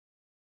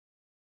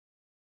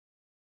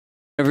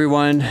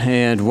Everyone,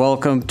 and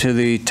welcome to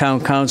the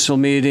Town Council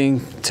meeting.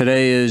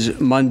 Today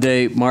is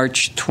Monday,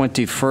 March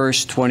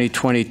 21st,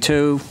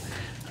 2022.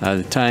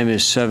 The time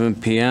is 7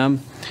 p.m.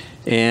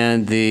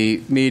 and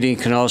the meeting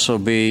can also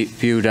be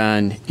viewed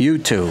on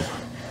YouTube.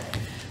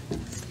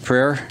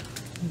 Prayer,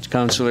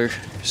 Councilor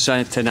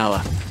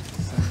Santinella.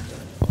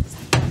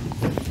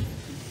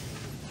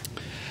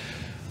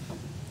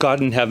 God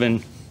in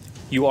heaven,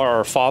 you are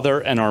our Father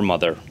and our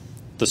Mother,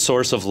 the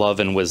source of love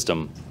and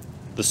wisdom,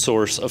 the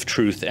source of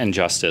truth and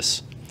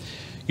justice.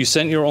 You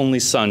sent your only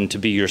Son to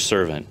be your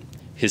servant.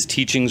 His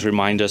teachings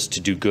remind us to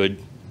do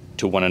good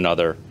to one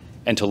another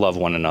and to love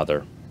one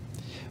another.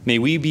 May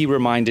we be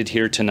reminded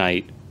here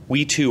tonight,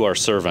 we too are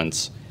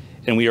servants,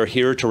 and we are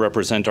here to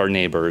represent our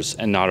neighbors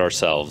and not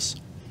ourselves,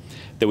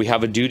 that we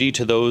have a duty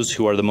to those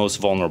who are the most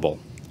vulnerable,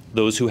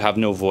 those who have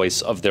no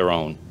voice of their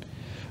own.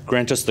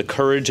 Grant us the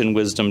courage and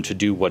wisdom to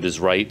do what is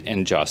right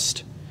and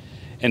just.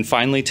 And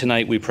finally,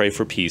 tonight we pray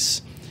for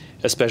peace,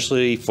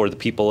 especially for the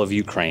people of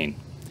Ukraine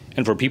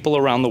and for people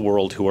around the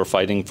world who are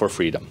fighting for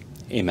freedom.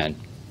 Amen.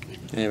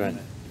 Amen.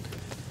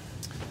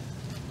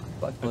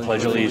 I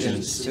pledge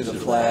allegiance to the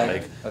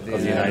flag of the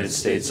United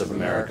States of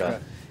America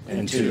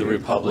and to the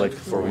republic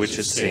for which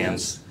it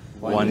stands,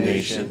 one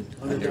nation,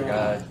 under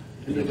God,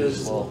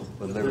 indivisible,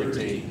 with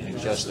liberty and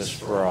justice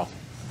for all.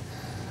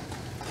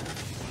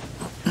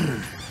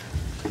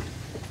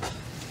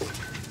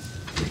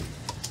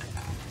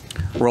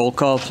 Roll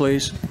call,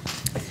 please.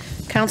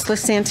 Councilor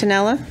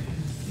Santinella.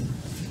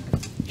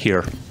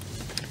 Here.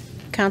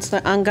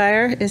 Councilor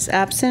Ungary is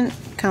absent.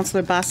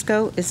 Councilor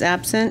Bosco is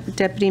absent.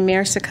 Deputy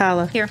Mayor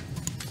Sakala. Here.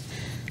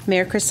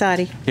 Mayor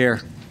Crisati.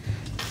 Here.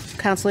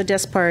 Councilor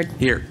Despard.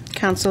 Here.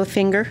 Councilor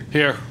Finger.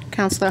 Here.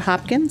 Councilor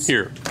Hopkins.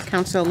 Here.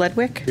 Councilor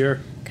Ledwick.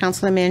 Here.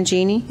 Councilor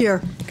Mangini.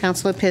 Here.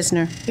 Councilor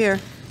Pisner. Here.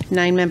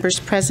 9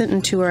 members present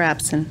and 2 are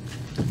absent.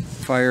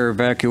 Fire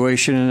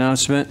evacuation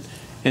announcement.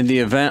 In the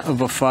event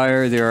of a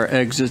fire, there are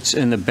exits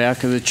in the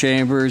back of the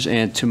chambers,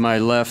 and to my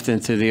left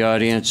and to the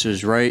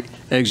audience's right,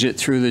 exit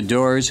through the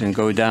doors and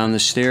go down the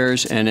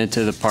stairs and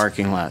into the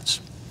parking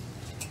lots.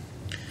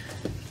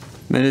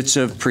 Minutes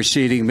of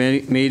preceding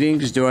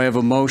meetings. Do I have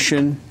a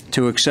motion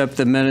to accept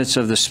the minutes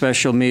of the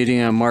special meeting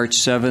on March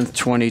 7th,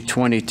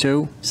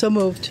 2022? So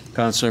moved.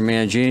 Councilor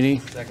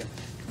Mangini. Second.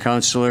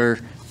 Councilor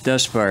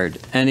Despard.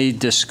 Any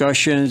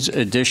discussions,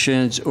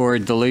 additions, or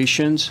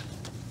deletions?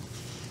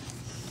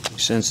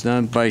 Since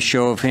none, by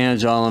show of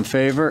hands, all in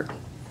favor?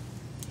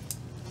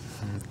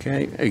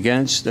 Okay,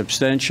 against,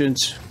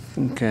 abstentions?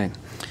 Okay.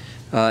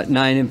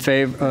 9 in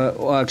favor,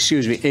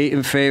 8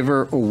 in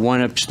favor,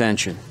 1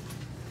 abstention.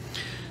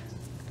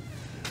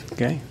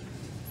 Okay.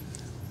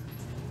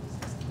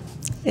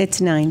 It's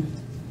 9.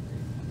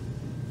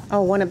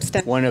 Oh, 1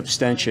 abstention. 1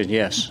 abstention,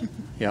 yes.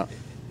 Yeah.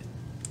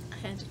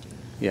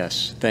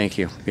 Yes, thank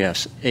you.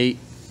 Yes, 8,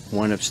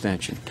 1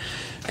 abstention.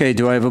 Okay,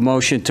 do I have a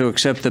motion to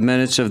accept the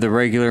minutes of the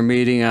regular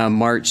meeting on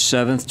March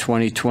 7th,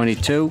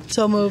 2022?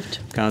 So moved.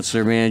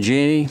 Councilor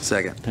Mangini.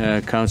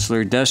 Second.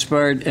 Councilor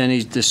Despard.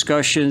 Any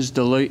discussions,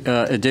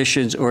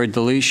 additions, or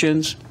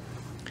deletions?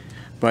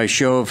 By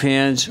show of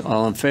hands,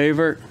 all in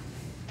favor?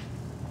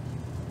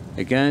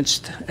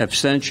 Against?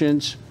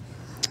 Abstentions?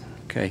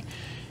 Okay.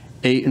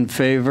 8 in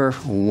favor,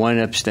 1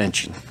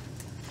 abstention.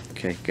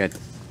 Okay, good.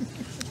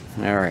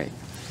 All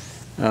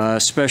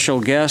right. Special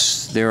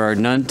guests, there are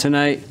none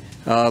tonight.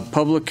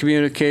 Public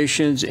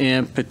communications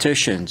and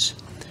petitions.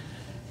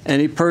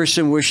 Any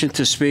person wishing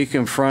to speak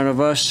in front of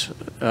us,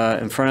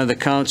 in front of the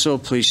council,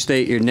 please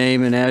state your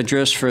name and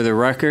address for the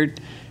record.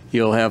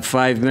 You'll have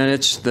 5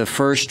 minutes the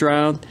first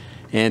round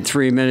and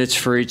 3 minutes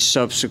for each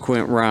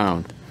subsequent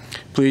round.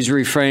 Please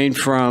refrain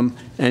from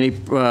any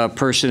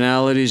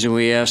personalities, and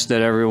we ask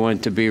that everyone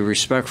to be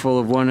respectful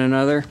of one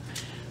another.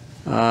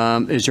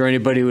 Is there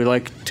anybody who would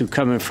like to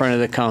come in front of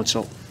the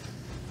council?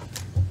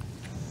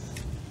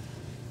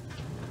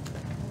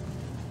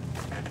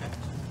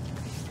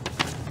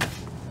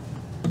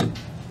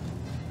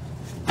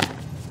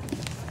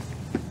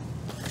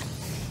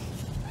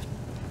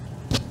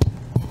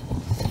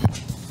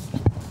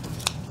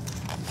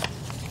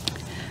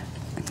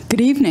 Good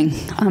evening.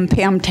 I'm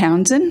Pam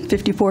Townsend,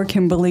 54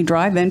 Kimberly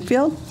Drive,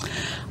 Enfield.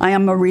 I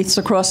am a Wreaths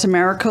Across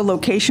America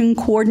location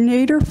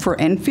coordinator for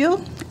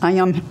Enfield. I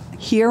am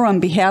here on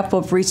behalf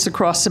of Wreaths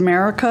Across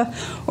America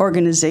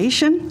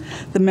organization,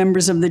 the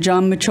members of the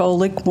John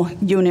Micholik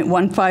Unit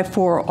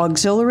 154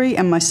 Auxiliary,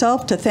 and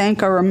myself to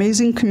thank our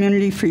amazing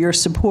community for your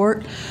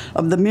support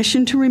of the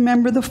mission to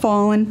remember the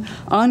fallen,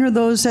 honor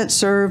those that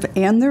serve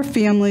and their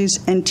families,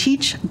 and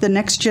teach the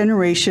next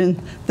generation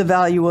the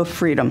value of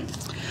freedom.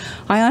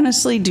 I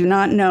honestly do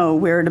not know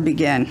where to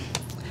begin.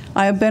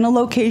 I have been a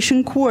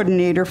location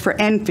coordinator for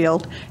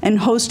Enfield and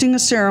hosting a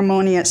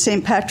ceremony at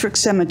St.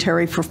 Patrick's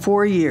Cemetery for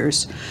 4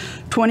 years.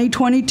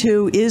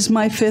 2022 is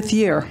my 5th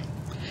year.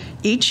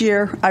 Each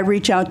year, I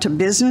reach out to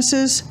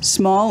businesses,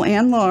 small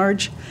and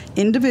large,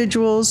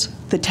 individuals,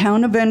 the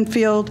town of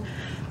Enfield,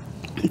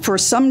 for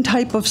some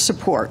type of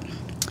support.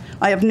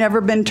 I have never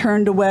been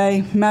turned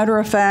away. Matter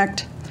of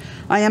fact,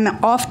 I am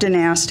often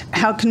asked,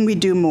 how can we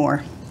do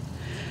more?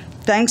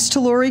 Thanks to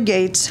Lori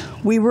Gates,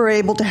 we were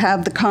able to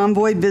have the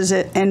convoy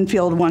visit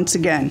Enfield once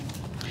again.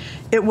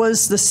 It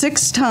was the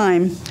 6th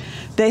time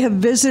they have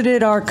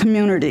visited our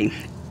community,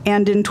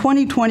 and in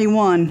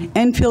 2021,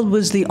 Enfield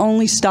was the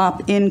only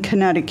stop in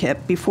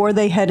Connecticut before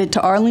they headed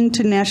to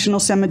Arlington National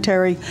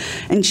Cemetery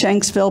in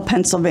Shanksville,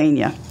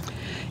 Pennsylvania.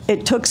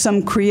 It took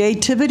some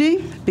creativity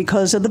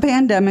because of the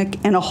pandemic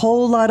and a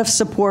whole lot of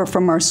support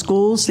from our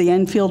schools, the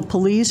Enfield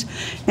police,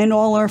 and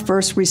all our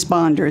first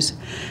responders.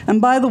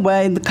 And by the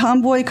way, the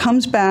convoy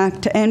comes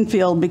back to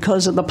Enfield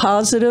because of the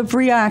positive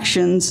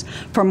reactions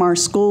from our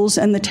schools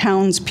and the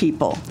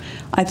townspeople.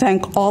 I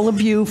thank all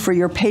of you for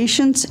your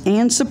patience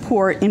and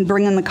support in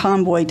bringing the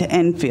convoy to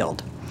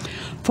Enfield.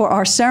 For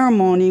our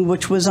ceremony,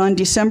 which was on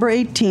December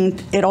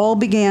 18th, it all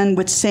began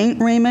with St.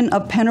 Raymond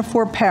of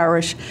Penafort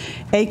Parish,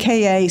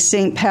 aka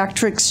St.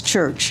 Patrick's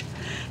Church.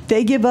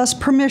 They give us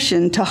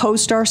permission to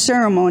host our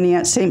ceremony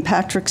at St.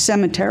 Patrick's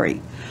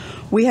Cemetery.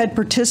 We had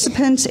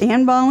participants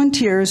and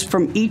volunteers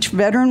from each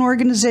veteran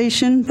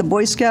organization, the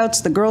Boy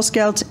Scouts, the Girl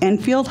Scouts,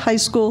 Enfield High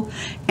School,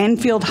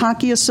 Enfield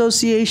Hockey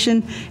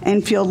Association,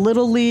 Enfield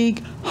Little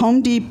League,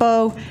 Home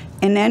Depot,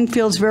 and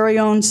Enfield's very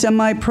own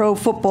semi-pro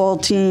football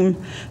team,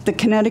 the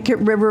Connecticut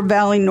River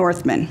Valley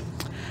Northmen.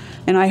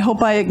 And I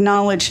hope I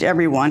acknowledged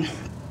everyone.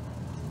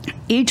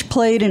 Each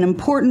played an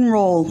important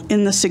role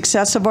in the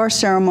success of our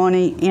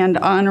ceremony and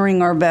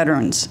honoring our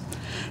veterans.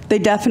 They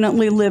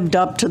definitely lived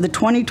up to the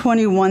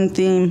 2021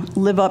 theme,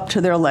 Live Up to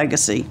Their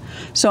Legacy.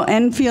 So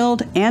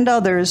Enfield and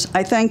others,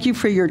 I thank you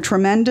for your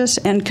tremendous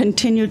and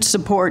continued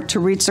support to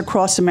Wreaths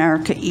Across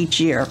America each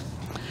year.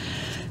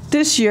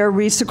 This year,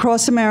 Wreaths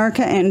Across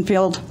America in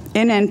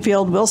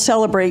Enfield will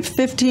celebrate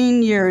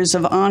 15 years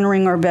of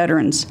honoring our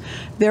veterans.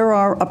 There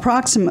are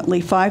approximately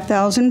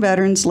 5,000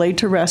 veterans laid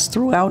to rest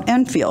throughout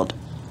Enfield.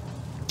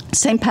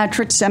 St.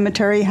 Patrick's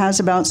Cemetery has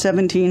about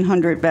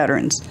 1,700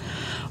 veterans.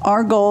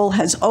 Our goal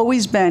has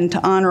always been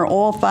to honor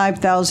all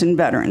 5,000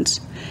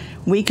 veterans.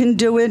 We can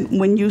do it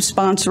when you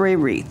sponsor a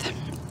wreath.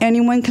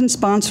 Anyone can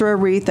sponsor a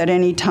wreath at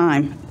any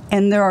time,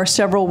 and there are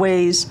several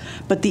ways,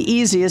 but the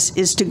easiest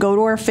is to go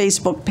to our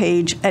Facebook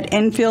page at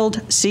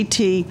Enfield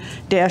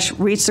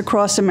CT-Wreaths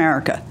Across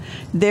America.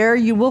 There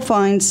you will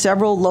find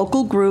several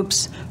local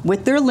groups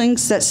with their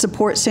links that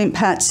support St.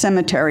 Pat's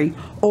Cemetery,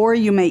 or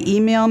you may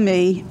email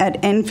me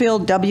at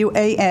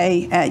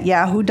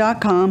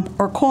enfieldwaa@yahoo.com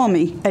or call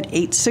me at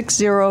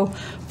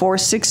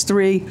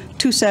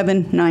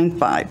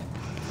 860-463-2795.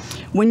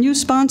 When you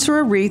sponsor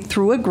a wreath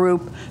through a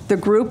group, the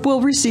group will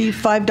receive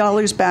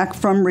 $5 back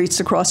from Wreaths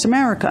Across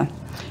America.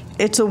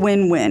 It's a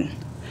win-win.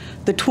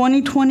 The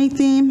 2020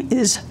 theme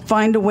is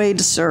Find a Way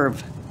to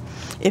Serve.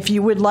 If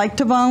you would like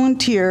to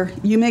volunteer,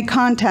 you may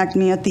contact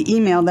me at the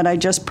email that I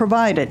just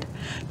provided.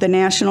 The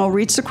National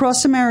Wreaths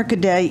Across America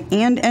Day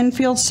and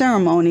Enfield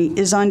ceremony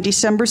is on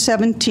December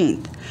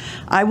 17th.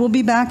 I will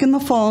be back in the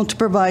fall to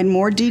provide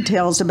more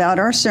details about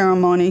our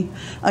ceremony.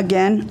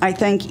 Again, I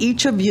thank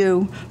each of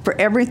you for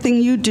everything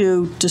you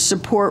do to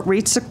support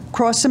Wreaths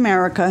Across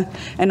America,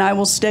 and I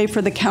will stay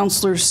for the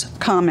counselors'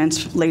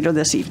 comments later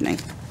this evening.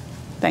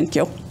 Thank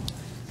you.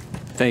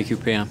 Thank you,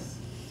 Pam.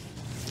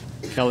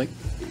 Kelly?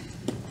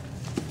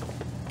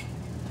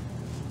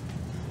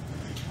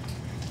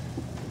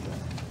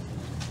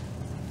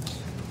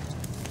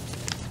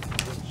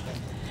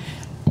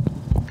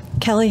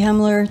 Kelly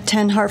Hemler,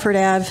 10 Hartford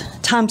Ave,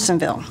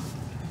 Thompsonville.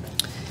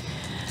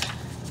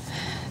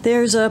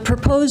 There's a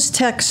proposed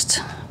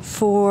text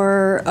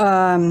for,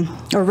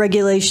 or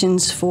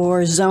regulations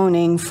for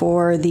zoning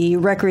for the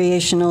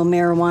recreational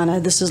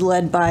marijuana. This is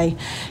led by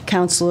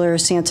Councilor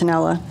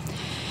Santinella.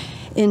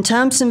 In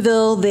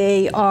Thompsonville,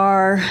 they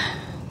are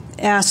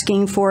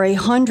asking for a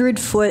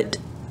 100-foot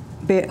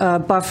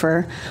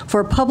buffer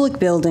for public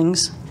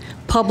buildings,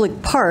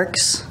 public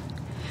parks,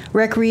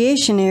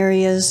 recreation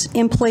areas,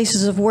 in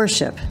places of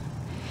worship.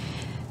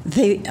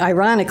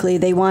 Ironically,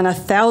 they want a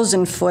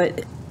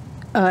 1,000-foot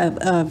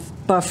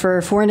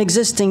buffer for an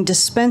existing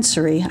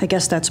dispensary. I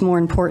guess that's more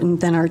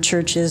important than our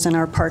churches and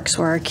our parks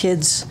where our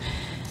kids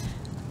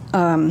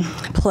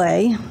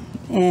play.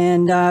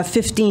 And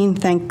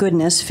thank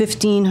goodness,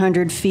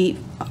 1,500 feet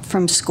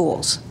from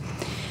schools.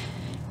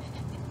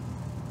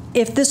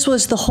 If this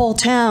was the whole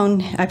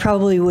town, I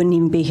probably wouldn't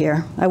even be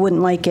here. I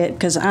wouldn't like it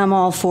because I'm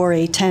all for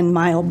a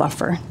 10-mile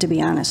buffer, to be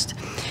honest.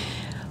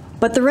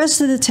 But the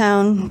rest of the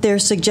town, they're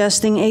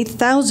suggesting a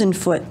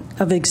 1,000-foot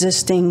of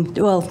existing,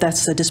 well,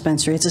 that's the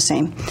dispensary, it's the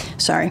same,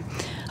 sorry.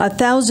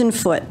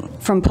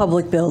 1,000-foot from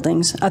public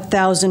buildings,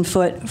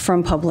 1,000-foot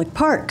from public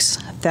parks,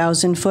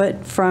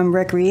 1,000-foot from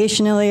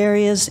recreational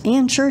areas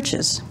and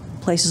churches,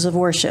 places of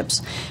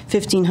worships,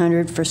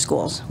 1,500 for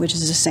schools, which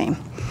is the same.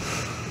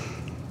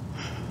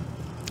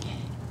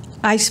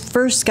 I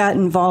first got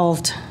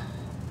involved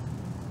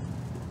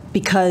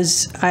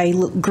because I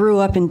grew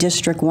up in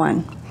District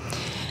 1.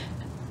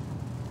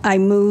 I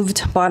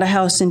moved, bought a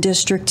house in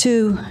District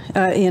 2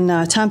 in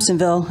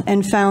Thompsonville,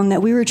 and found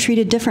that we were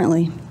treated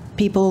differently.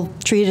 People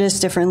treated us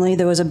differently.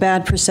 There was a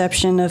bad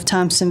perception of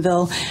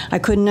Thompsonville. I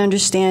couldn't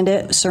understand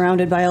it,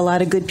 surrounded by a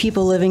lot of good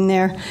people living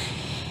there.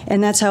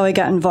 And that's how I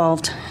got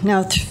involved.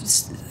 Now,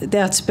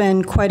 that's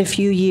been quite a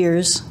few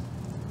years,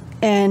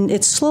 and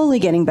it's slowly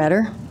getting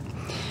better.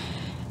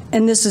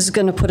 And this is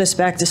going to put us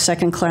back to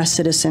second-class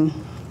citizen,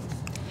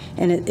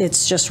 and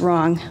it's just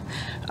wrong.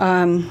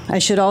 I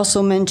should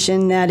also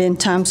mention that in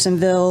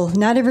Thompsonville,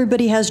 not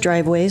everybody has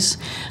driveways.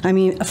 I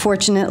mean,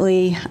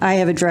 fortunately, I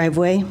have a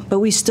driveway, but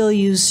we still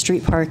use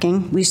street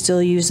parking. We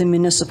still use the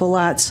municipal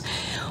lots.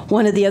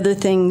 One of the other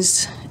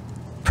things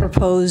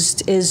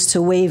proposed is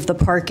to waive the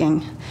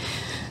parking.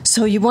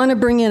 So you want to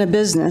bring in a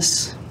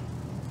business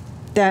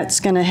that's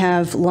going to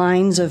have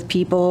lines of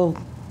people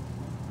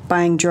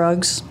buying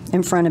drugs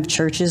in front of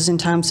churches in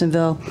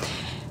Thompsonville,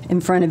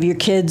 in front of your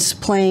kids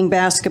playing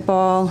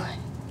basketball,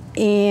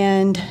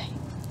 and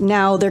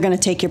now they're going to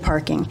take your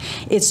parking.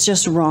 It's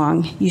just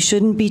wrong. You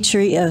shouldn't be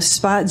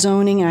spot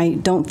zoning. I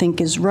don't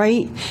think is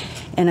right,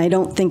 and I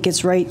don't think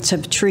it's right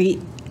to treat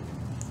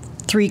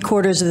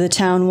 3/4 of the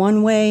town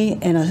one way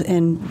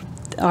and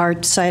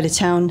our side of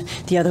town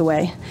the other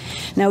way.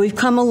 Now, we've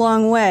come a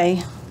long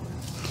way,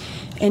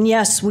 and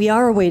yes, we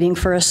are waiting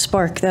for a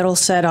spark that'll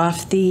set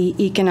off the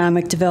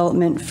economic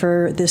development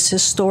for this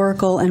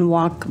historical and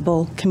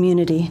walkable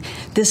community.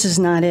 This is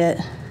not it.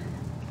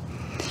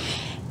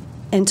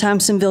 And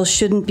Thompsonville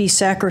shouldn't be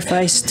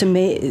sacrificed and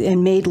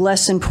made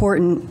less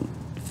important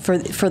for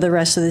the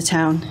rest of the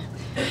town.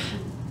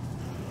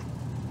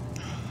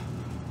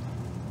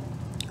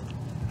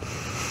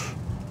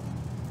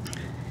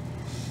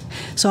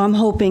 So I'm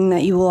hoping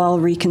that you will all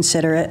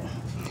reconsider it.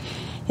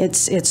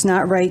 It's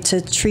not right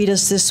to treat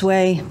us this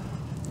way.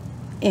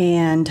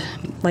 And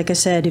like I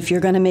said, if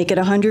you're going to make it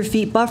 100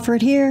 feet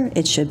buffered here,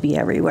 it should be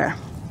everywhere.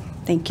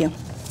 Thank you.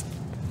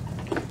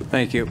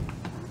 Thank you.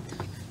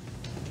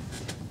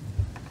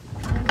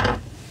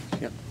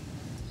 Yep.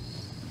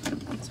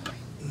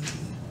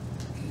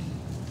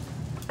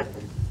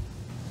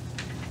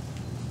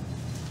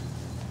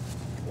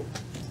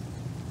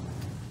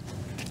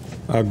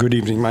 Good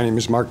evening. My name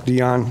is Mark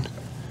Dion.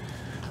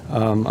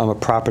 I'm a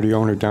property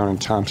owner down in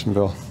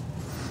Thompsonville.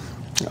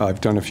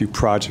 I've done a few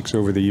projects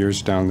over the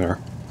years down there.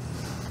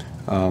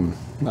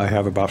 I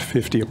have about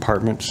 50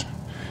 apartments,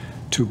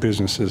 2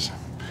 businesses.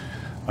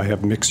 I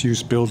have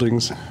mixed-use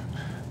buildings,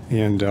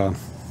 and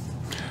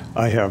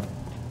I have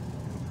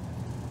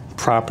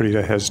property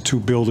that has 2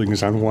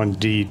 buildings on 1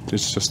 deed.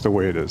 It's just the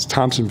way it is.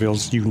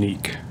 Thompsonville's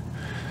unique.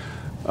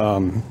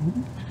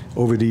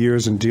 Over the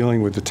years in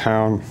dealing with the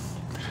town,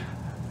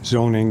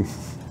 zoning,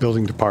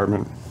 building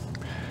department,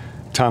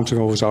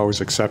 Thompsonville was always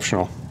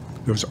exceptional.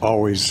 It was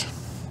always,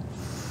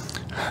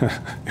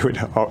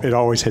 it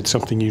always had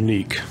something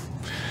unique.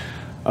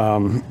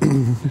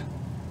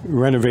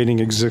 Renovating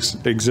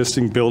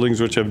existing buildings,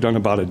 which I've done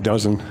about a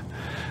dozen,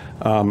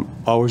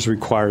 always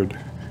required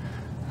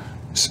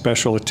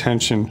special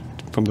attention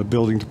from the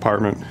building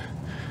department,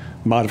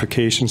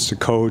 modifications to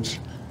codes,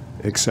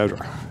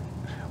 etc.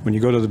 When you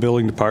go to the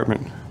building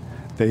department,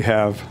 they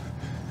have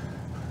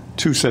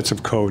 2 sets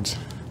of codes.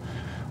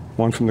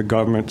 One from the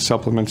government,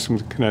 supplements from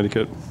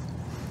Connecticut,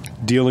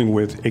 dealing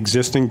with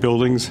existing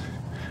buildings.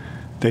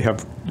 They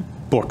have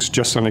books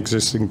just on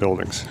existing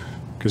buildings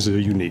because they're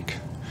unique.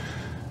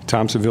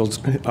 Thompsonville's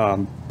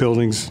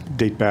buildings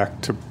date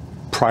back to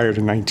prior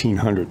to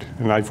 1900,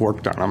 and I've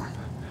worked on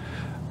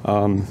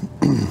them.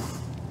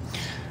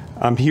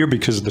 I'm here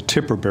because of the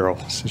tipper barrel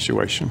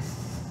situation.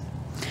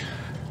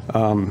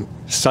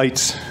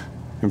 Sites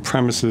and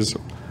premises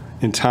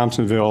in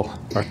Thompsonville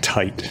are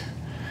tight.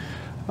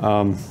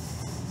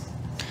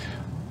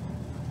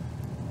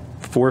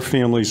 4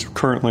 families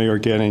currently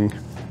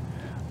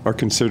are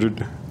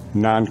considered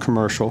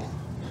non-commercial,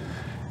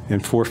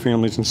 and 4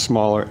 families and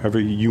smaller,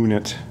 every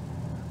unit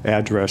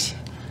address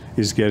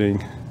is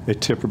getting a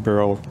tipper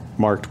barrel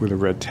marked with a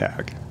red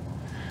tag.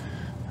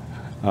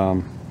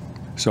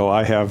 So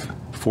I have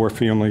 4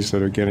 families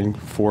that are getting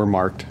 4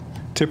 marked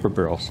tipper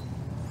barrels.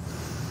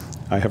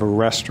 I have a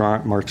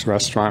restaurant, Mark's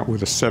Restaurant,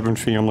 with a 7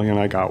 family, and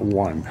I got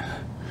 1.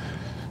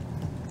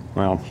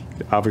 Well,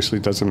 obviously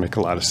it doesn't make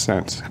a lot of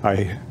sense.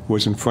 I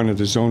was in front of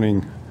the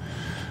zoning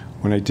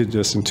when I did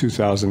this in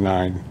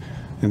 2009,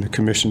 and the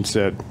commission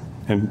said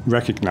and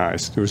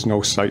recognized there was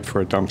no site for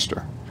a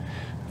dumpster.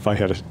 If I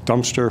had a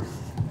dumpster,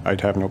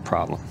 I'd have no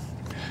problem.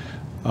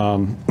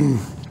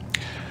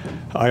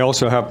 I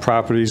also have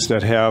properties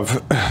that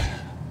have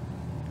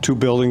 2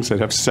 buildings that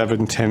have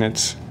 7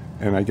 tenants,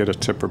 and I get a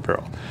tipper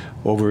barrel.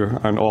 Over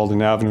on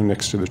Alden Avenue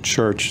next to the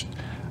church,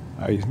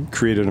 I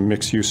created a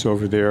mixed use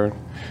over there,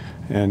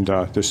 and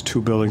there's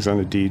 2 buildings on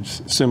the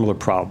deeds, similar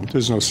problem.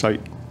 There's no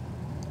site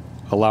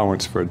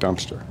allowance for a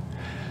dumpster.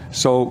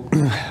 So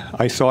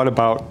I thought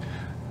about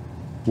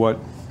what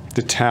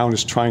the town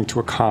is trying to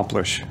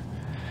accomplish,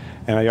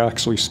 and I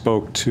actually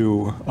spoke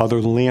to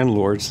other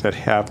landlords that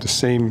have the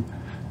same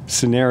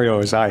scenario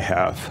as I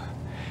have.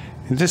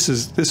 And this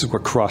is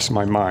what crossed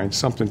my mind,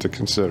 something to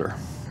consider.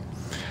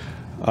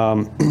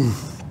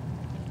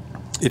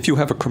 If you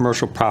have a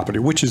commercial property,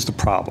 which is the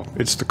problem?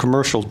 It's the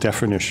commercial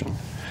definition.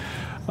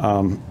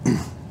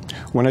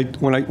 When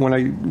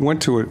I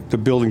went to the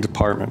building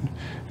department,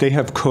 they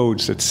have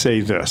codes that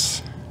say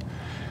this.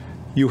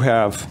 you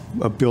have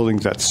a building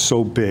that's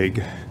so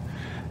big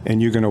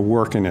and you're going to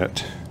work in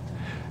it,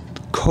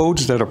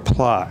 codes that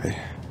apply,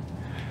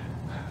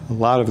 a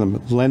lot of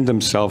them lend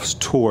themselves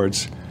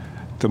towards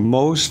the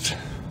most,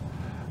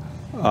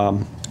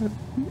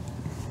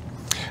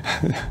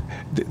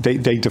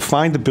 they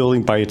define the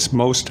building by its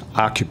most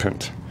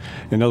occupant.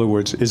 In other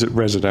words, is it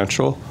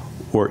residential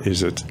or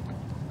is it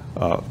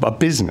a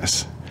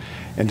business?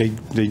 And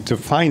they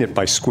define it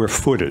by square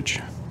footage.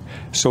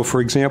 So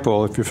for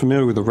example, if you're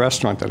familiar with the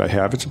restaurant that I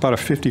have, it's about a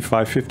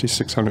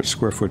 5,600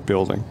 square foot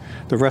building.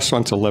 The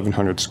restaurant's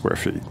 1,100 square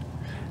feet.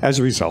 As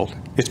a result,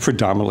 it's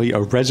predominantly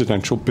a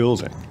residential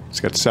building. It's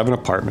got 7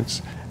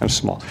 apartments and a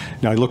small.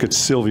 Now I look at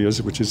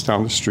Sylvia's, which is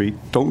down the street.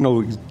 Don't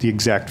know the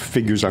exact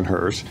figures on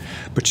hers,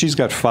 but she's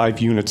got 5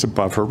 units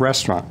above her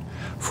restaurant.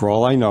 For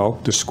all I know,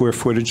 the square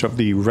footage of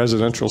the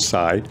residential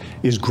side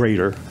is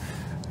greater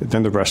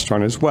than the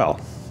restaurant as well.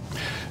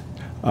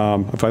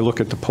 If I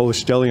look at the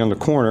Polish deli on the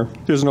corner,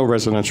 there's no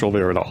residential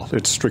there at all.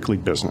 It's strictly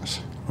business,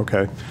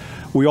 okay?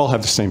 We all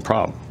have the same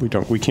problem.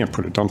 We can't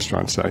put a dumpster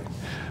on site.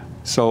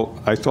 So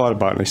I thought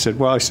about it,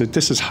 and I said,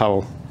 this is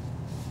how,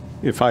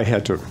 if I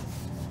had to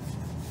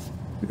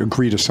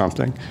agree to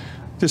something,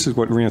 this is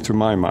what ran through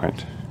my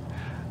mind.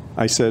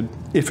 I said,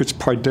 if it's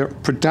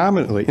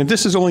predominantly, and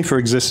this is only for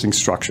existing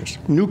structures,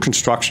 new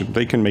construction,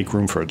 they can make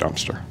room for a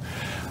dumpster,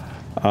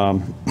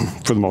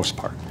 for the most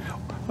part.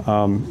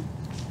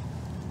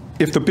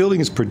 If the building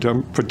is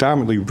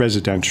predominantly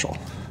residential,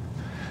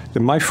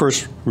 then my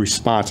first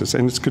response is,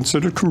 and it's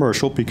considered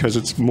commercial because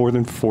it's more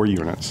than 4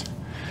 units,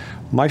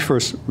 my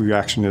first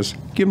reaction is,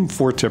 give them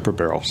 4 tipper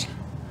barrels,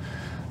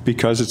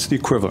 because it's the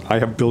equivalent. I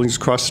have buildings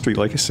across the street,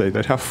 like I say,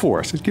 that have 4.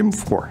 I said, give them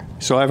 4.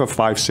 So I have a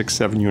 5, 6,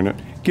 7 unit.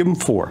 Give them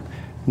 4.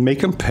 Make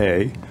them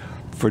pay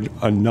for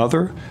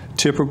another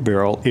tipper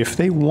barrel if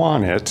they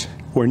want it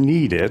or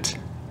need it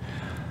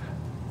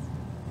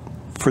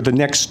for the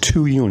next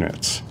 2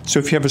 units. So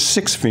if you have a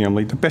 6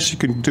 family, the best you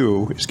can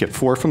do is get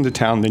 4 from the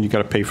town, then you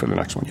got to pay for the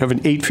next one. You have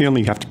an 8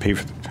 family, you have to pay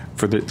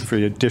for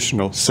the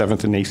additional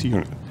 7th and 8th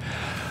unit.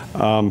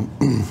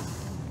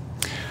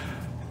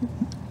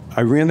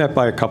 I ran that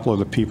by a couple of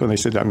the people, and they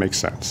said that makes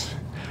sense.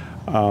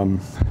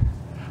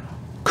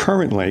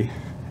 Currently,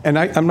 and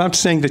I'm not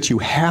saying that you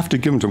have to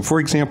give them to them. For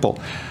example,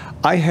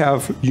 I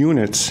have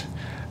units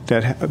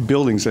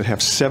buildings that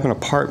have 7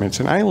 apartments,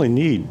 and I only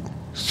need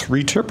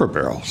 3 tipper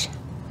barrels.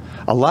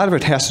 A lot of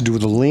it has to do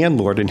with the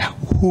landlord and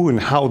who and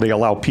how they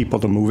allow people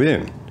to move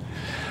in.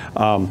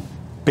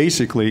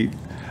 Basically,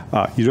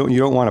 you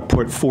don't want to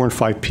put 4 and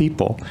 5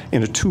 people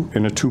in a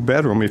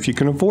 2-bedroom if you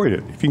can avoid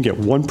it. If you can get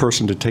one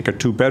person to take a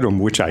 2-bedroom,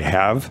 which I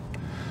have,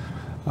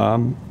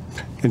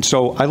 and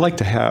so I like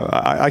to have.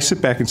 I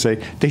sit back and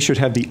say they should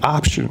have the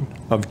option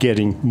of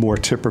getting more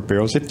tipper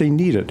barrels if they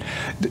need it.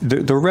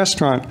 The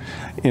restaurant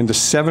in the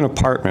 7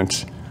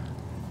 apartments,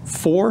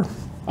 4,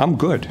 I'm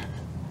good.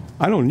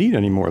 I don't need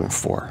any more than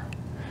 4.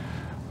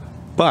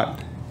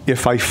 But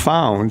if I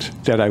found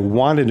that I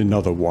wanted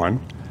another one,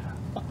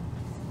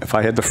 if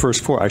I had the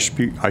first 4, I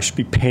should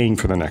be paying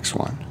for the next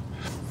one.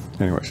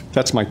 Anyways,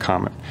 that's my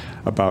comment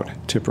about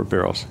tipper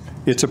barrels.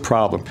 It's a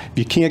problem. If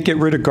you can't get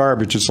rid of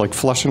garbage, it's like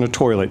flushing a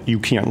toilet. You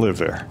can't live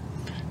there.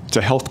 It's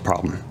a health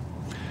problem.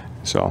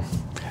 So,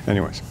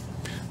 anyways,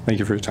 thank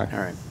you for your time. All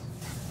right.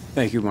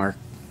 Thank you, Mark.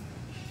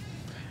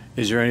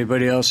 Is there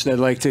anybody else that'd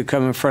like to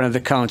come in front of the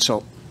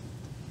council?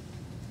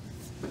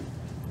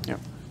 Yeah.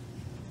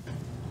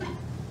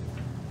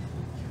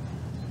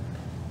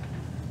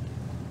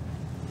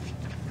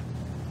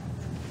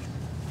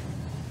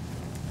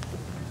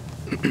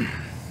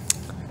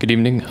 Good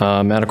evening.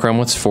 Matt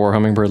Akromowitz for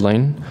Hummingbird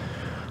Lane.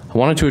 I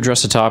wanted to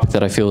address a topic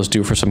that I feel is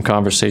due for some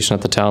conversation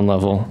at the town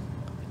level.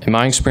 In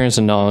my experience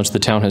and knowledge, the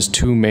town has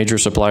 2 major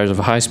suppliers of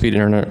high-speed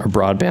internet or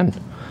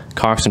broadband,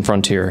 Cox and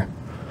Frontier.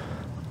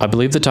 I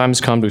believe the time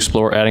has come to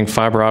explore adding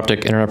fiber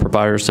optic internet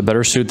providers to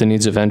better suit the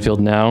needs of Enfield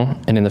now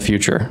and in the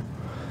future.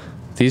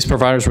 These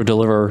providers will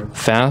deliver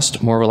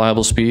fast, more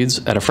reliable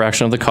speeds at a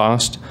fraction of the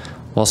cost,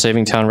 while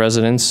saving town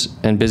residents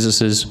and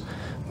businesses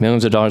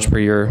millions of dollars per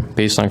year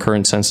based on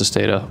current census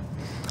data.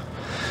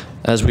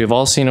 As we have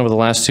all seen over the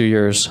last 2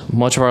 years,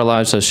 much of our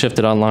lives has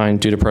shifted online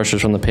due to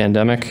pressures from the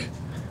pandemic.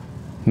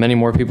 Many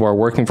more people are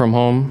working from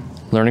home,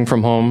 learning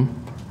from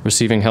home,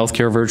 receiving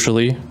healthcare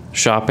virtually,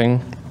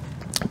 shopping,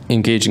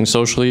 engaging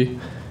socially,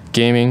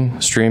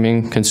 gaming,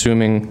 streaming,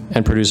 consuming,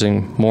 and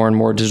producing more and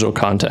more digital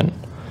content.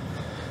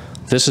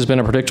 This has been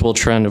a predictable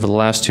trend over the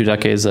last 2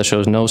 decades that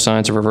shows no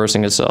signs of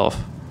reversing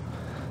itself.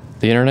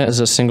 The internet is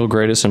the single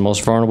greatest and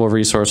most vulnerable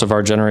resource of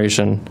our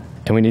generation,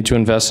 and we need to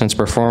invest in its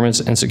performance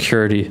and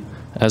security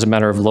as a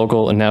matter of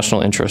local and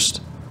national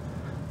interest.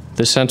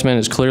 This sentiment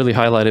is clearly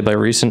highlighted by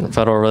recent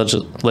federal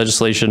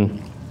legislation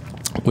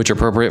which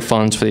appropriate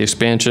funds for the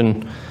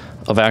expansion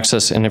of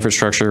access and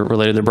infrastructure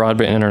related to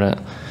broadband internet,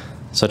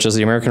 such as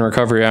the American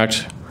Recovery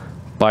Act,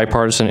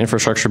 Bipartisan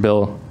Infrastructure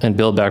Bill, and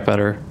Build Back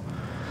Better.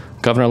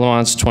 Governor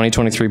Lamont's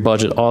 2023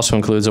 budget also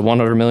includes a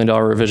 $100 million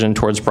revision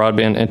towards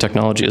broadband and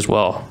technology as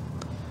well.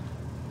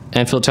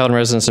 Enfield town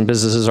residents and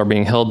businesses are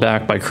being held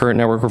back by current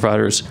network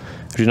providers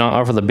who do not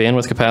offer the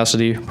bandwidth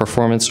capacity,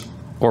 performance,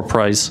 or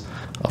price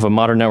of a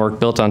modern network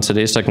built on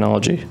today's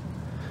technology.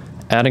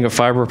 Adding a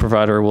fiber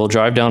provider will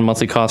drive down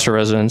monthly costs for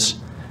residents,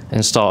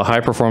 install a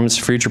high-performance,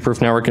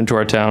 future-proof network into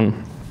our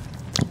town,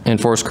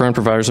 and force current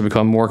providers to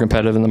become more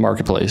competitive in the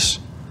marketplace.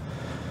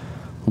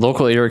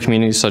 Local area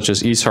communities such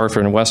as East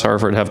Hartford and West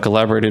Hartford have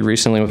collaborated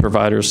recently with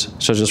providers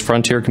such as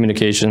Frontier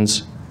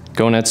Communications,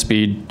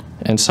 GoNetspeed,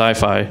 and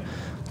Sci-Fi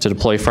to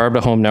deploy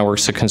fiber-to-home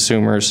networks to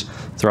consumers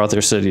throughout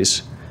their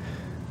cities.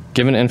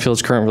 Given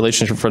Enfield's current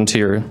relationship with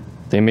Frontier,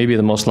 they may be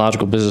the most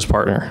logical business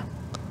partner.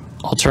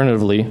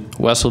 Alternatively,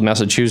 Westfield,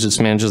 Massachusetts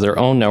manages their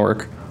own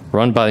network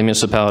run by the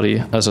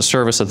municipality as a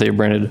service that they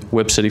branded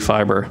Whip City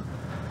Fiber.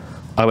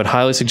 I would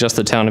highly suggest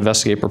the town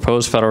investigate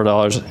proposed federal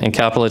dollars and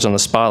capitalize on the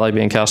spotlight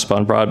being cast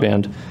upon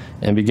broadband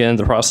and begin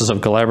the process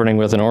of collaborating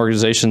with an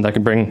organization that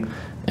can bring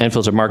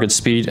Enfield to market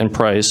speed and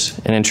price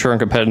and ensure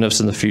competitiveness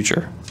in the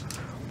future.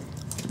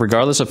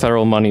 Regardless of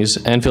federal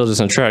monies, Enfield is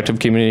an attractive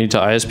community to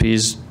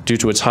ISPs due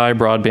to its high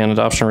broadband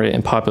adoption rate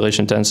and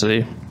population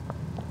density.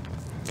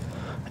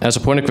 As a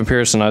point of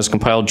comparison, I have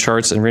compiled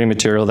charts and reading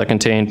material that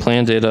contain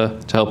plan data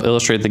to help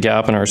illustrate the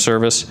gap in our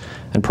service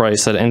and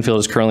price that Enfield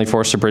is currently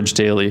forced to bridge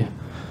daily.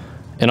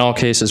 In all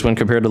cases, when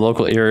compared to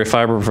local area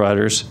fiber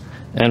providers,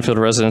 Enfield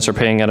residents are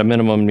paying at a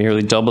minimum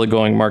nearly double the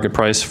going market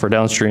price for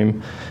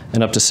downstream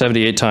and up to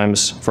 78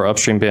 times for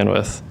upstream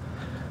bandwidth.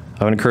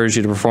 I would encourage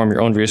you to perform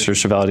your own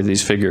research to validate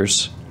these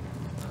figures.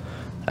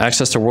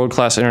 Access to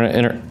world-class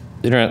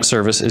internet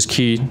service is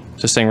key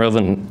to staying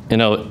relevant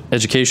in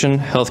education,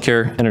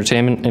 healthcare,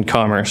 entertainment, and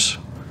commerce.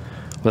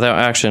 Without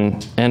action,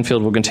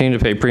 Enfield will continue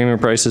to pay premium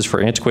prices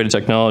for antiquated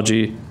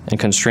technology and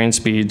constrained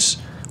speeds,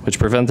 which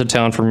prevent the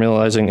town from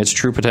realizing its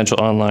true potential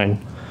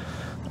online.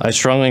 I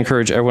strongly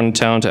encourage everyone in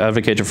town to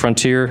advocate to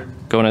Frontier,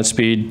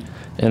 GoNetspeed,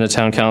 and the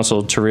town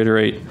council to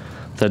reiterate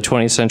that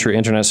 20th century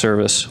internet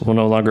service will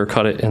no longer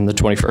cut it in the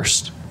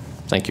 21st.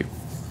 Thank you.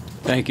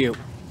 Thank you.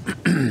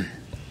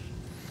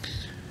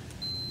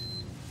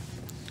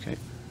 Okay.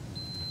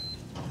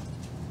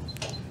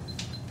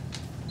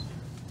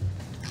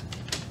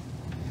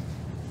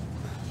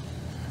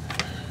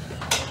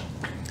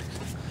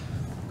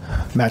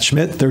 Matt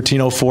Schmidt,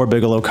 1304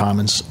 Bigelow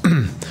Commons.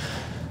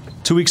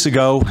 2 weeks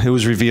ago, it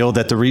was revealed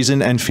that the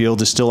reason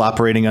Enfield is still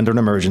operating under an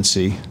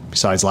emergency,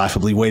 besides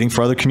laughably waiting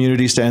for other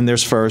communities to end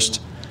theirs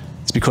first,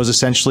 is because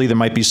essentially there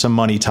might be some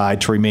money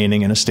tied to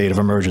remaining in a state of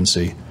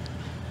emergency.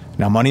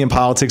 Now, money in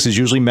politics is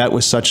usually met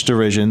with such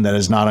derision that it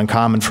is not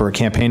uncommon for a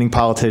campaigning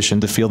politician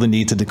to feel the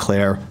need to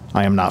declare,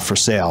 "I am not for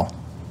sale."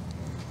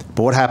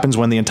 But what happens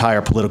when the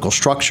entire political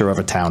structure of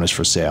a town is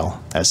for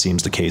sale, as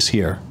seems the case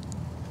here?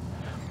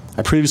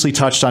 I previously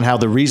touched on how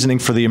the reasoning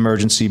for the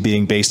emergency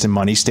being based in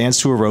money stands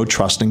to erode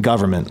trust in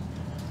government.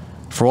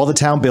 For all the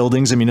town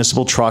buildings and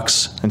municipal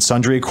trucks and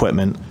sundry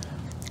equipment,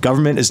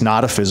 government is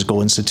not a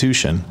physical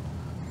institution.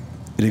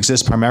 It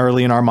exists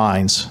primarily in our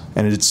minds,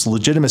 and its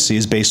legitimacy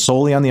is based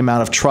solely on the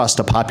amount of trust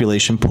a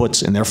population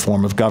puts in their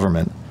form of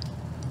government.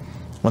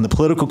 When the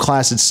political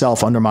class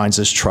itself undermines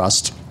this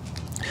trust,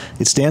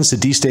 it stands to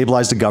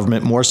destabilize the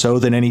government more so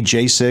than any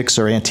J6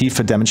 or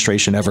Antifa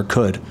demonstration ever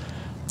could,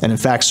 and in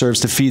fact serves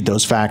to feed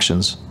those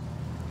factions.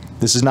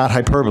 This is not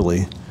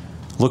hyperbole.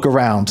 Look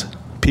around.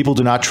 People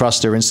do not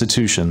trust their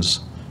institutions.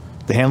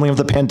 The handling of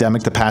the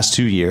pandemic the past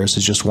 2 years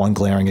is just one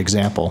glaring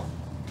example.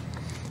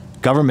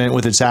 Government,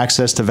 with its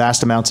access to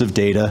vast amounts of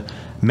data,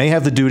 may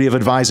have the duty of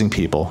advising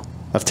people,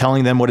 of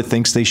telling them what it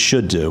thinks they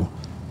should do.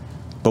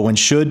 But when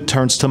should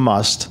turns to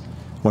must,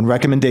 when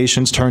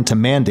recommendations turn to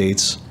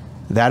mandates,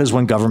 that is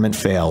when government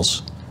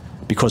fails,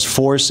 because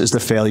force is the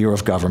failure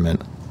of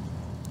government.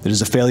 It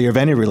is a failure of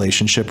any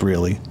relationship,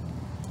 really.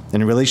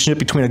 And a relationship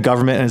between a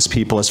government and its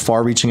people has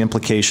far-reaching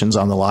implications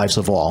on the lives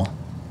of all.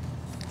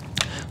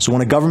 So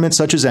when a government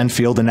such as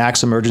Enfield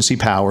enacts emergency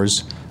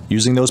powers,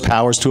 using those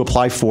powers to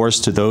apply force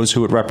to those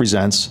who it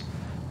represents,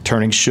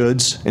 turning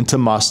shoulds into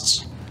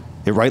musts,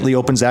 it rightly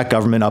opens that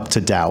government up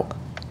to doubt.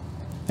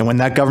 And when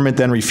that government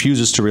then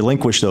refuses to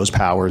relinquish those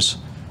powers,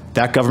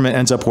 that government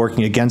ends up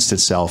working against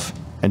itself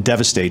and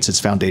devastates its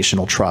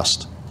foundational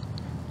trust.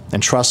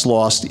 And trust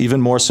lost,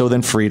 even more so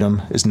than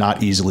freedom, is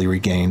not easily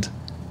regained.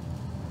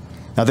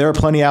 Now, there are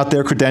plenty out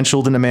there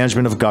credentialed in the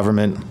management of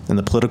government and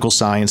the political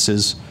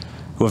sciences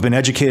who have been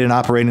educated in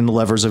operating the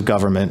levers of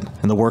government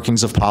and the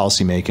workings of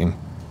policymaking.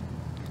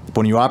 But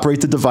when you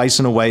operate the device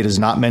in a way it is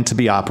not meant to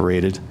be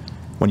operated,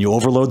 when you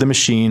overload the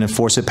machine and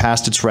force it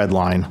past its red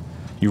line,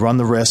 you run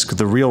the risk,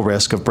 the real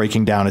risk, of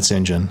breaking down its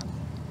engine.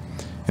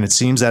 And it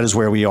seems that is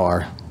where we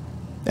are.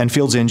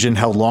 Enfield's engine,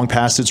 held long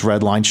past its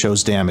red line,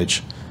 shows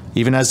damage,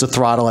 even as the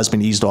throttle has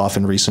been eased off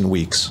in recent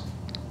weeks.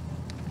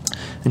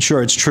 And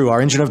sure, it's true,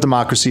 our engine of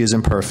democracy is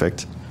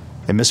imperfect.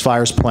 It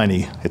misfires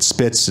plenty. It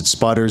spits, it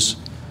sputters.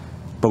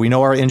 But we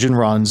know our engine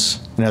runs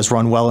and has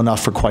run well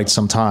enough for quite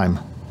some time.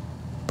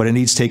 But it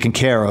needs taken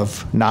care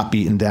of, not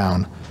beaten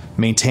down,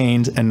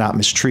 maintained and not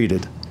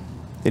mistreated.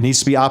 It needs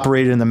to be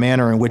operated in the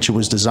manner in which it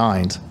was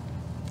designed.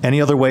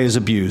 Any other way is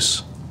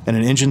abuse, and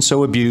an engine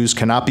so abused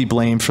cannot be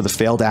blamed for the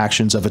failed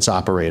actions of its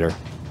operator.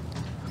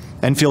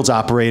 Enfield's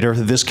operator,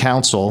 this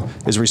council,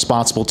 is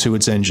responsible to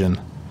its engine.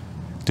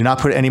 Do not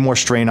put any more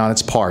strain on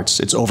its parts,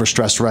 its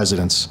overstressed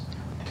residents.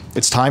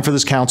 It's time for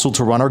this council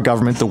to run our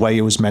government the way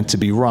it was meant to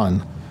be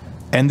run.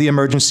 End the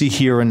emergency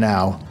here and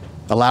now.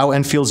 Allow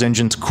Enfield's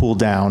engine to cool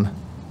down,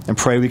 and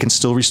pray we can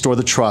still restore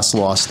the trust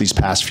lost these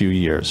past few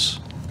years.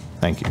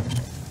 Thank you.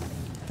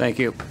 Thank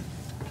you.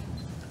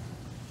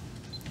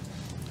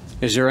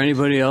 Is there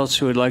anybody else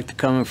who would like to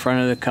come in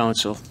front of the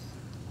council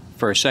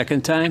for a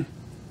second time?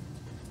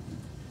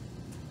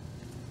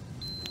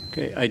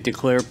 Okay, I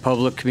declare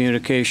public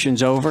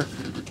communications over.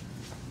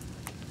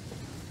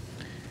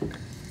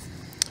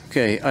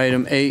 Okay,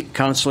 item 8,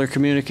 councilor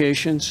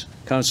communications.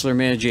 Councilor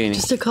Mangini.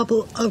 Just a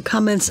couple of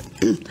comments.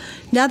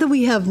 Now that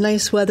we have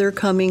nice weather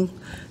coming,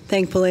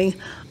 thankfully,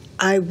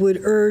 I would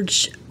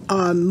urge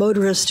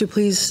motorists to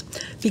please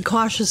be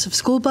cautious of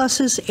school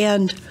buses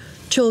and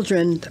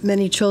children.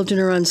 Many children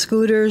are on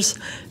scooters,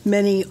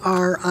 many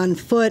are on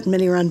foot,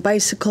 many are on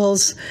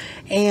bicycles,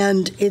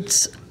 and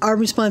it's our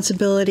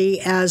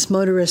responsibility as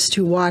motorists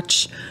to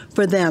watch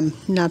for them,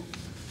 not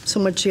so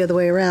much the other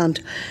way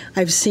around.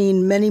 I've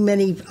seen many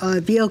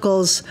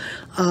vehicles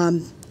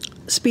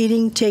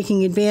speeding,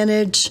 taking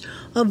advantage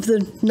of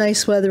the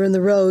nice weather in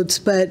the roads,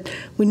 but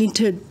we need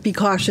to be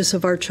cautious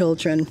of our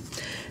children.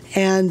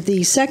 And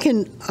the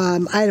second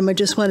item, I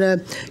just want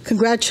to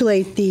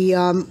congratulate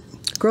the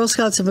Girl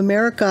Scouts of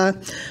America,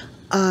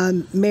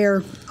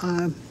 Mayor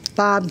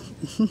Bob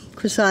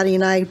Crisati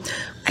and I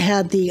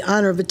had the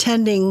honor of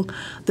attending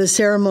the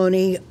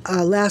ceremony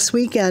last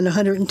weekend,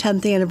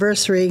 110th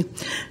anniversary,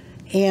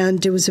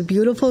 and it was a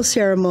beautiful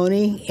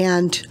ceremony,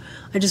 and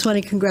I just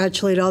want to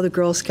congratulate all the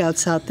Girl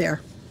Scouts out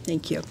there.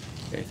 Thank you.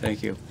 Okay,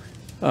 thank you.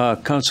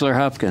 Councilor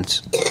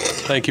Hopkins.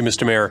 Thank you,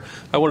 Mr. Mayor.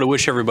 I want to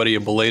wish everybody a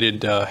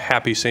belated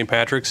happy St.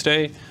 Patrick's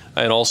Day,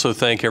 and also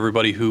thank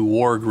everybody who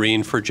wore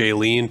green for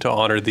Jaylene to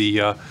honor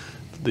the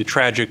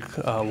tragic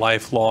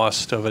life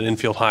lost of an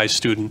Enfield High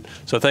student.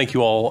 So thank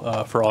you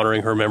all for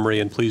honoring her memory,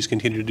 and please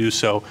continue to do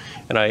so.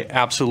 And I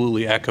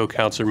absolutely echo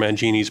Councilor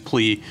Mangini's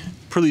plea.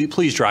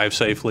 Please drive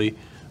safely.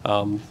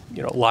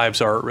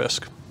 Lives are at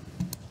risk.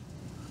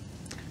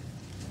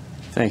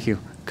 Thank you.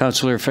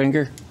 Councilor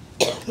Finger.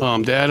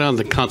 To add on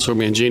to Councilor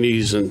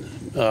Mangini's and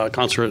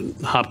Councilor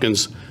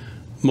Hopkins,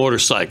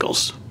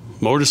 motorcycles.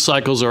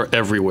 Motorcycles are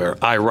everywhere.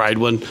 I ride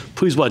one.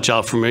 Please watch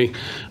out for me.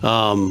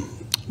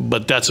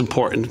 But that's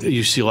important.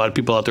 You see a lot of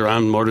people out there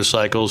on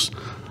motorcycles.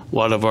 A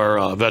lot of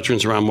our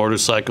veterans are on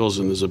motorcycles,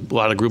 and there's a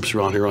lot of groups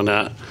around here on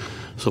that.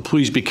 So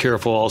please be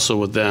careful also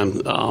with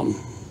them,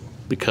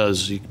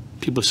 because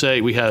people say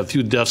we had a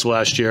few deaths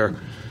last year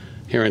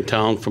here in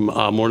town from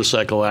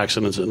motorcycle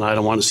accidents, and I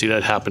don't want to see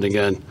that happen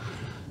again.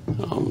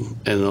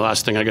 And the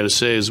last thing I got to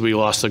say is we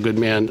lost a good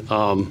man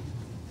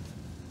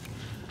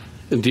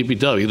in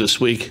DPW this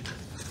week,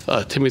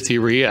 Timothy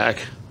Riak.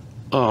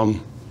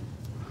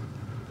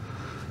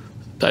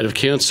 Died of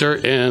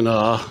cancer and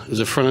is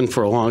a friend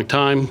for a long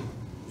time,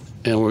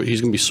 and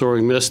he's going to be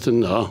sorely missed.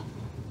 And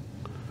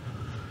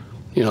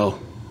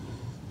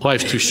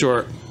life's too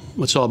short.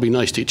 Let's all be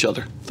nice to each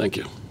other. Thank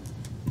you.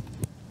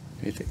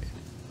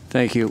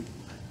 Thank you,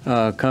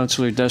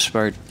 Councilor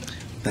Despard.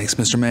 Thanks,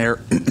 Mr. Mayor.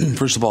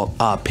 First of all,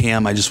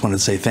 Pam, I just wanted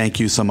to say thank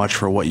you so much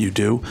for what you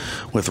do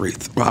with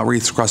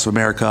Wreaths Across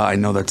America. I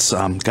know that's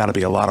got to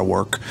be a lot of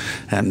work,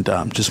 and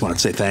just wanted to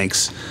say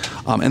thanks.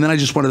 And then I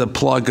just wanted to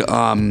plug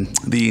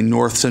the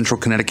North Central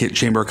Connecticut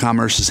Chamber of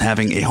Commerce is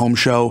having a home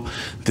show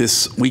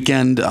this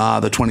weekend,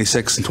 the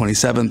 26th and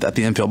 27th at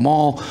the Enfield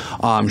Mall.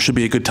 Should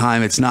be a good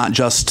time. It's not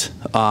just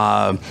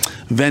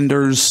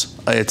vendors.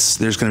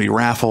 There's going to be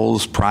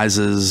raffles,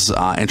 prizes,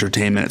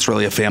 entertainment. It's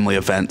really a family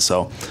event,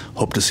 so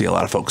hope to see a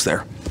lot of folks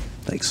there.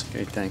 Thanks.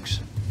 Okay,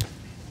 thanks.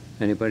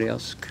 Anybody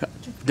else?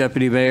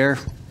 Deputy Mayor?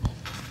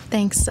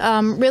 Thanks.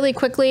 Really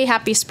quickly,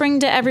 happy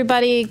spring to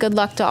everybody. Good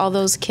luck to all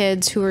those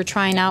kids who are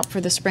trying out for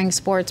the spring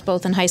sports,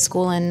 both in high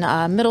school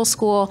and middle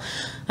school.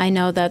 I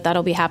know that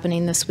that'll be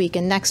happening this week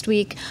and next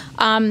week.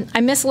 I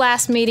missed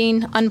last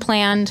meeting,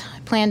 unplanned. I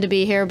planned to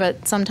be here,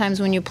 but sometimes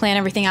when you plan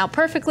everything out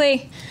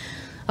perfectly,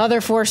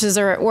 other forces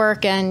are at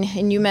work and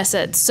you miss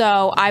it.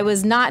 So I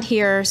was not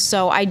here,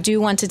 so I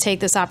do want to take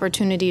this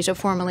opportunity to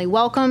formally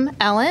welcome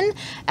Ellen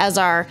as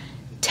our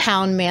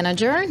town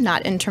manager,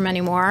 not interim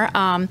anymore.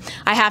 I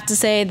have to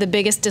say the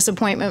biggest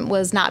disappointment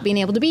was not being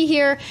able to be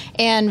here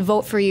and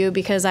vote for you,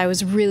 because I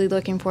was really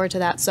looking forward to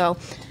that. So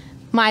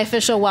my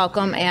official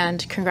welcome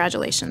and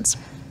congratulations.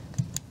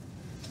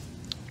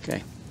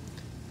 Okay.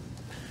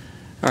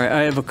 All right,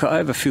 I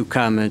have a few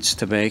comments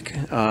to make.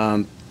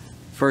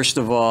 First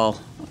of all,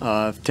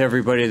 to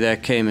everybody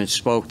that came and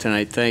spoke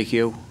tonight, thank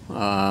you.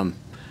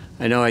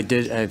 I know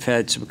I've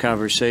had some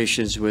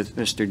conversations with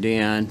Mr.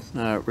 Dion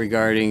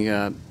regarding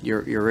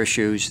your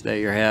issues that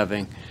you're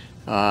having.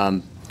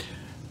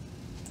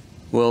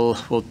 We'll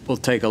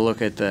take a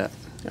look at that.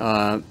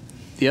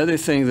 The other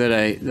thing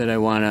that I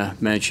want to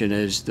mention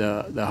is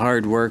the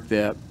hard work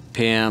that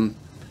Pam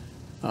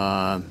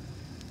and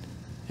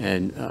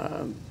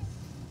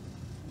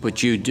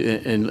what you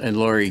and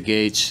Lori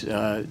Gates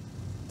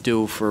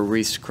do for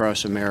Wreaths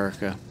Across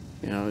America.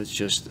 You know, it's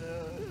just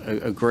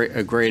a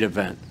great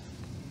event.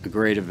 A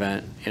great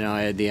event. You know,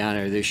 I had the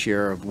honor this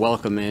year of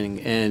welcoming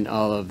in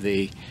all of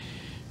the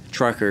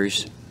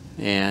truckers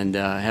and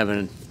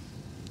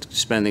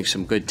spending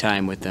some good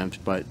time with them.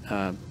 But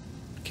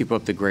keep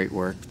up the great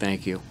work.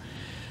 Thank you.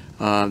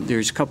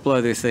 There's a couple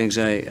other things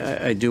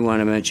I do want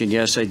to mention.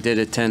 Yes, I did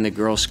attend the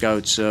Girl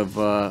Scouts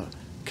of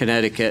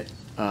Connecticut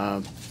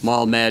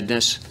Mall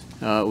Madness.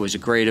 It was a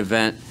great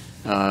event.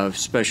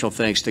 Special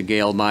thanks to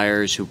Gail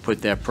Myers, who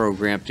put that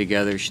program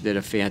together. She did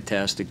a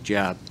fantastic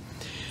job.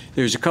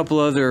 There's a couple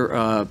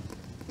other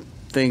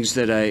things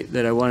that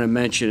I want to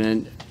mention,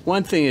 and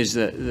one thing is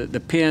that the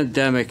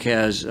pandemic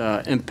has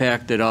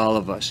impacted all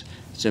of us.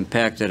 It's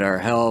impacted our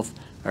health,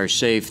 our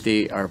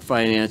safety, our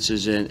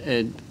finances,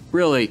 and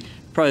really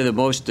probably the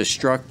most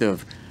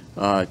destructive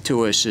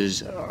to us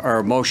is our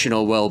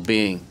emotional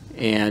well-being.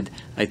 And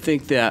I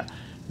think that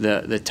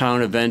the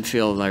town of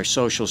Enfield and our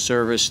social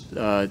service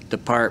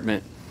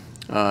department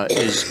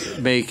is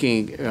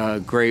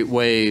making great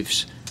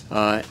waves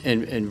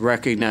in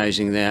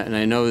recognizing that. And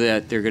I know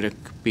that they're going to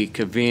be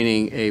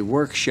convening a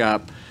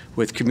workshop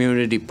with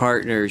community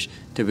partners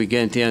to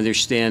begin to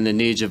understand the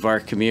needs of our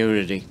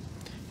community.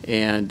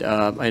 And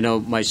I know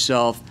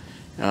myself,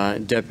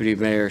 Deputy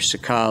Mayor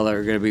Sakala,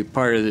 are going to be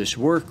part of this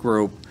work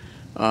group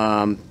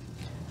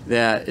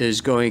that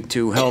is going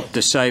to help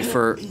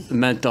decipher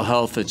mental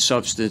health and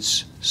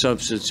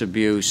substance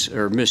abuse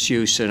or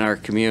misuse in our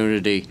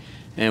community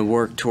and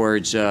work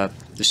towards the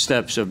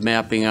steps of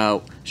mapping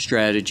out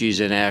strategies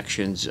and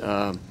actions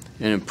and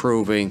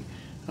improving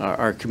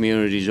our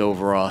community's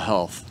overall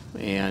health.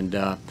 And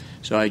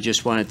so I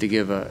just wanted to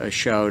give a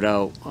shout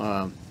out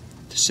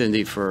to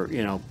Cindy for,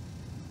 you know,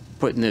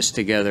 putting this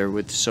together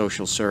with the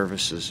social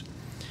services.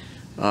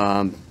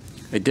 I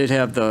did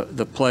have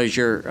the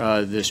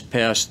pleasure this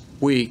past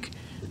week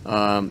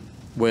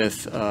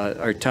with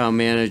our town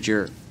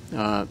manager.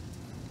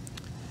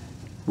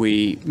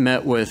 We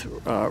met with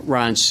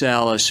Ron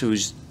Salas,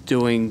 who's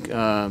doing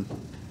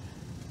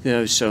you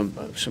know,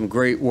 some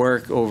great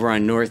work over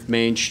on North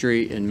Main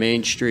Street and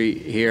Main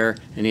Street here,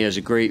 and he has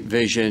a great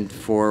vision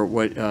for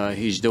what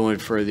he's doing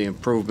for the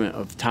improvement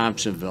of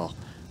Thompsonville.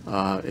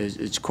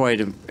 It's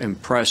quite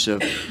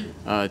impressive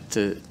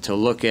to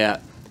look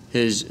at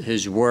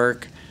his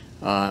work,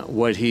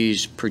 what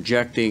he's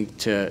projecting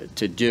to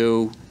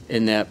do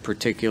in that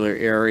particular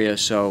area.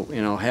 So,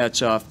 you know,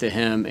 hats off to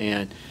him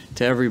and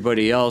to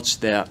everybody else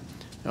that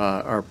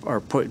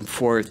are putting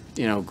forth,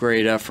 you know,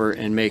 great effort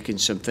and making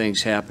some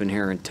things happen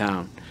here in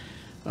town.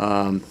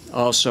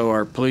 Also,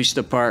 our police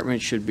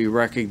department should be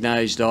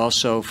recognized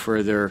also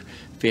for their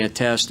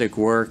fantastic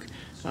work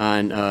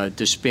on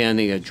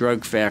disbanding a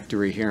drug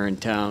factory here in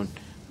town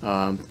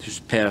this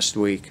past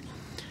week.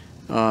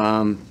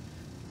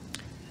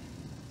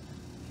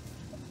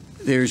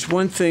 There's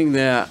one thing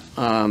that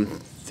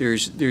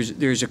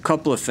there's a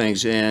couple of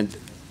things, and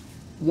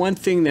one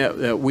thing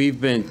that we've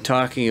been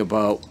talking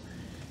about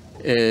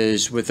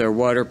is with our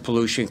Water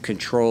Pollution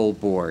Control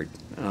Board,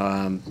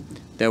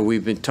 that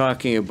we've been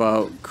talking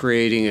about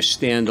creating a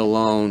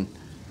standalone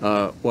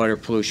Water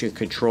Pollution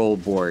Control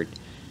Board.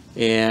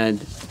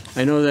 And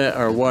I know that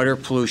our Water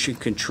Pollution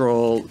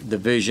Control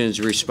Division is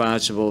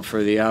responsible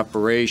for the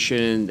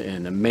operation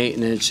and the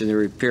maintenance and the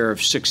repair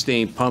of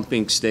 16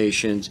 pumping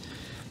stations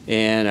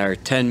and our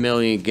 10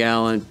 million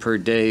gallon per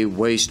day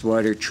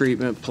wastewater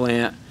treatment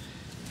plant.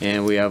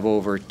 And we have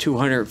over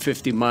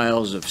 250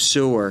 miles of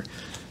sewer.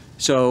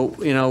 So,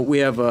 you know, we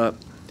have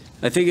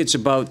I think it's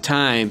about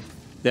time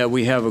that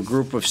we have a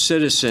group of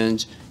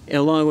citizens,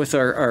 along with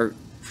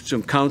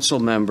some council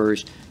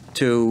members,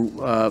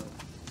 to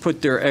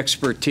put their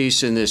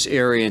expertise in this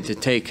area and to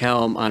take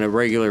helm on a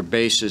regular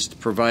basis to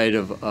provide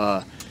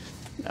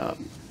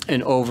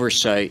an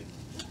oversight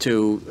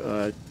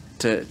to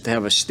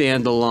have a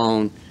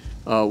standalone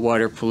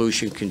water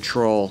pollution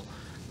control.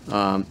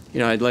 You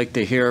know, I'd like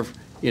to hear,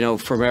 you know,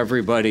 from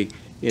everybody,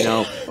 you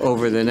know,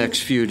 over the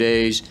next few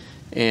days,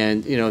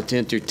 and, you know, to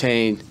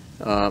entertain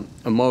a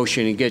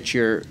motion and get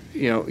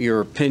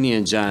your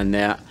opinions on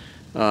that,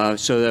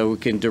 so that we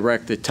can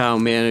direct the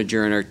town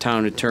manager and our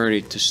town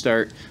attorney to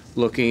start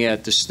looking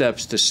at the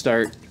steps to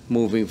start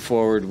moving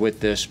forward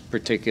with this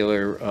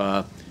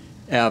particular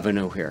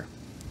avenue here.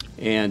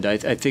 And I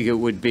think it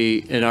would be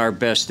in our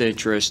best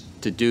interest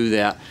to do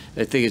that.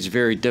 I think it's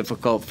very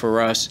difficult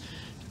for us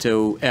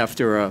to,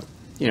 after a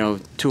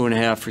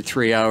 2.5 or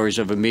 3 hours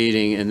of a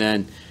meeting, and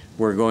then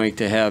we're going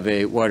to have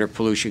a Water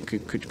Pollution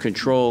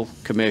Control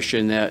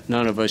Commission that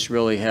none of us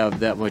really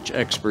have that much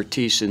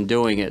expertise in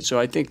doing it. So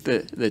I think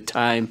the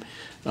time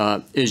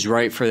is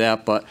right for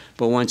that. But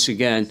once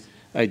again,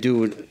 I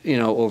do, you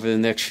know, over the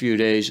next few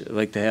days, I'd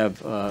like to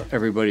have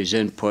everybody's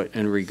input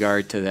in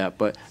regard to that.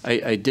 But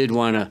I did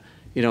want to,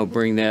 you know,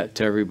 bring that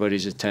to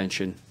everybody's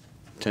attention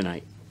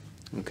tonight.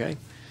 Okay?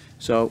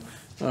 So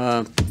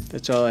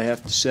that's all I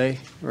have to say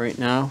right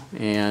now.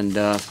 And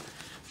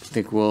I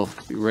think we'll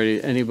be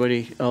ready.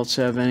 Anybody else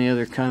have any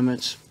other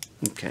comments?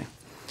 Okay.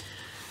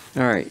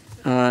 All right.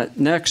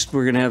 Next,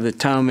 we're going to have the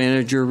town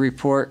manager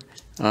report,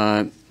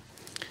 and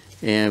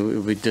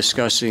we'll be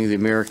discussing the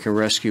American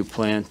Rescue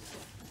Plan.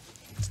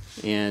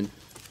 And,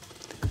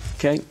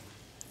 okay.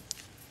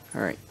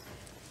 All right.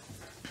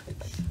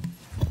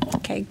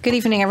 Okay, good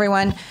evening,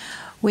 everyone.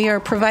 We are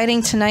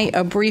providing tonight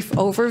a brief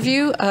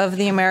overview of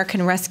the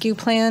American Rescue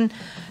Plan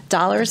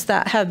dollars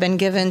that have been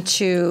given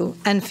to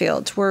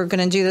Enfield. We're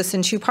going to do this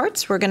in two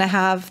parts. We're going to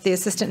have the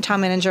Assistant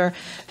Town Manager,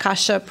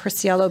 Kasia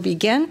Preciello,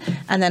 begin,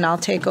 and then I'll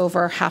take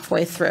over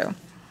halfway through.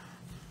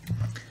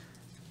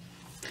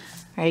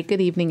 All right,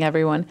 good evening,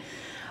 everyone.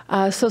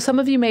 So some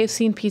of you may have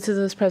seen pieces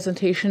of this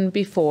presentation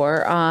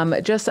before.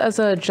 Just as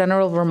a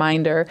general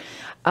reminder,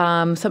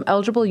 some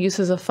eligible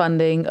uses of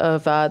funding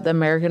of the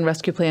American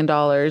Rescue Plan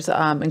dollars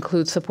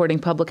include supporting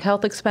public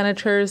health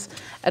expenditures,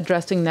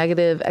 addressing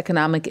negative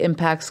economic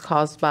impacts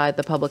caused by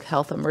the public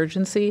health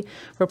emergency,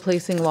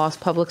 replacing lost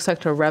public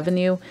sector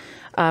revenue,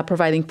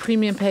 providing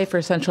premium pay for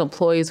essential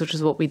employees, which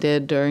is what we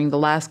did during the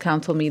last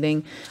council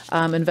meeting,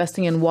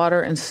 investing in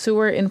water and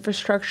sewer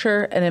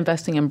infrastructure, and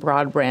investing in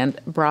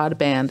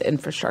broadband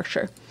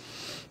infrastructure.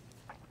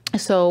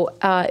 So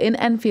in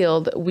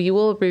Enfield, we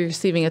will be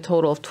receiving a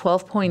total of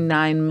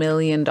 $12.9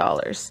 million.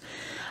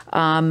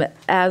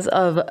 As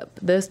of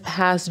this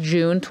past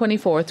June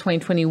 24th,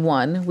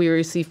 2021, we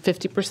received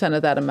 50%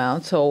 of that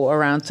amount, so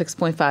around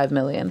 $6.5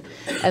 million.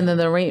 And then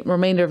the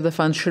remainder of the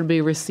funds should be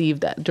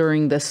received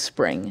during this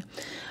spring.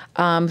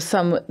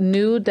 Some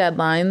new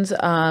deadlines.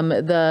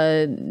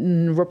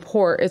 The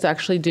report is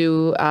actually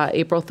due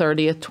April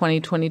 30th,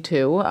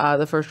 2022,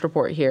 the first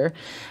report here.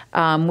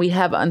 We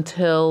have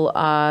until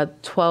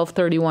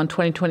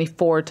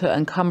 12/31/2024 to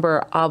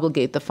encumber,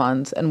 obligate the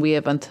funds, and we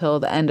have until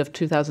the end of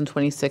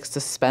 2026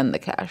 to spend the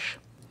cash.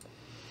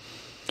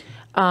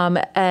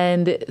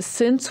 And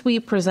since we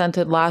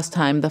presented last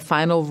time, the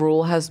final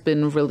rule has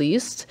been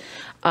released.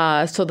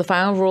 So the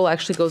final rule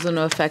actually goes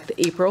into effect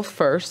April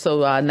 1st,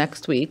 so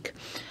next week.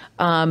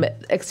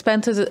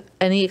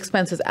 Any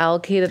expenses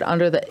allocated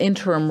under the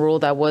interim rule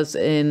that was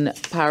in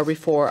power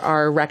before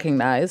are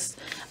recognized.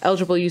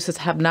 Eligible uses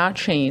have not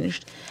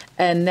changed.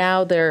 And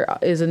now there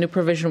is a new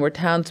provision where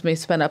towns may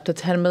spend up to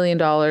 $10 million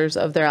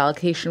of their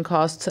allocation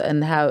costs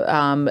and have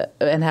a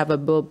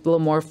little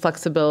more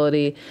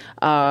flexibility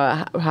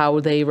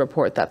how they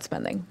report that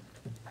spending.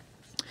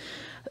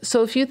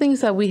 So a few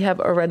things that we have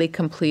already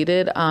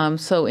completed.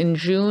 So in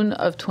June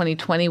of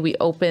 2020, we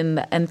opened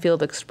the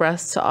Enfield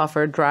Express to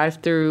offer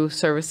drive-through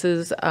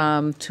services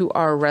to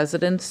our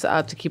residents,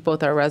 to keep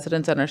both our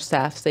residents and our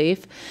staff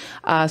safe.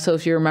 So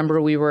if you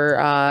remember, we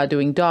were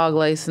doing dog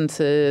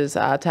licenses,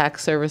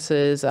 tax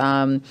services,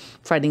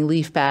 finding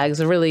leaf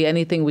bags, or really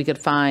anything we could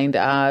find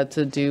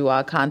to do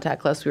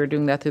contactless. We were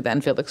doing that through the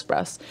Enfield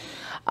Express.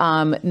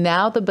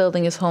 Now the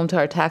building is home to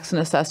our tax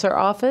and assessor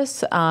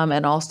office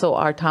and also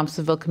our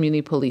Thompsonville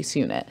Community Police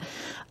Unit.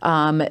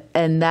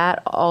 And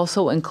that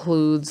also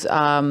includes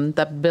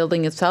the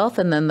building itself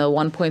and then the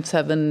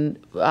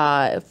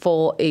 1.7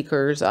 full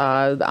acres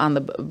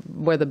on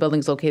where the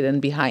building's located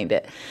and behind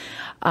it.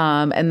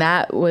 And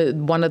that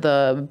one of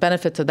the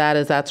benefits of that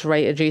is that's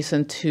right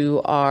adjacent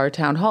to our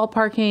town hall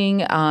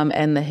parking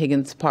and the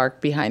Higgins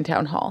Park behind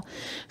town hall.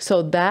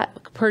 So that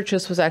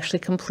purchase was actually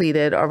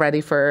completed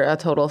already for a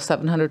total of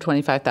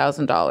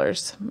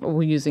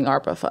 $725,000 using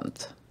ARPA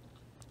funds.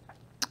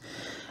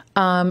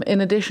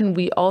 In addition,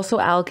 we also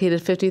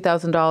allocated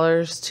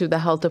 $50,000 to the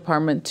health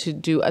department to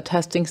do a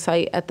testing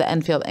site at the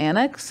Enfield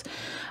Annex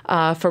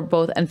for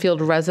both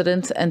Enfield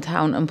residents and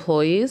town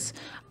employees.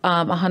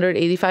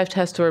 185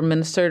 tests were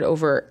administered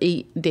over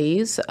 8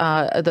 days.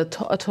 A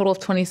total of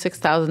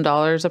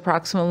 $26,000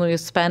 approximately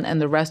was spent,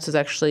 and the rest is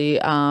actually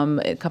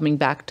coming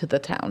back to the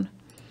town.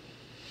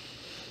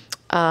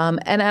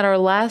 And at our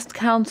last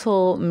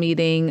council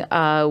meeting,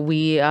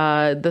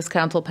 this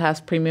council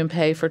passed premium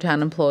pay for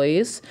town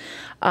employees.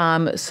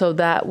 So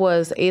that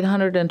was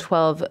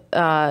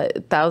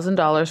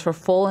 $812,000 for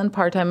full and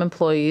part-time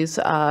employees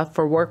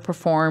for work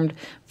performed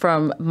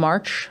from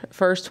March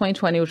 1st,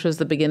 2020, which was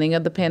the beginning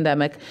of the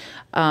pandemic,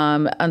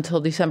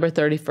 until December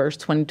 31st,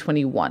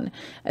 2021.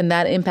 And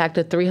that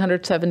impacted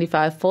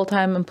 375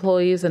 full-time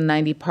employees and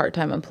 90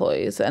 part-time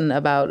employees, and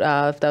that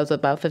was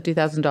about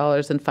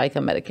 $50,000 in FICA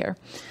Medicare.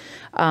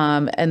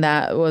 And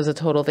that was a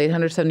total of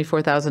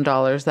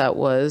 $874,000 that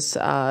was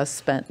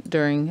spent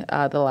during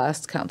the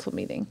last council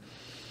meeting.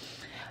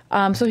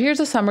 So here's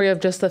a summary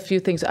of just a few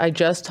things I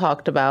just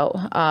talked about.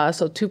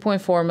 So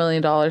 $2.4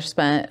 million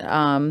spent,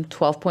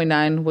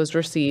 12.9 was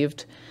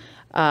received.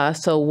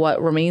 So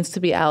what remains to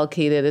be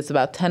allocated is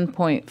about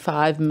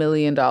 $10.5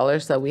 million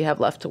that we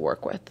have left to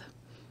work with.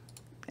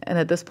 And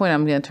at this point,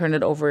 I'm going to turn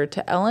it over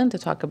to Ellen to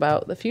talk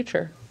about the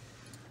future.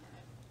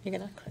 You're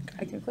going to click?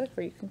 I can click,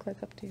 or you can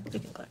click, up to you. You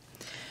can click.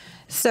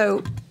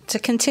 So to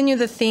continue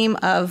the theme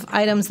of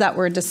items that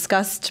were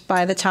discussed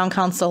by the Town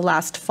Council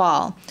last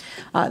fall,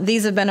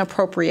 these have been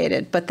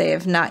appropriated, but they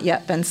have not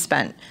yet been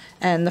spent.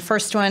 And the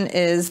first one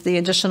is the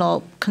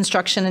additional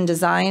construction and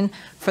design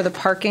for the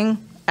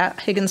parking at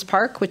Higgins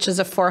Park, which is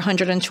a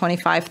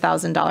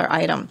 $425,000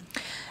 item.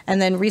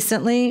 And then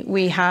recently,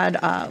 we had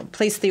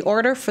placed the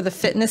order for the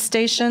fitness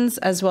stations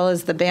as well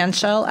as the band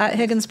shell at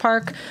Higgins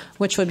Park,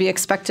 which would be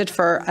expected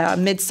for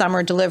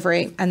midsummer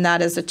delivery, and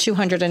that is a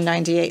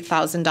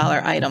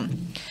 $298,000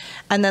 item.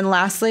 And then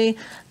lastly,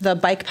 the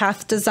bike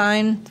path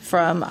design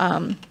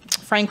from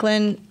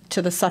Franklin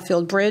to the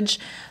Suffield Bridge,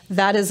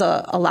 that is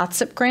a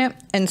LOTSIP grant,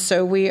 and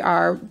so we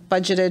are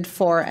budgeted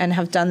for and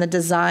have done the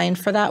design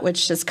for that,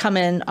 which has come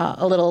in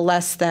a little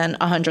less than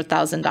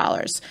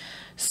 $100,000.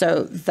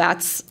 So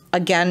that's,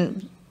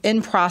 again,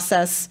 in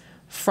process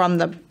from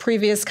the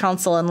previous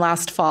council and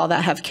last fall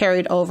that have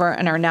carried over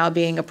and are now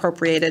being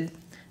appropriated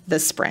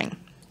this spring.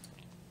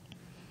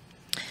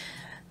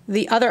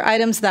 The other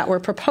items that were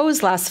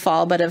proposed last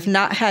fall but have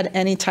not had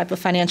any type of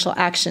financial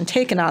action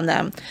taken on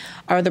them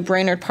are the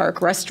Brainerd Park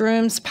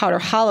restrooms, Powder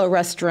Hollow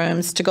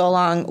restrooms to go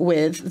along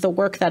with the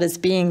work that is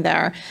being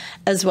there,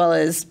 as well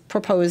as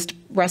proposed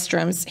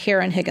restrooms here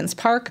in Higgins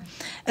Park,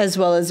 as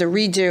well as a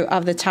redo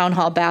of the town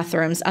hall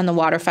bathrooms and the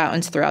water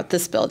fountains throughout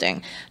this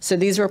building. So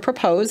these were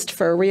proposed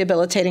for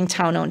rehabilitating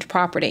town-owned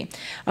property.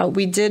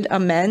 We did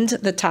amend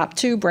the top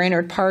two,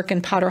 Brainerd Park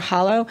and Powder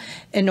Hollow,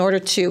 in order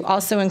to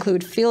also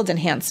include field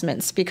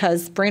enhancements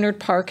because Brainerd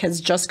Park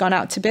has just gone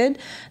out to bid.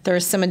 There are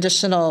some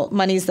additional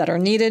monies that are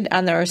needed,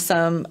 and there are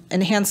some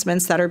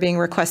enhancements that are being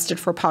requested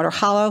for Powder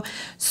Hollow.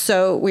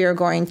 So we are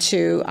going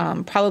to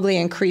probably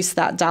increase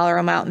that dollar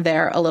amount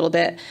there a little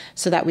bit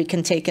so that we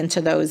can take into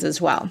those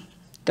as well,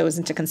 those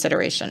into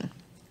consideration.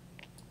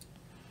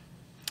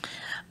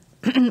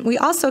 We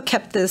also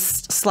kept this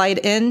slide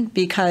in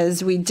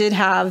because we did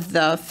have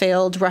the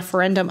failed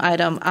referendum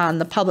item on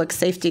the public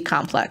safety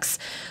complex.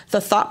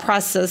 The thought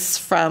process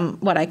from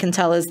what I can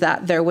tell is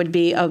that there would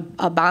be a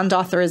bond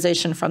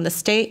authorization from the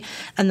state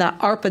and that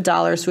ARPA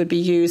dollars would be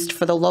used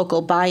for the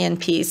local buy-in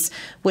piece,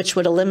 which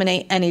would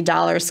eliminate any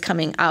dollars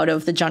coming out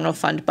of the general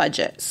fund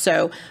budget.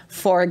 So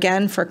for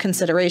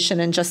consideration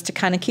and just to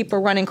kind of keep a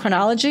running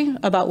chronology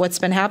about what's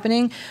been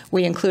happening,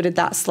 we included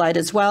that slide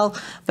as well.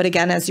 But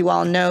again, as you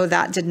all know,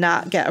 that did not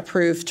get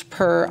approved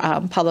per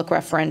public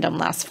referendum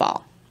last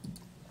fall.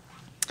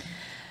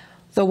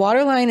 The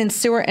water line and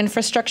sewer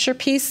infrastructure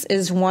piece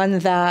is one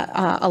that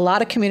a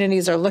lot of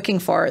communities are looking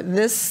for.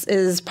 This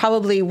is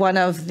probably one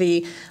of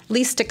the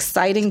least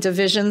exciting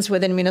divisions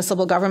within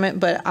municipal government,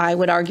 but I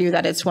would argue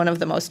that it's one of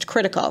the most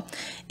critical.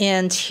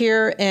 And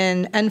here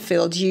in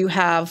Enfield, you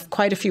have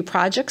quite a few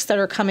projects that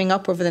are coming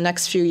up over the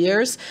next few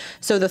years.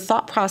 So the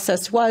thought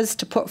process was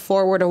to put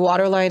forward a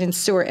water line and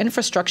sewer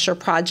infrastructure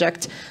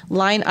project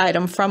line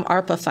item from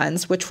ARPA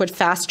funds, which would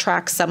fast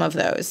track some of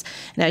those.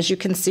 And as you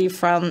can see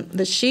from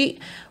the sheet,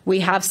 we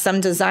have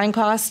some design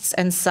costs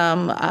and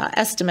some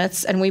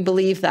estimates, and we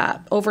believe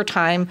that over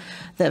time,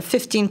 the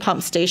 15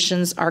 pump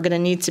stations are going to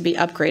need to be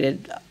upgraded.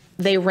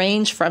 They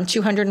range from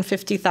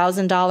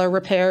 $250,000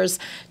 repairs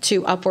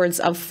to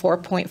upwards of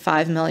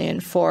 $4.5 million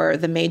for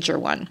the major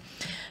one.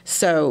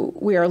 So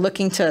we are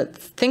looking to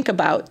think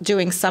about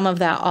doing some of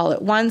that all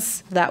at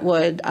once. That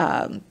would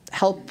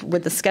help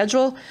with the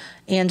schedule,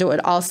 and it would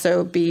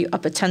also be a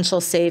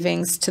potential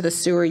savings to the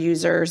sewer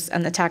users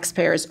and the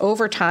taxpayers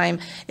over time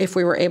if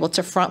we were able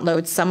to front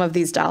load some of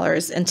these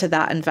dollars into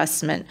that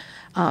investment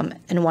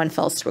in one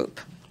fell swoop.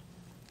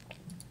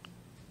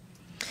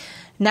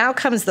 Now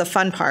comes the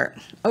fun part.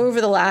 Over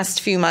the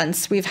last few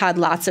months, we've had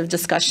lots of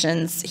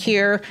discussions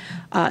here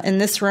in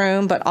this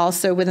room, but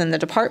also within the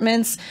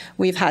departments.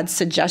 We've had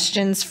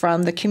suggestions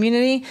from the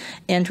community,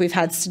 and we've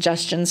had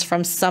suggestions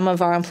from some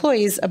of our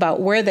employees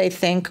about where they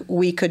think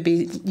we could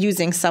be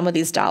using some of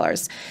these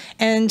dollars.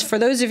 And for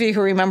those of you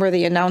who remember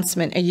the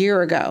announcement a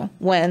year ago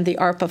when the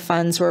ARPA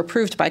funds were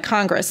approved by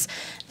Congress,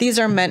 these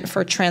are meant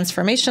for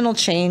transformational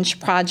change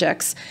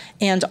projects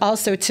and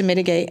also to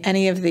mitigate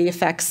any of the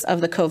effects of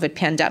the COVID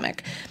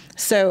pandemic.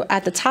 So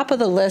at the top of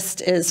the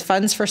list is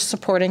funds for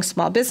supporting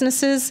small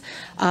businesses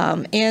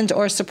and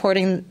or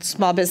supporting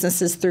small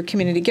businesses through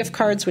community gift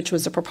cards, which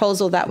was a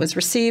proposal that was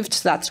received.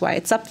 So that's why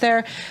it's up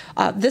there.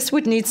 This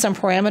would need some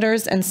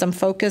parameters and some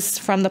focus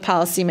from the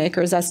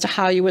policymakers as to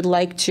how you would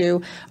like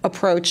to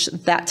approach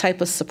that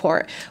type of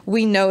support.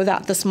 We know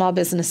that the small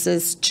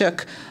businesses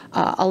took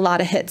a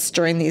lot of hits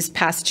during these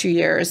past 2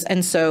 years.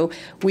 And so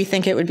we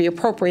think it would be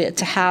appropriate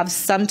to have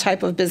some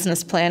type of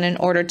business plan in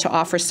order to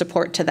offer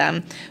support to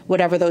them,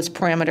 whatever those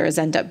parameters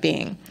end up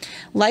being.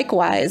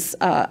 Likewise,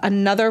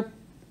 another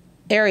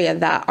area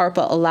that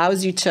ARPA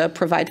allows you to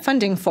provide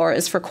funding for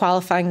is for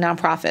qualifying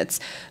nonprofits,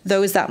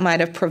 those that might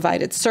have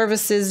provided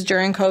services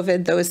during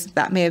COVID, those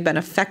that may have been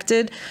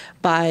affected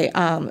by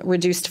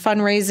reduced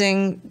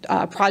fundraising,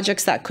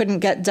 projects that couldn't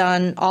get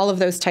done, all of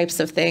those types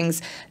of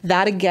things.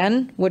 That,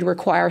 again, would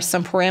require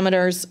some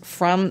parameters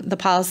from the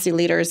policy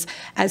leaders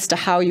as to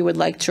how you would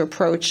like to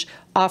approach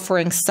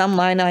offering some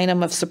line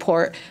item of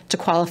support to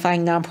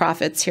qualifying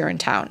nonprofits here in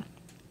town.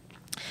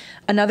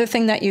 Another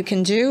thing that you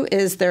can do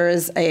is there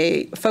is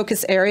a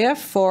focus area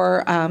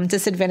for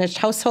disadvantaged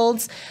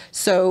households.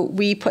 So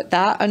we put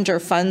that under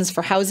funds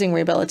for housing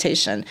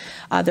rehabilitation.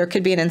 There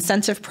could be an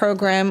incentive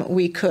program.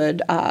 We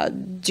could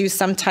do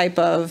some type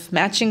of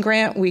matching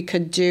grant. We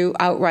could do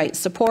outright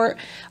support.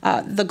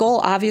 The goal,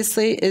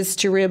 obviously, is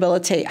to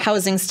rehabilitate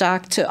housing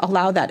stock to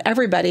allow that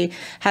everybody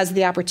has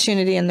the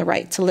opportunity and the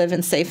right to live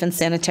in safe and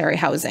sanitary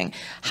housing.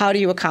 How do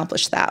you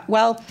accomplish that?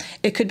 Well,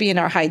 it could be in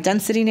our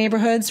high-density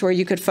neighborhoods where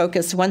you could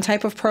focus one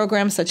type of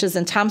program, such as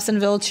in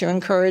Thompsonville, to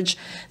encourage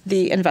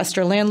the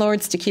investor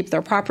landlords to keep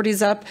their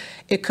properties up.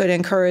 It could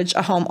encourage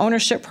a home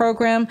ownership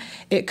program.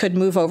 It could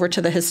move over to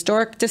the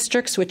historic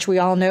districts, which we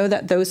all know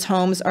that those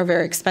homes are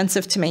very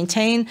expensive to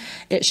maintain.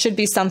 It should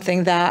be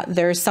something that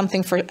there's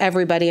something for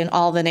everybody in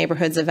all the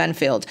neighborhoods of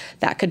Enfield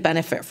that could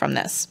benefit from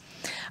this.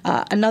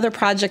 Another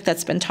project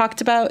that's been talked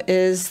about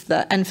is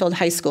the Enfield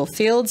High School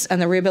fields and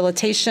the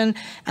rehabilitation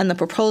and the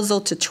proposal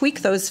to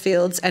tweak those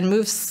fields and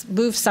move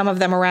some of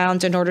them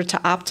around in order to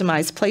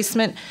optimize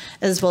placement,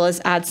 as well as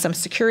add some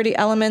security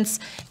elements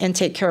and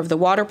take care of the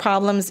water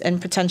problems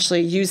and potentially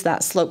use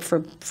that slope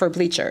for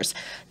bleachers.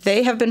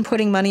 They have been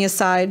putting money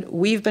aside.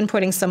 We've been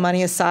putting some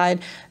money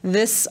aside.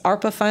 This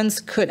ARPA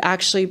funds could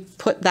actually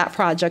put that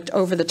project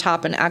over the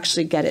top and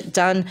actually get it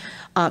done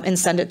and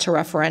send it to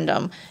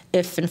referendum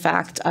if, in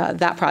fact,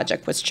 that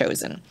project was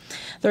chosen.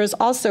 There is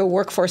also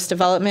workforce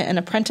development and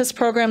apprentice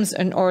programs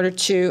in order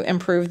to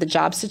improve the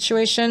job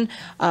situation.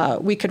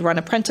 We could run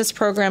apprentice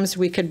programs.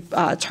 We could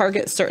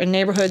target certain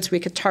neighborhoods.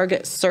 We could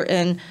target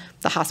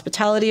the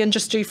hospitality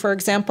industry, for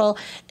example,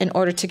 in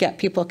order to get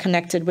people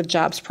connected with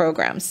jobs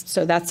programs.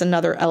 So that's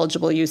another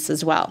eligible use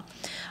as well.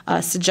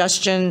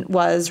 Suggestion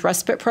was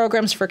respite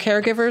programs for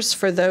caregivers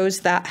for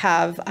those that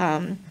have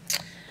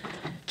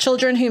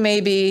children who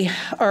may be,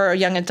 or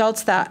young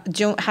adults that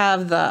don't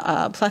have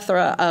the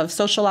plethora of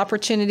social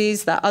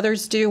opportunities that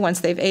others do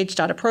once they've aged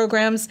out of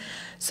programs.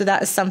 So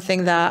that is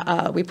something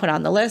that we put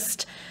on the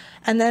list.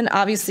 And then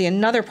obviously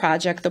another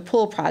project, the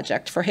pool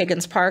project for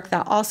Higgins Park,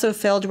 that also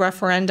failed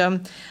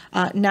referendum.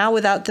 Now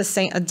without the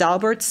St.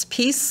 Adalbert's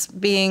piece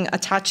being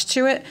attached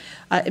to it,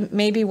 it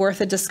may be worth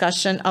a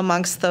discussion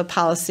amongst the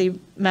policy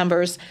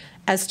members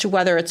as to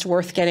whether it's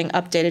worth getting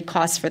updated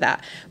costs for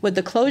that. With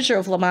the closure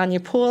of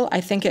Lamagna Pool, I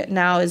think it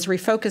now has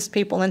refocused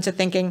people into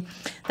thinking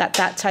that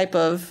that type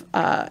of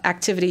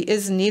activity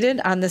is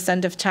needed on this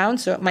end of town,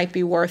 so it might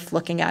be worth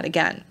looking at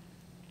again.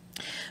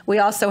 We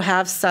also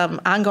have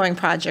some ongoing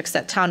projects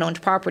at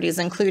town-owned properties,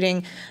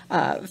 including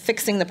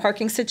fixing the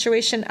parking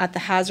situation at the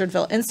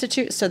Hazardville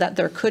Institute so that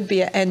there could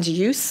be an end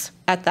use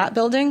at that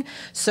building.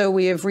 So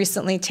we have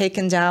recently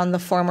taken down the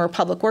former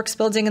Public Works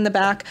building in the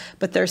back,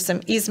 but there's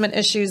some easement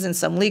issues and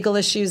some legal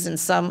issues and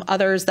some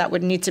others that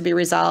would need to be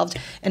resolved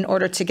in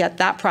order to get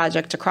that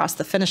project across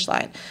the finish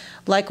line.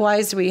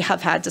 Likewise, we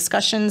have had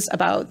discussions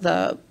about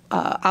the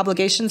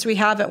obligations we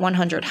have at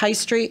 100 High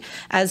Street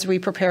as we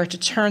prepare to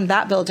turn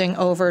that building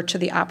over to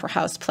the Opera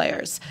House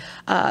Players.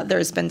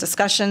 There's been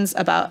discussions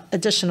about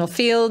additional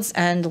fields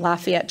and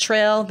Lafayette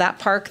Trail, that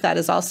park that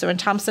is also in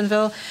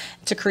Thompsonville,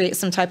 to create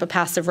some type of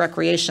passive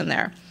recreation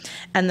there.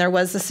 And there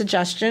was a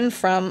suggestion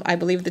from, I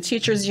believe, the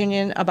teachers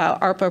union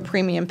about ARPA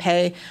premium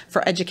pay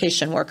for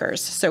education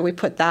workers. So we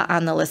put that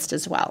on the list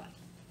as well.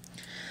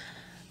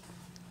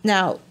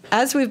 Now,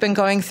 as we've been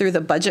going through the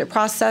budget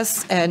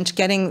process and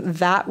getting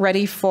that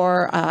ready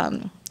for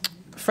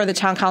the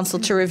town council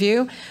to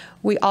review,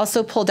 we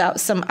also pulled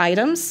out some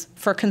items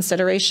for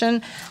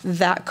consideration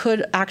that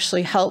could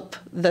actually help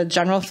the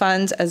general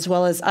fund as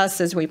well as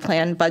us as we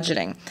plan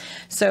budgeting.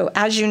 So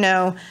as you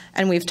know,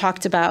 and we've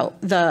talked about,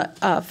 the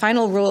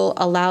final rule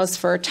allows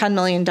for $10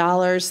 million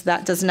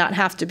that does not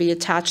have to be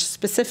attached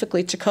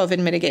specifically to COVID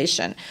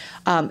mitigation.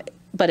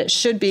 But it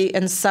should be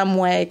in some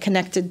way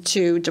connected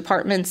to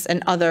departments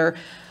and other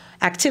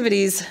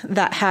activities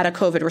that had a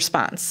COVID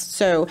response.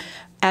 So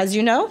as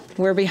you know,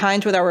 we're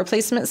behind with our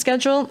replacement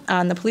schedule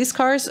on the police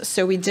cars,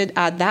 so we did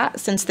add that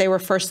since they were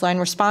first-line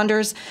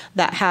responders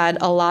that had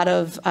a lot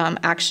of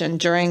action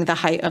during the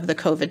height of the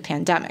COVID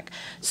pandemic.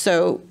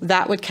 So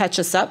that would catch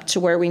us up to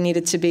where we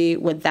needed to be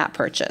with that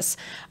purchase.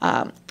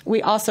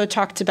 We also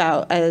talked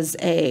about as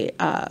a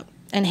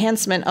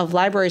enhancement of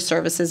library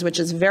services, which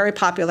is very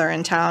popular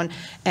in town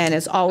and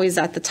is always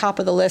at the top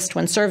of the list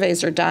when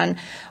surveys are done,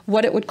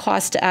 what it would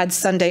cost to add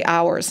Sunday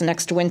hours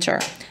next winter.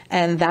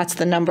 And that's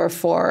the number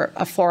for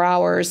 4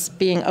 hours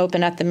being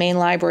open at the main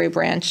library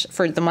branch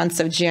for the months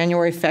of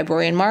January,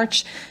 February, and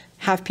March,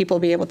 have people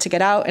be able to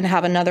get out and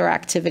have another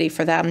activity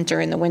for them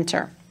during the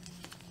winter.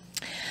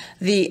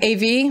 The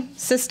AV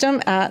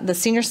system at the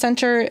senior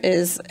center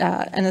is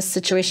in a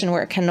situation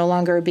where it can no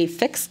longer be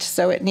fixed,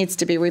 so it needs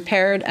to be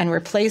repaired and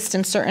replaced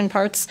in certain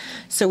parts.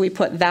 So we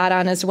put that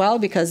on as well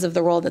because of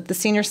the role that the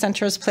senior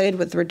center has played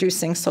with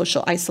reducing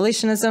social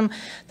isolationism,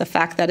 the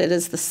fact that it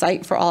is the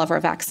site for all of our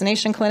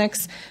vaccination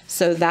clinics,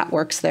 so that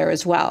works there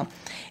as well.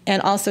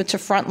 and also to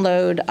front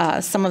load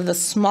some of the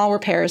small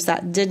repairs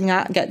that did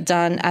not get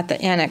done at the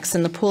annex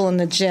in the pool and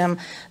the gym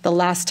the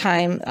last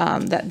time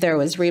that there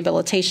was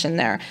rehabilitation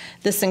there.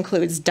 This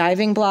includes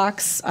diving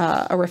blocks,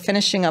 a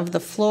refinishing of the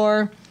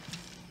floor,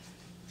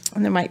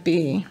 and there might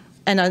be,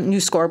 and a new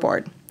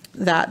scoreboard.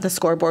 One of the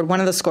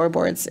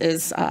scoreboards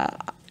is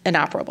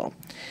inoperable.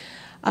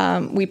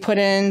 We put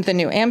in the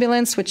new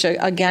ambulance, which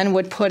again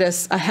would put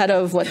us ahead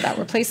of what that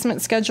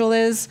replacement schedule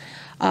is.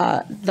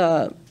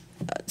 The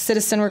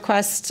citizen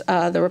request,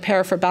 the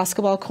repair for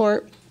basketball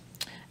court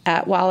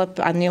at Wallop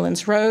on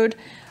Newlands Road.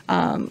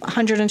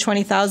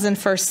 $120,000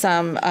 for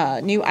some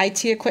new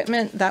IT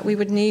equipment that we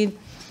would need.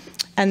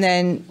 And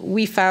then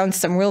we found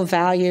some real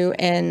value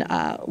in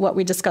what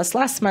we discussed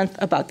last month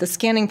about the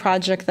scanning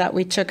project that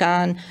we took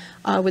on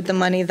with the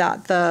money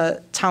that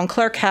the town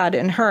clerk had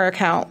in her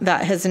account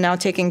that has now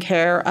taken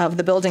care of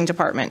the building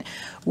department.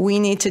 We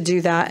need to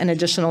do that in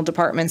additional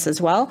departments as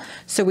well.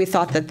 So we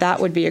thought that that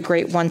would be a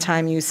great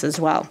one-time use as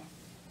well.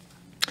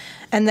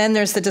 And then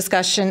there's the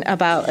discussion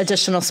about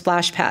additional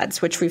splash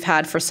pads, which we've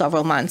had for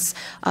several months.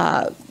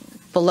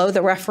 Below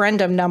the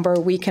referendum number,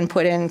 we can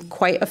put in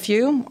quite a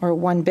few, or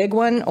one big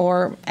one,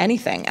 or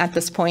anything at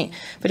this point.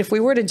 But if we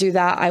were to do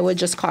that, I would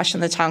just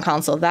caution the town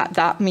council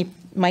that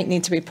might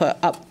need to be put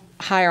up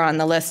higher on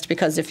the list,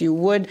 because if you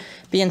would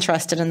be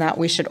interested in that,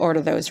 we should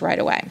order those right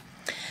away.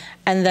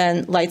 And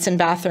then lights and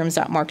bathrooms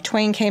at Mark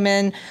Twain came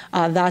in.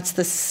 That's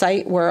the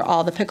site where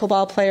all the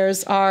pickleball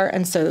players are.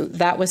 And so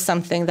that was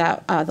something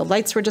that the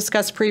lights were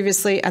discussed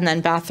previously, and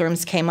then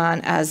bathrooms came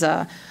on as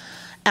a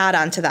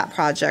add-on to that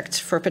project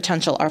for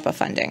potential ARPA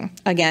funding.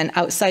 Again,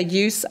 outside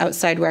use,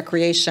 outside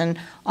recreation,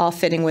 all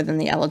fitting within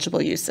the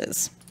eligible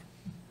uses.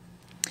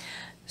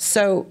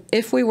 So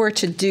if we were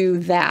to do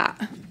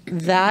that,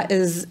 that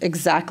is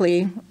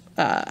exactly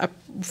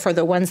for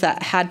the ones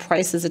that had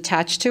prices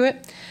attached to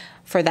it.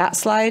 For that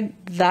slide,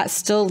 that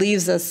still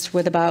leaves us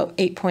with about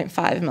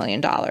 $8.5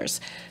 million.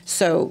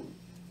 So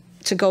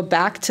to go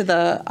back to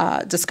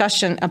the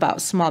discussion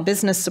about small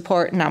business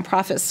support,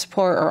 nonprofit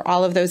support, or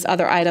all of those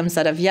other items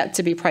that have yet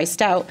to be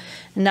priced out,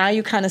 now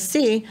you kind of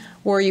see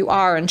where you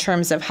are in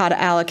terms of how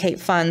to allocate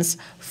funds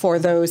for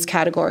those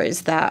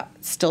categories that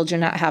still do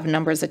not have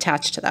numbers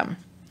attached to them.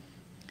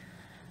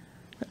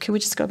 Can we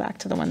just go back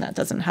to the one that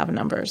doesn't have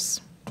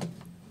numbers?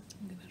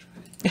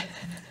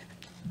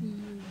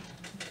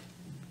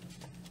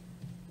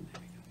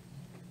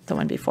 The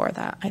one before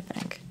that, I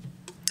think.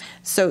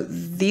 So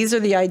these are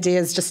the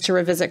ideas, just to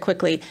revisit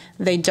quickly.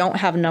 They don't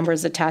have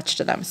numbers attached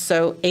to them.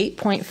 So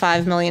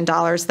 $8.5 million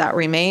that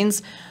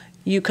remains.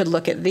 You could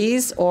look at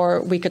these,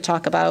 or we could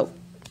talk about,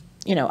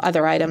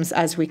 other items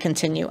as we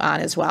continue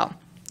on as well.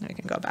 I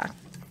can go back.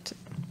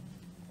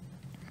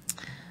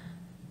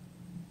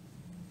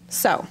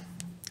 So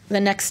the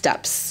next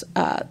steps.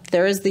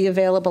 There is the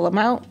available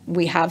amount.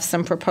 We have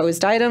some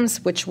proposed items,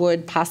 which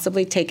would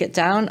possibly take it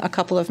down a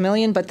couple of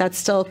million, but that's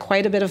still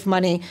quite a bit of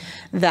money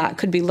that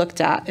could be looked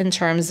at in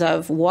terms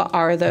of what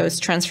are those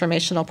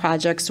transformational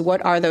projects,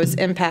 what are those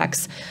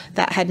impacts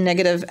that had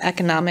negative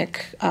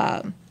economic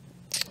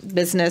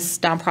business,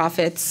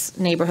 nonprofits,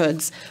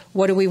 neighborhoods.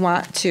 What do we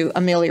want to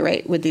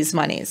ameliorate with these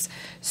monies?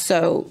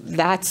 So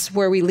that's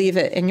where we leave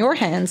it in your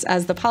hands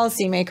as the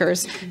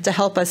policymakers to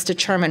help us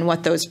determine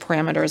what those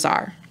parameters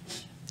are.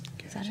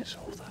 Is that it?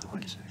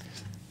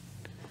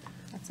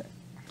 That's it.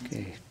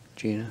 Okay,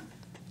 Gina?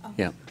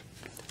 Yeah.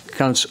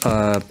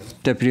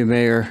 Deputy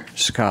Mayor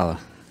Sakala.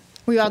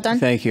 Were you all done?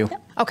 Thank you.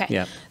 Okay.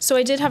 Yeah. So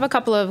I did have a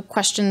couple of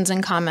questions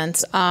and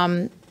comments.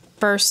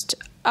 First,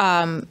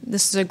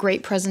 this is a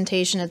great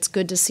presentation. It's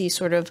good to see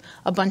sort of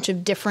a bunch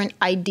of different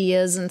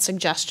ideas and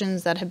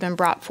suggestions that have been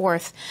brought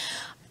forth.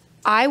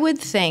 I would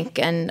think,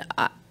 and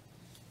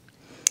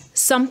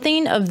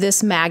something of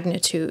this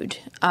magnitude,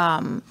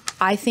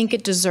 I think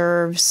it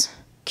deserves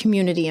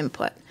community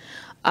input,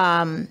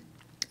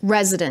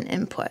 resident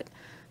input.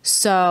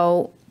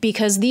 So,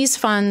 because these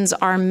funds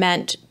are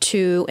meant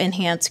to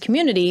enhance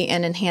community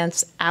and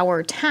enhance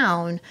our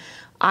town,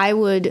 I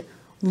would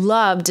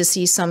love to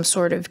see some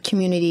sort of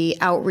community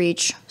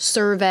outreach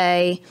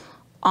survey,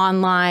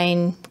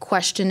 online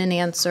question and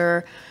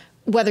answer,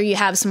 whether you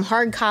have some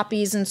hard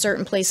copies in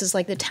certain places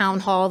like the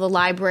town hall, the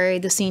library,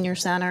 the senior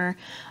center,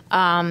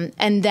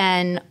 and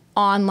then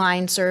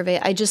online survey.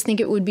 I just think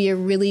it would be a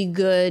really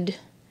good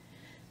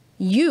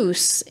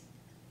use.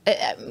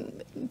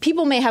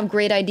 People may have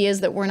great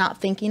ideas that we're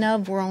not thinking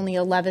of. We're only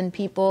 11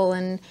 people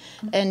and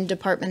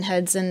department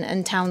heads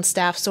and town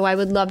staff. So I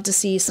would love to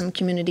see some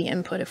community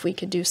input if we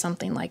could do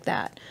something like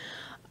that.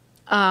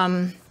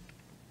 In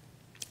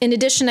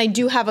addition, I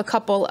do have a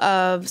couple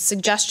of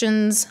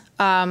suggestions.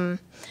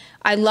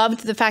 I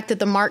loved the fact that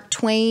the Mark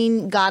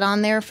Twain got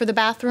on there for the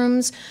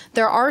bathrooms.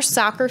 There are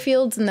soccer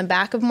fields in the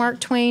back of Mark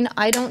Twain.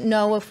 I don't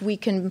know if we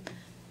can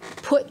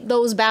put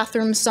those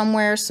bathrooms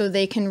somewhere so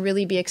they can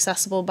really be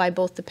accessible by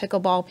both the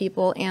pickleball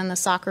people and the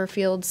soccer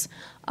fields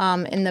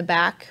in the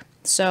back.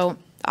 So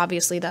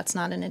obviously that's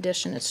not an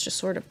addition, it's just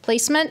sort of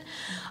placement.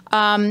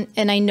 And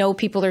I know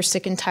people are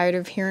sick and tired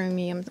of hearing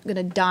me. I'm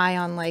gonna die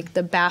on like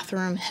the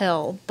bathroom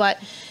hill, but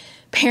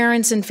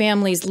parents and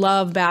families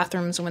love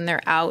bathrooms when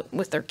they're out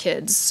with their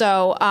kids.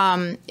 So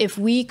if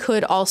we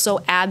could also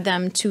add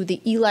them to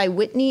the Eli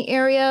Whitney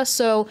area.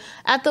 So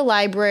at the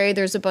library,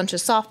 there's a bunch of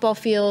softball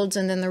fields,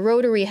 and then the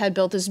Rotary had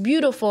built this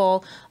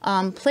beautiful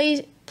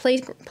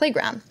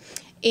playground.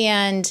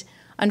 And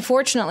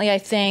unfortunately, I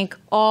think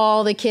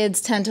all the kids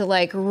tend to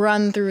like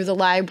run through the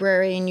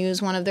library and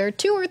use one of their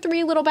 2 or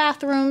 3 little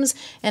bathrooms.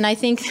 And I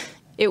think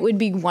it would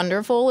be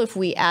wonderful if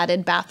we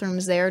added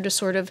bathrooms there to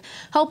sort of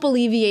help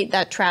alleviate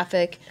that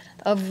traffic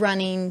of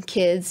running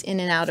kids in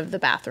and out of the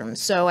bathrooms.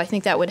 So I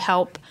think that would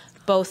help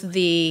both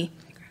the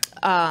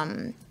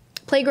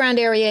playground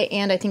area,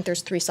 and I think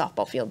there's 3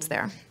 softball fields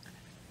there.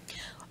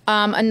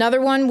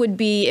 Another one would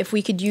be if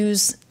we could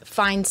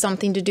find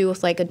something to do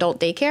with like adult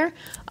daycare.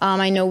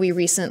 I know we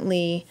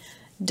recently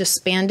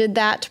disbanded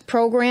that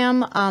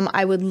program.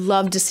 I would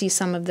love to see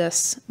some of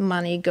this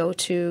money go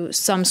to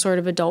some sort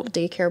of adult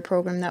daycare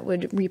program that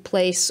would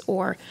replace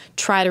or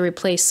try to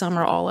replace some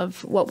or all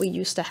of what we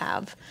used to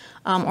have,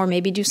 or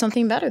maybe do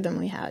something better than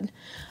we had.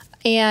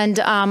 And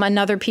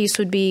another piece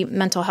would be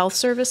mental health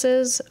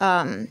services.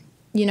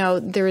 You know,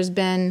 there has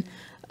been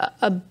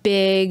a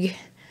big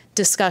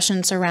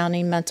discussion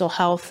surrounding mental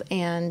health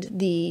and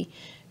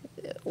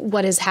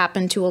what has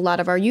happened to a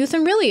lot of our youth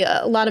and really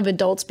a lot of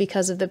adults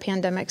because of the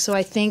pandemic. So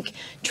I think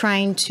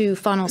trying to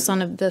funnel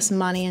some of this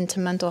money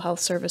into mental health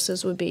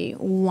services would be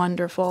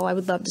wonderful. I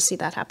would love to see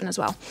that happen as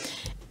well.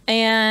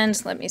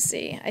 And let me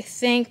see. I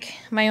think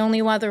my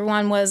only other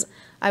one was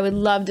I would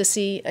love to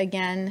see,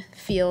 again,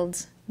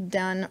 fields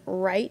done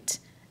right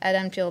at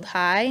Enfield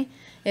High.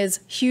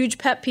 Is huge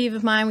pet peeve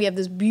of mine. We have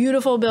this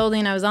beautiful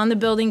building. I was on the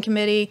building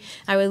committee.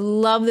 I would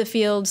love the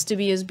fields to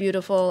be as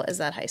beautiful as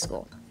that high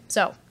school.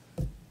 So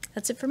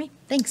that's it for me.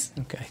 Thanks.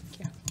 Okay.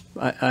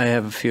 I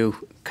have a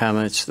few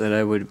comments that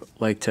I would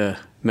like to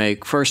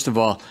make. First of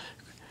all,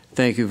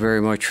 thank you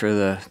very much for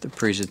the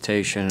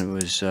presentation.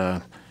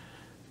 It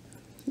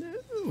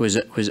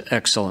was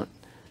excellent.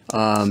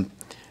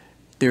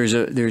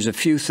 There's a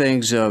few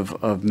things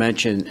of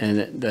mention,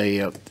 and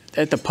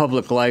at the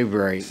public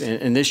library,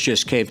 and this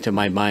just came to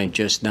my mind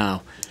just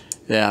now,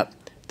 that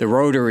the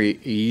Rotary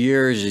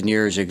years and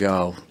years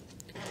ago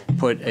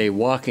put a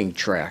walking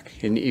track,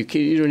 and you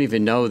don't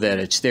even know that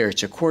it's there.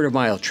 It's a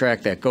quarter-mile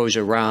track that goes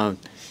around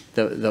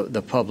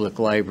the public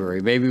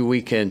library. Maybe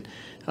we can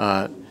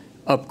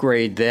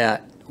upgrade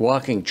that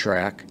walking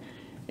track,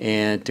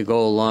 and to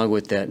go along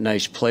with that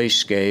nice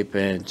playscape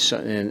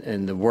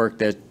and the work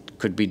that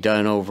could be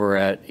done over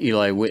at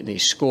Eli Whitney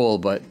School.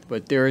 But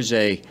there is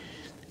an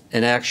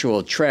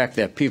actual track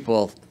that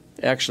people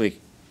actually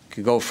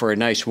could go for a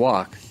nice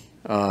walk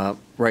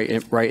right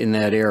in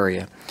that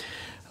area.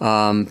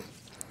 In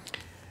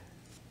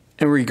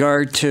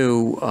regard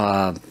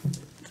to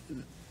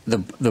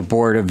the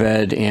Board of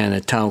Ed and the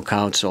Town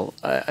Council,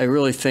 I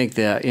really think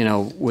that, you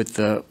know, with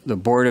the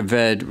Board of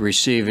Ed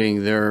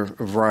receiving their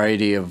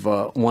variety of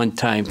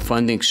one-time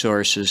funding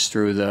sources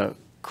through the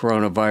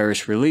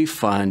Coronavirus Relief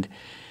Fund,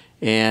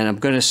 and I'm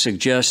going to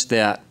suggest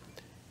that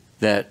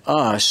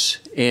us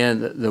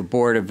and the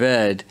Board of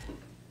Ed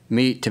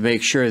meet to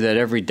make sure that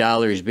every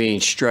dollar is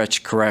being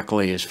stretched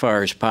correctly as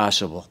far as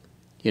possible,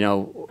 you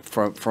know,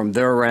 from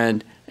their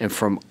end and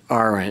from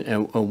our end,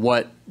 and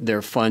what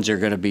their funds are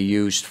going to be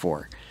used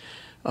for.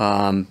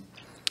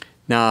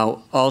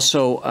 Now,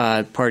 also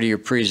part of your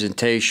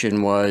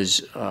presentation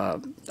was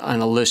on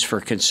a list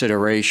for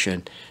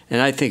consideration, and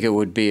I think it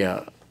would be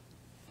a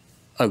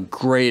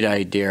great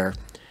idea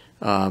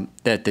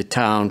that the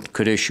town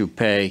could issue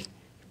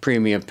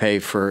premium pay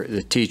for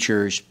the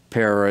teachers,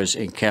 paras,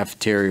 and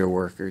cafeteria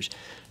workers.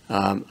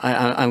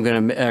 I'm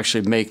going to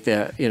actually make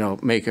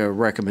a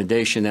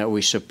recommendation that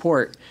we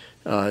support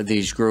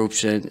these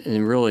groups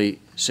and really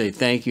say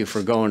thank you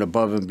for going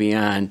above and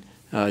beyond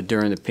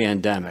during the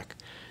pandemic.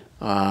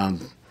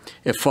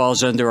 It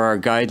falls under our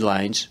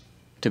guidelines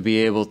to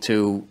be able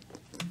to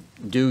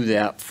do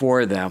that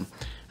for them.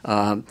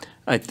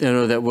 I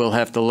know that we'll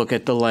have to look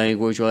at the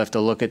language, we'll have to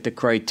look at the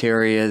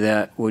criteria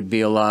that would be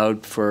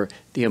allowed for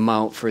the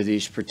amount for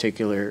these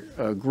particular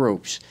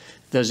groups.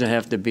 It doesn't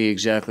have to be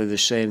exactly the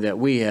same that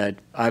we had.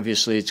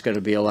 Obviously, it's going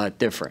to be a lot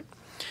different.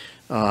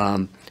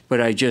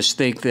 But I just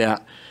think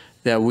that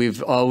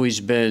we've always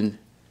been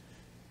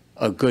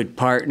a good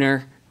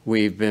partner.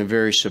 We've been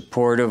very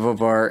supportive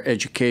of our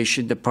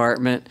education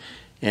department,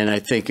 and I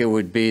think it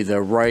would be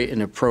the right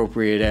and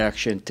appropriate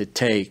action to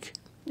take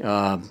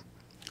on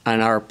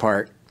our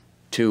part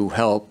to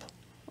help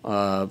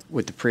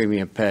with the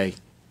premium pay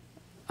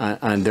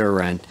on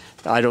their end.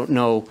 I don't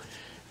know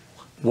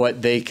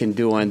what they can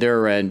do on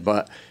their end,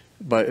 but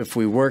if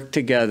we work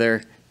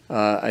together,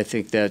 I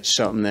think that's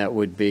something that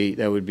would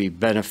be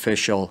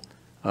beneficial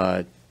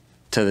to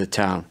the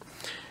town.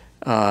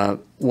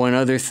 One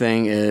other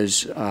thing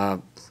is,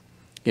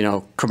 you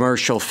know,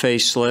 commercial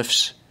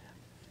facelifts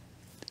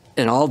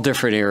in all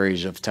different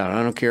areas of town.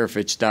 I don't care if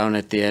it's down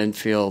at the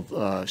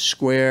Enfield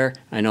Square.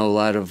 I know a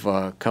lot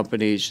of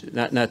companies,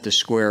 not the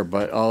Square,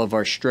 but all of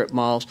our strip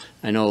malls.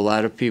 I know a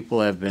lot of people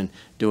have been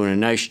doing a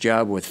nice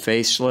job with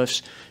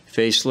facelifts.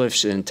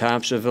 facelifts in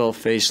Thompsonville,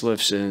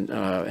 facelifts in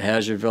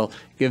Hazardville.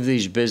 Give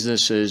these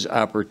businesses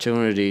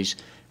opportunities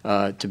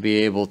to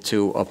be able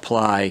to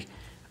apply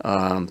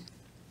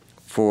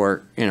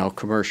for,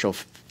 commercial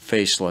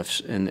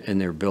facelifts in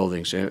their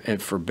buildings.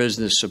 And for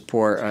business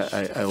support,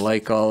 I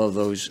like all of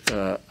those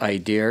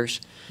ideas.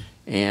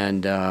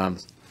 And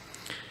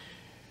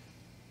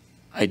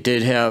I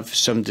did have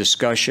some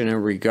discussion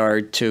in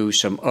regard to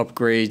some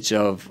upgrades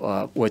of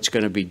what's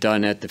going to be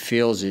done at the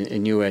fields,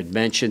 and you had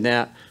mentioned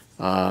that.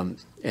 And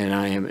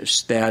I am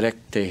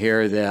ecstatic to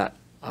hear that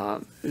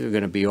they're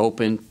going to be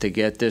open to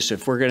get this.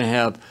 If we're going to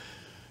have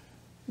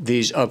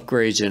these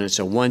upgrades, and it's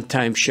a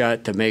one-time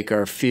shot to make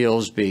our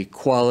fields be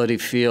quality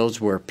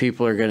fields where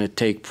people are going to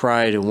take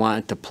pride and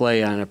want to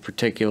play on a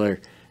particular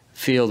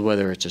field,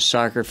 whether it's a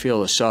soccer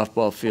field, a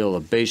softball field, a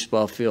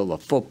baseball field, a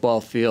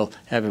football field,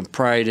 having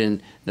pride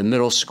in the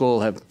middle school,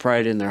 having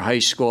pride in their high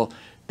school.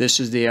 This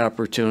is the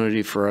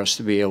opportunity for us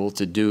to be able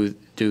to do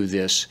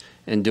this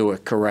and do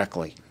it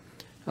correctly.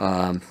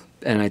 And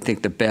I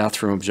think the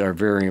bathrooms are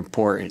very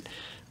important.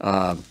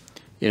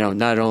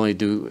 Not only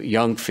do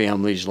young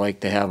families like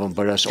to have them,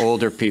 but us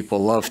older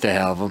people love to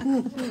have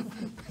them.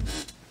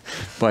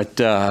 But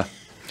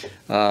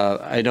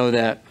I know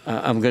that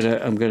I'm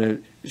gonna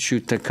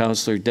shoot to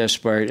Councilor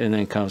Despard and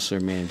then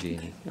Councilor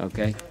Mangini.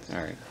 Okay.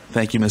 All right.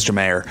 Thank you, Mr.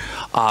 Mayor.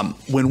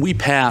 When we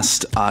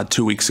passed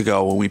 2 weeks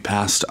ago, when we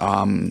passed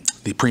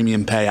the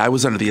premium pay, I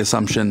was under the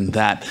assumption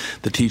that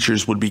the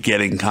teachers would be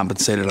getting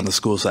compensated on the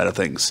school side of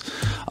things.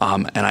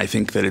 And I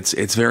think that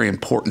it's very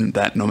important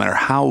that no matter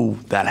how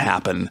that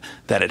happened,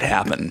 that it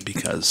happened,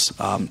 because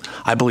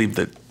I believe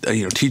that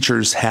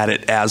teachers had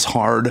it as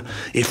hard,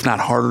 if not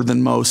harder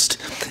than most.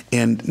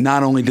 And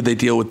not only did they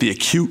deal with the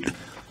acute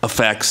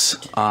effects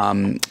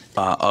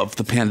of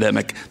the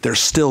pandemic, they're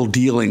still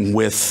dealing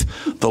with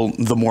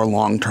the more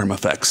long-term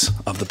effects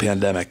of the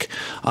pandemic.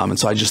 And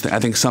so I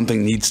think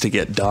something needs to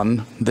get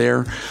done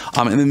there.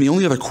 And then the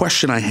only other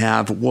question I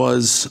have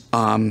was,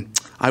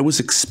 I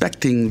was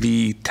expecting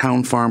the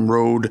Town Farm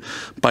Road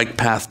bike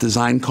path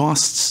design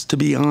costs to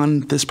be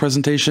on this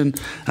presentation,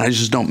 and I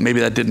just don't, maybe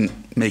that didn't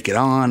make it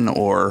on,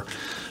 or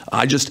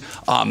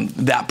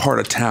that part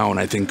of town,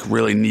 I think,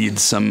 really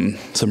needs some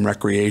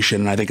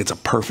recreation. And I think it's a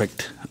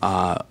perfect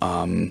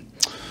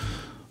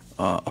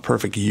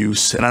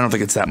use, and I don't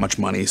think it's that much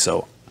money.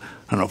 So I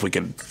don't know if we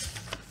could,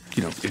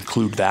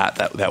 include that.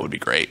 That would be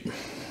great.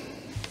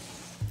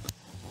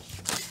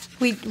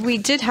 We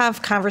did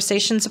have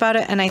conversations about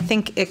it, and I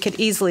think it could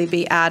easily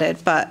be added,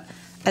 but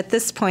at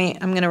this point,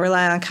 I'm going to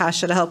rely on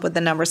Kasha to help with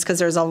the numbers, because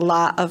there's a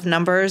lot of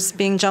numbers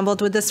being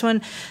jumbled with this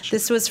one.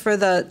 This was for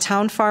the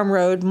Town Farm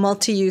Road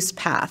multi-use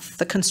path.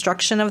 The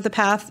construction of the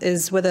path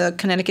is with a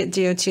Connecticut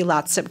DOT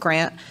LOTSIP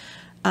grant.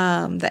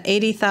 The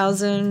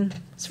 $80,000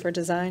 is for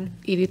design.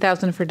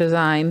 $80,000 for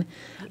design,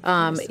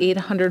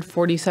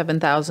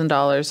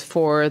 $847,000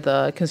 for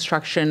the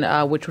construction,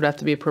 which would have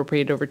to be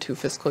appropriated over 2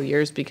 fiscal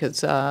years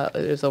because it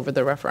is over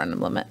the referendum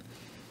limit.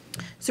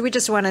 So we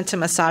just wanted to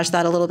massage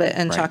that a little bit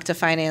and talk to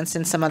finance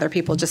and some other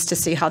people just to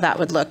see how that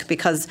would look,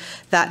 because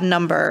that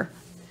number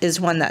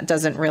is one that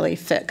doesn't really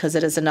fit, because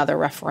it is another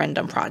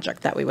referendum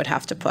project that we would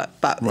have to put.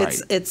 But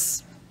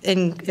it's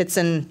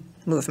in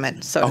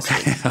movement. So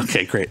okay.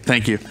 Okay, great.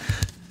 Thank you.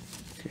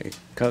 Okay,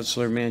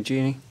 Councilor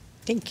Mangini.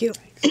 Thank you.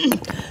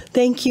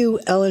 Thank you,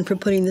 Ellen, for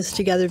putting this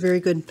together. Very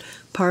good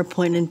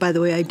PowerPoint. And by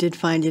the way, I did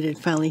find it. It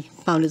finally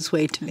found its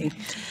way to me.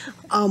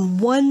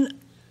 One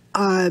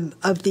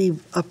of the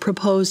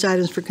proposed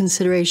items for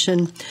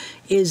consideration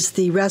is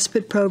the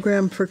respite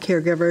program for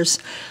caregivers.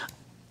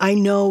 I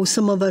know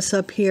some of us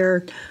up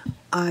here,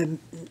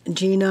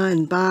 Gina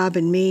and Bob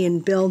and me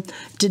and Bill,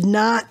 did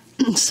not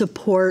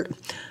support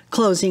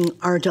closing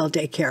our adult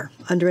daycare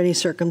under any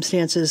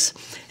circumstances,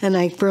 and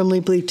I firmly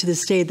believe to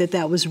this day that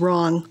that was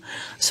wrong.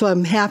 So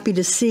I'm happy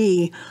to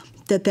see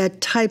that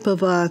that type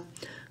of a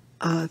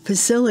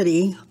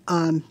facility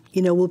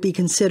will be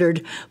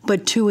considered,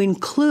 but to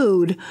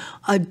include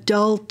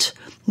adult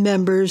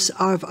members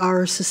of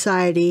our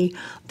society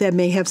that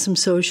may have some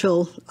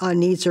social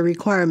needs or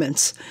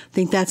requirements. I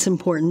think that's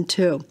important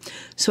too.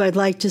 So I'd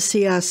like to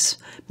see us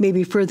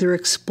maybe further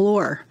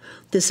explore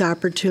this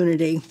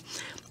opportunity.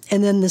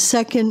 And then the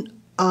second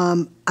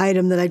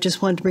item that I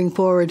just wanted to bring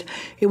forward,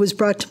 it was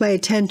brought to my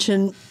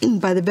attention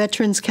by the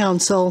Veterans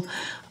Council.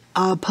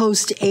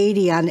 Post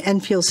 80 on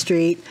Enfield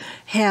Street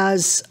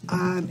has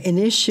an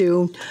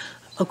issue.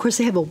 Of course,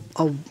 they have a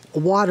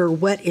water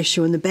wet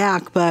issue in the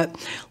back, but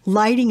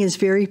lighting is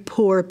very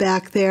poor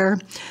back there,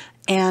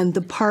 and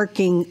the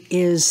parking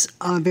is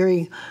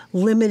very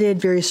limited,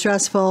 very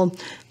stressful,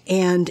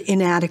 and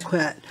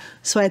inadequate.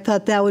 So I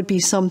thought that would be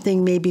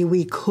something maybe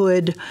we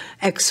could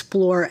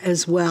explore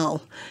as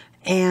well.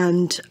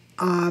 And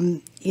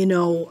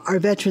our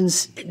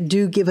veterans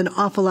do give an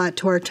awful lot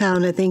to our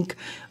town. I think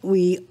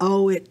we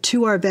owe it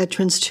to our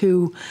veterans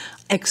to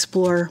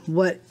explore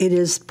what it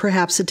is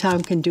perhaps the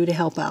town can do to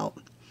help out.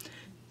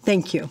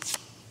 Thank you.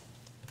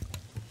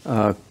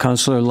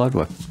 Councilor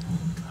Ludwig.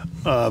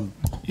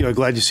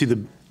 Glad to see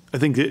I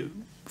think that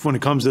when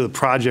it comes to the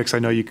projects, I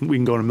know we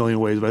can go in a million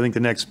ways, but I think the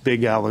next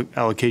big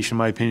allocation, in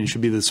my opinion,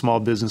 should be the small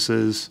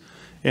businesses.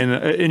 And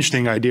an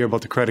interesting idea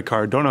about the credit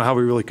card. Don't know how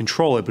we really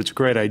control it, but it's a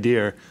great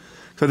idea.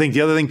 So I think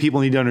the other thing people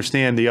need to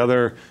understand, the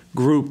other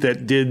group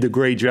that did the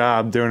great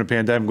job during the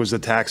pandemic was the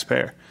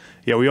taxpayer.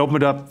 Yeah, we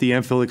opened up the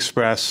Enfield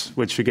Express,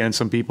 which again,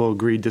 some people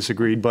agreed,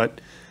 disagreed,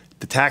 but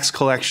the tax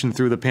collection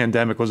through the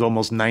pandemic was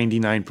almost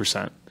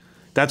 99%.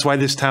 That's why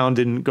this town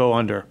didn't go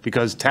under,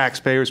 because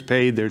taxpayers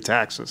paid their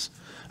taxes.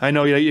 I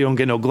know you don't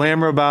get no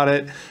glamour about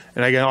it,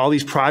 and again, all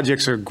these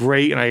projects are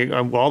great,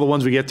 and all the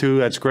ones we get to,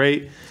 that's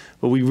great.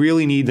 But we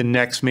really need the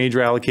next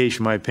major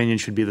allocation, in my opinion,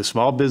 should be the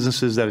small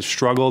businesses that have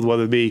struggled,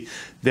 whether it be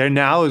there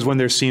now is when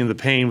they're seeing the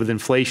pain with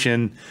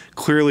inflation,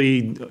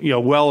 clearly,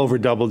 well over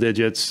double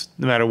digits,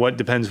 no matter what,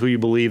 depends who you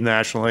believe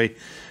nationally.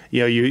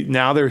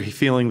 Now they're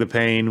feeling the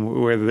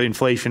pain where the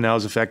inflation now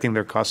is affecting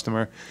their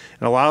customer.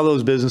 And a lot of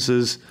those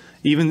businesses,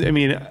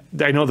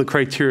 I know the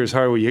criteria is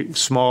hard,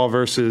 small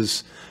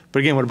versus, but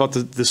again, what about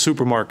the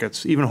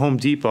supermarkets? Even Home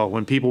Depot,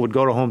 when people would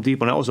go to Home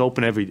Depot, and that was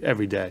open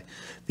every day.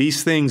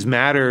 These things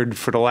mattered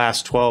for the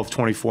last 12,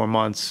 24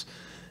 months.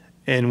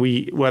 And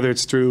whether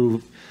it's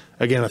through,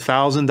 again,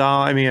 $1,000,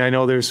 I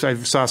know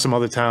I saw some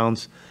other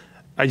towns.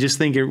 I just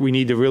think we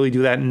need to really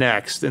do that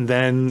next. And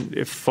then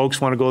if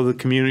folks want to go to the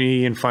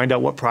community and find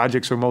out what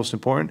projects are most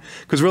important,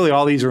 because really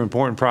all these are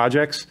important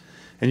projects,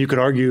 and you could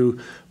argue,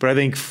 but I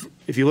think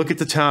if you look at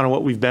the town and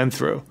what we've been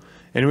through,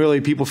 and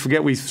really people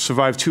forget we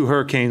survived 2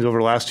 hurricanes over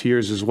the last 2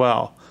 years as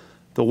well.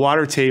 The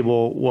water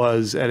table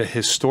was at a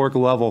historic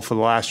level for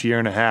the last year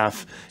and a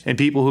half, and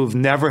people who've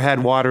never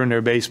had water in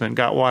their basement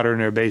got water in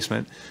their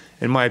basement.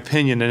 In my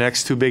opinion, the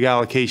next 2 big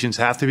allocations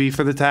have to be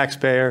for the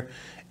taxpayer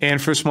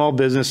and for small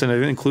business, and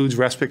it includes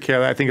respite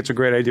care. I think it's a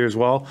great idea as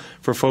well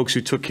for folks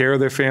who took care of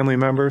their family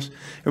members.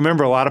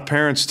 Remember, a lot of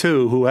parents,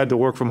 too, who had to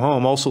work from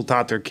home also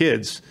taught their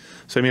kids.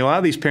 So, a lot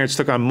of these parents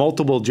took on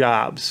multiple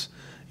jobs,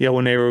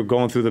 when they were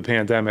going through the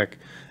pandemic.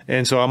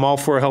 And so I'm all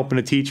for helping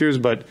the teachers,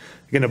 but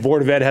again, the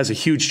Board of Ed has a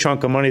huge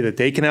chunk of money that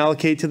they can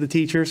allocate to the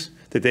teachers,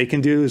 that they can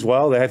do as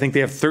well. I think they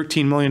have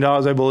 $13 million,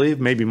 I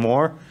believe, maybe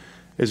more.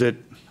 Is it?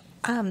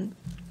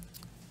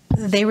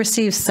 They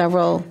receive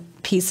several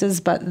pieces,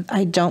 but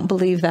I don't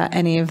believe that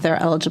any of their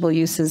eligible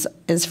uses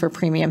is for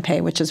premium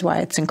pay, which is why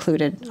it's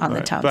included on the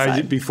town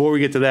side. Before we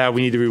get to that,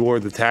 we need to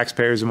reward the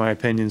taxpayers, in my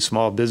opinion,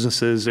 small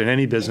businesses, and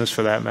any business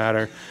for that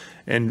matter,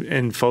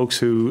 and folks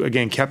who,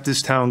 again, kept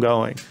this town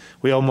going.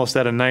 We almost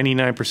had a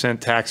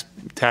 99%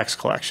 tax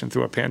collection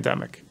through a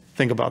pandemic.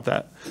 Think about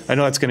that. I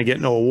know it's going to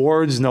get no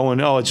awards,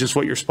 it's just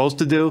what you're supposed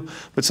to do,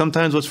 but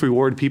sometimes let's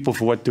reward people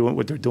for what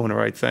they're doing the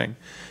right thing.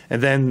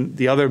 And then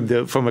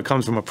it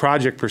comes from a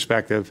project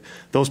perspective,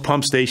 those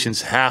pump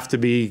stations have to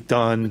be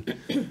done.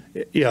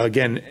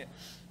 Again,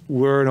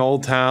 we're an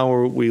old town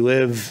where we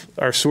live.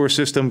 Our sewer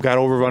system got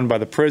overrun by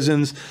the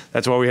prisons.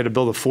 That's why we had to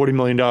build a $40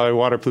 million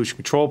water pollution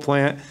control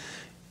plant.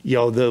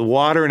 The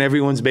water in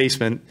everyone's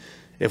basement,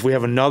 if we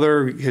have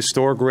another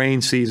historic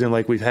rain season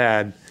like we've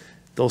had,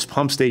 those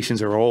pump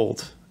stations are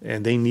old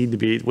and they need to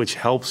be, which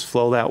helps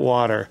flow that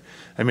water.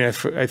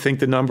 I think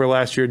the number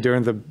last year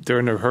during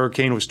the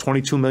hurricane was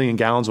 22 million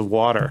gallons of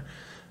water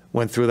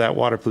went through that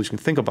water pollution.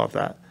 Think about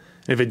that.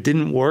 If it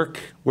didn't work,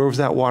 where was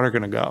that water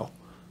going to go?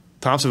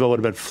 Thompsonville would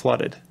have been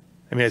flooded.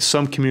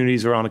 Some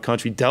communities around the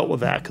country dealt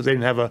with that because they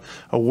didn't have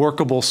a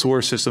workable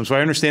sewer system. So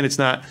I understand it's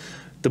not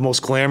the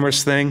most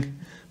glamorous thing,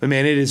 but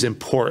it is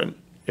important.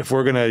 If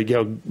we're going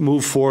to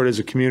move forward as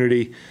a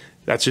community,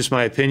 that's just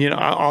my opinion.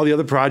 All the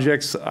other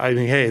projects,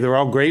 hey, they're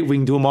all great. We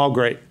can do them all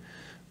great.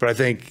 But I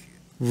think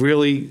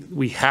really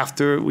we've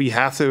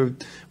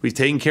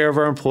taken care of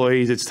our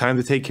employees. It's time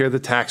to take care of the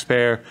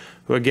taxpayer,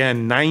 who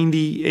again,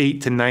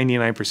 98 to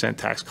 99%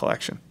 tax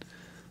collection.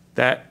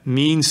 That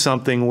means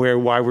something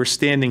why we're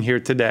standing here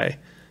today.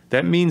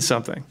 That means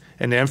something.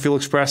 And the Enfield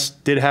Express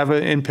did have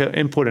an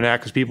input in that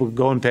because people could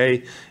go and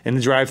pay in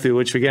the drive-through,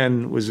 which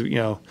again was,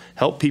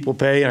 help people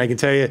pay. And I can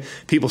tell you,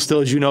 people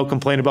still, as you know,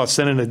 complain about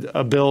sending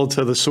a bill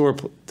to the sewer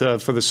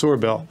for the sewer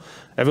bill.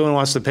 Everyone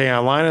wants to pay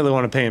online, or they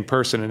want to pay in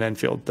person in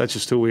Enfield. That's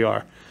just who we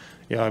are.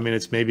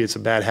 Maybe it's a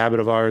bad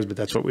habit of ours, but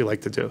that's what we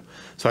like to do.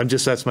 So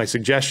that's my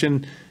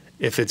suggestion.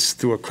 If it's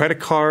through a credit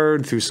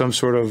card, through some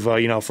sort of,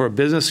 for a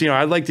business,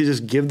 I'd like to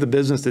just give the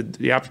business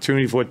the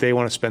opportunity for what they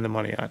want to spend the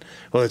money on.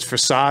 Whether it's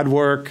facade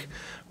work,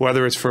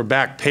 whether it's for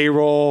back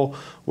payroll,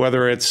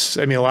 whether it's,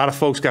 a lot of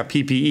folks got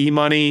PPE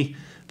money,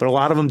 but a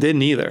lot of them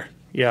didn't either,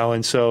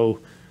 and so,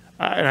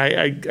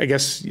 I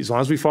guess as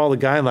long as we follow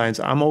the guidelines,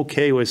 I'm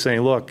okay with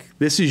saying, look,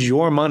 this is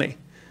your money.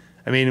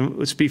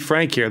 Let's be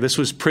frank here. This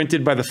was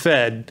printed by the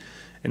Fed,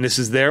 and this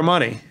is their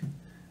money.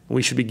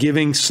 We should be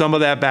giving some of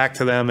that back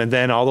to them, and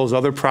then all those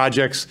other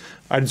projects,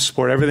 I'd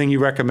support everything you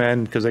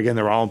recommend, because again,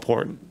 they're all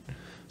important.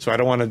 So I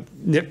don't want to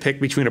nitpick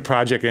between a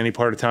project in any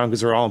part of town, because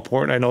they're all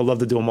important. I know I'd love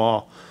to do them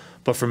all.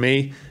 But for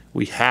me,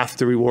 we have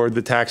to reward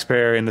the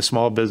taxpayer and the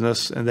small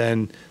business, and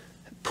then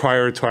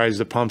prioritize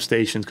the pump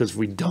stations, because if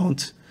we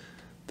don't,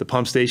 the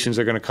pump stations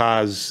are going to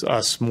cause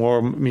us more.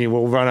 I mean,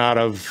 we'll run out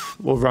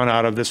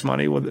of this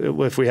money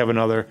if we have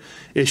another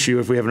issue,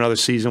 if we have another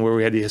season where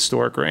we had the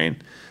historic rain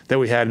that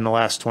we had in the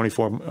last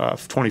 24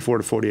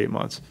 to 48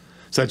 months.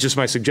 So that's just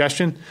my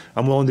suggestion.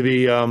 I'm willing to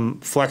be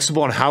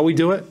flexible on how we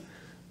do it,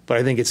 but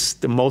I think it's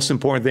the most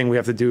important thing we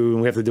have to do,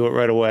 and we have to do it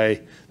right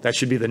away. That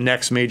should be the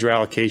next major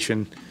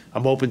allocation.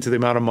 I'm open to the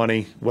amount of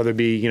money, whether it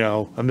be,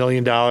 $1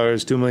 million,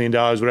 $2 million,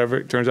 whatever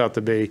it turns out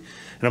to be.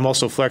 And I'm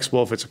also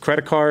flexible if it's a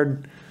credit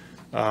card.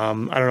 I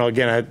don't know,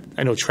 again,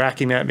 I know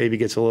tracking that maybe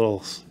gets a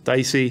little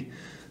dicey.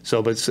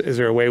 So, but is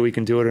there a way we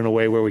can do it in a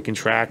way where we can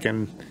track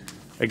and,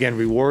 again,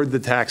 reward the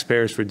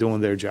taxpayers for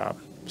doing their job?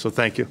 So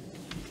thank you.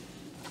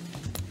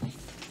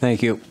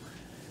 Thank you.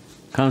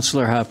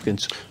 Councilor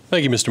Hopkins.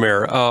 Thank you, Mr.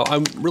 Mayor.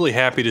 I'm really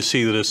happy to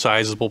see that a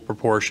sizable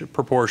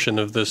proportion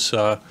of this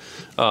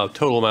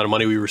total amount of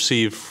money we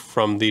received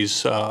from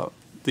these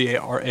the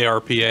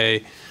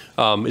ARPA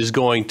is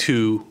going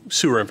to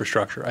sewer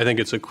infrastructure. I think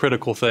it's a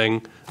critical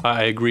thing.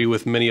 I agree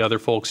with many other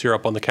folks here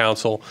up on the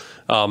council.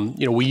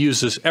 We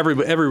use this, every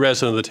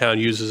resident of the town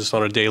uses this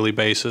on a daily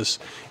basis,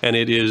 and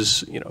it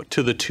is,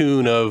 to the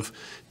tune of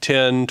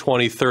 10,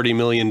 20, 30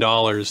 million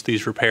dollars,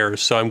 these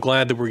repairs. So I'm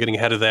glad that we're getting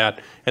ahead of that,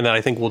 and that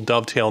I think will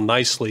dovetail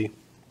nicely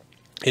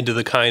into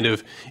the kind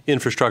of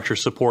infrastructure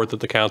support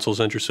that the council is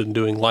interested in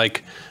doing,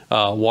 like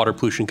Water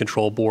Pollution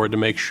Control Board, to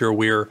make sure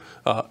we're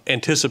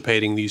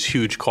anticipating these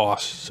huge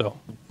costs. So.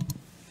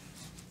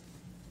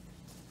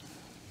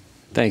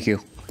 Thank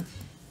you.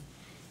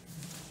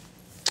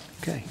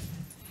 Okay.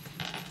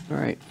 All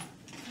right.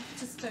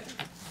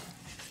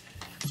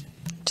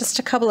 Just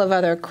a couple of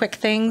other quick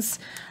things.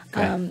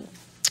 Okay.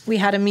 We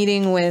had a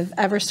meeting with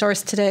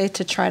Eversource today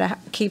to try to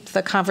keep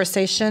the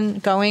conversation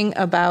going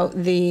about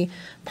the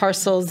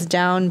parcels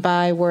down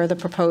by where the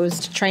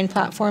proposed train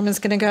platform is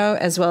going to go,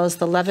 as well as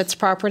the Levitz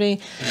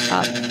property.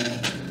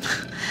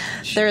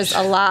 There's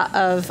a lot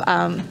of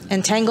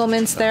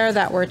entanglements there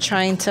that we're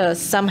trying to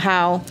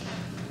somehow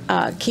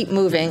keep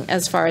moving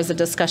as far as the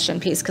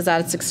discussion piece, because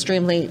that is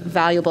extremely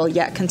valuable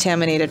yet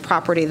contaminated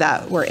property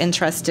that we're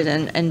interested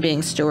in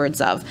being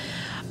stewards of.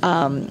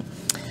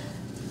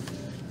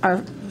 Our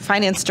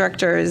finance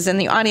director is in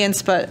the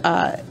audience, but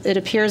it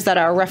appears that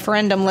our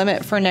referendum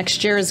limit for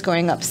next year is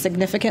going up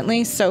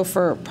significantly. So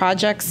for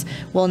projects,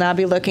 we'll now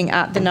be looking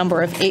at the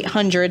number of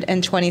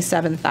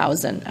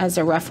 827,000 as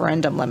a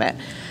referendum limit.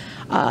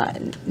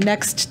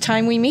 Next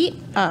time we meet,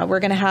 we're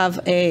going to have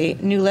a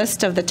new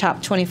list of the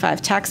top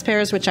 25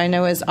 taxpayers, which I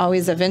know is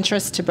always of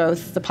interest to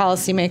both the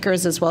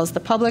policymakers as well as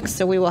the public.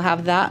 So we will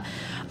have that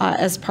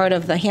as part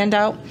of the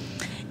handout.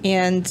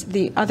 And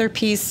the other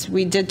piece,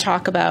 we did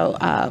talk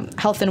about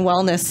health and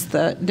wellness,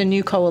 the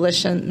new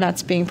coalition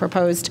that's being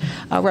proposed.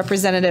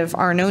 Representative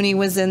Arnone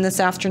was in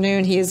this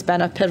afternoon. He has been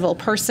a pivotal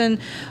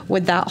person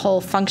with that whole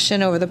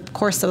function over the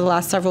course of the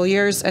last several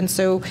years. And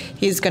so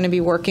he's going to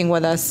be working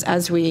with us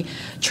as we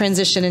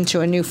transition into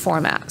a new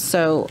format.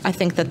 So I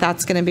think that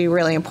that's going to be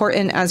really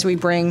important as we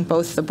bring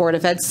both the Board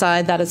of Ed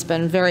side, that has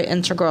been very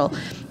integral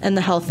in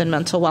the health and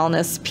mental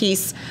wellness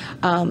piece,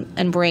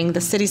 and bring the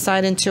city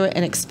side into it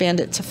and expand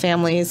it to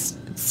families,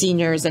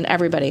 seniors, and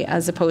everybody,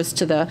 as opposed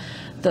to the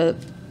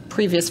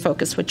previous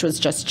focus, which was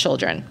just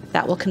children.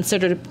 That will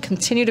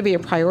continue to be a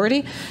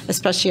priority,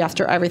 especially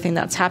after everything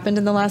that's happened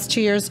in the last 2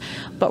 years.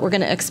 But we're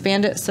going to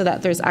expand it so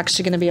that there's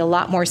actually going to be a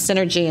lot more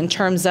synergy in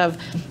terms of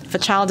if a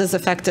child is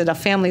affected, a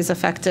family is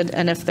affected,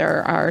 and if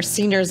there are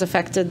seniors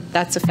affected,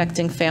 that's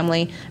affecting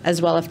family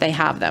as well if they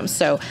have them.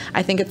 So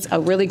I think it's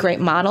a really great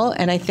model,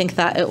 and I think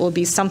that it will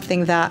be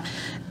something that,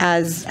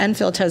 as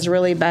Enfield has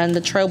really been the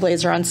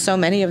trailblazer on so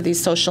many of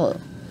these social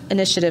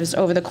initiatives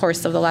over the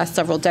course of the last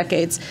several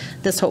decades,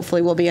 this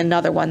hopefully will be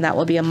another one that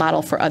will be a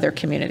model for other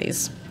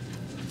communities.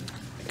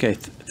 Okay,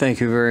 thank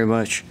you very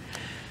much.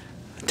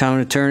 Town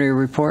Attorney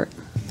report.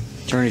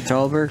 Attorney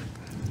Thalberg.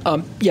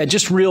 Yeah,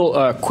 just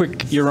real quick,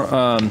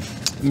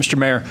 Mr.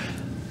 Mayor.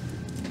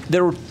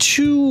 There were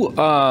two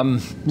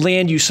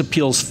land use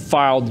appeals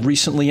filed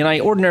recently, and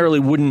I ordinarily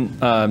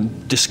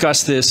wouldn't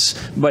discuss this,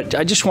 but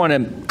I just want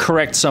to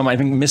correct some, I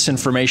think,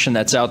 misinformation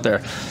that's out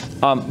there.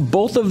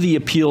 Both of the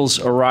appeals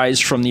arise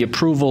from the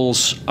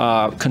approvals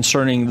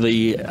concerning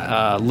the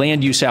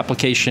land use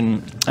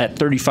application at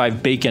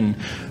 35 Bacon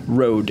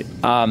Road.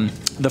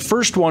 The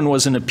first one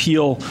was an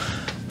appeal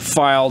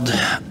filed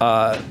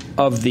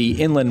of the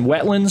inland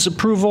wetlands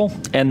approval,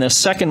 and the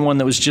second one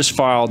that was just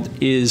filed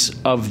is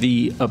of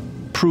the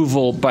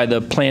approval by the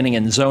Planning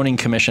and Zoning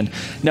Commission.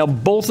 Now,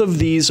 both of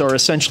these are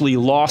essentially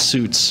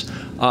lawsuits.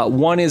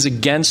 One is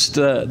against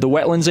the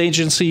Wetlands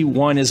Agency,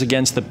 one is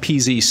against the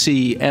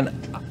PZC, and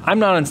I'm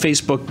not on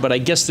Facebook, but I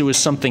guess there was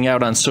something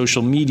out on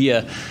social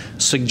media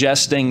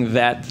suggesting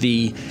that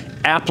the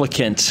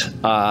applicant's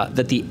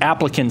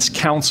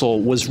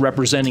counsel was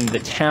representing the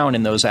town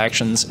in those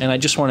actions, and I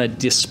just want to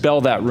dispel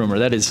that rumor.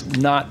 That is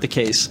not the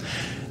case.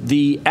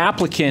 The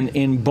applicant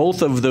in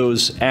both of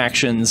those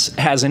actions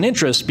has an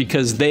interest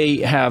because they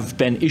have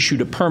been issued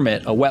a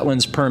permit, a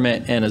wetlands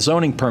permit and a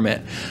zoning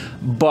permit.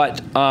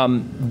 but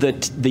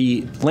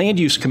the land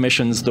use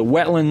commissions, the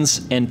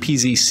wetlands and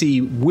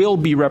PZC, will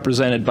be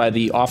represented by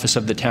the Office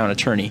of the Town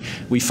Attorney.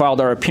 We filed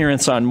our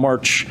appearance on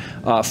March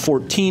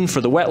 14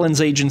 for the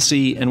Wetlands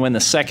Agency, and when the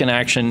second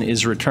action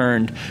is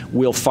returned,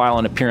 we'll file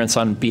an appearance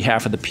on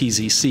behalf of the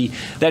PZC.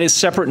 That is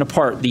separate and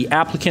apart. The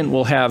applicant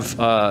will have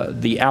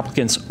the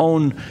applicant's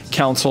own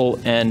counsel,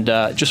 and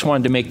just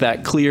wanted to make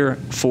that clear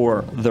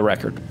for the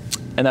record.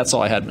 And that's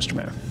all I had, Mr.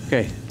 Mayor.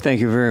 Okay,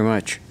 thank you very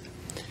much.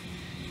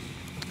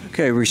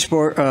 Okay,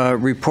 report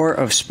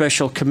of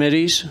special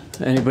committees.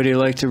 Anybody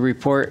like to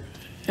report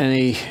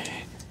any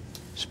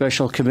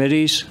special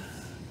committees?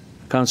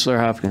 Councilor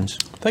Hopkins.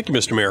 Thank you,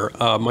 Mr. Mayor.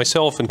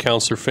 Myself and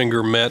Councilor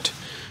Finger met,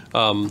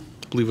 I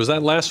believe, was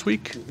that last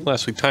week?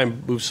 Last week.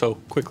 Time moves so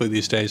quickly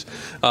these days.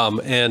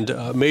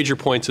 And major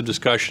points of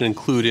discussion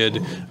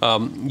included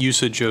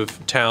usage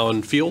of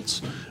town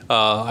fields.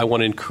 I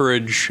want to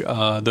encourage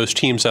those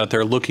teams out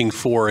there looking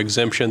for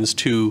exemptions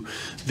to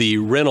the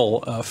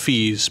rental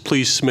fees.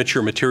 Please submit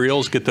your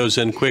materials, get those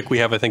in quick. We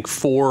have, I think,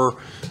 4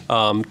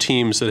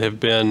 teams that have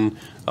been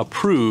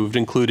approved,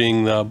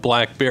 including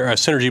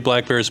Synergy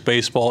Black Bears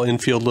Baseball,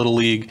 Enfield Little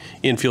League,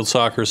 Enfield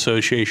Soccer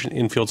Association,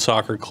 Enfield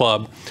Soccer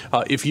Club.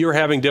 If you're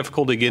having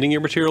difficulty getting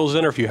your materials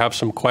in, or if you have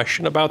some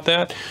question about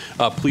that,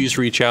 please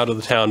reach out to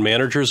the town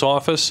manager's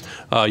office.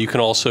 You can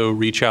also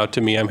reach out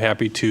to me. I'm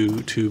happy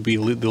to be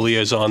the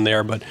liaison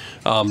there, but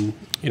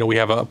you know, we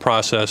have a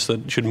process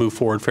that should move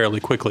forward fairly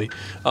quickly.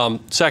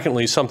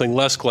 Secondly, something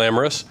less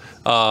glamorous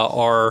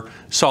are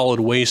solid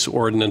waste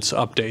ordinance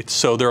updates.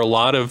 So there are a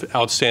lot of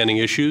outstanding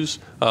issues,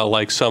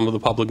 like some of the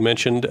public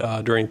mentioned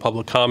during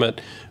public comment.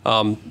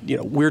 You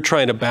know, we're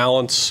trying to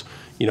balance,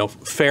 you know,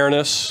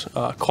 fairness,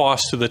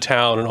 cost to the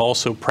town, and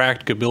also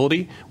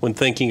practicability when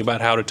thinking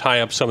about how to tie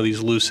up some of these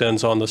loose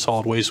ends on the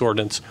solid waste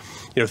ordinance.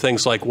 You know,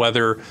 things like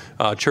whether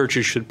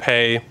churches should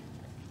pay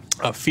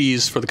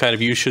fees for the kind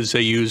of uses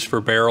they use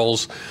for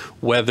barrels,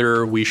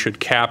 whether we should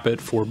cap it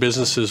for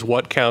businesses,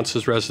 what counts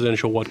as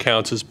residential, what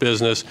counts as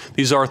business.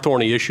 These are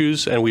thorny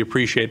issues, and we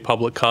appreciate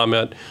public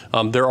comment.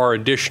 There are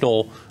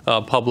additional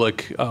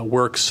public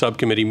works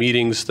subcommittee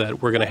meetings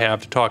that we're going to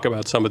have to talk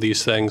about some of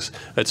these things.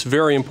 It's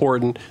very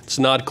important. It's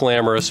not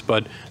glamorous,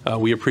 but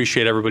we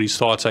appreciate everybody's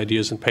thoughts,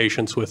 ideas, and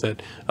patience with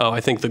it.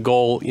 I think the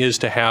goal is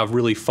to have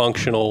really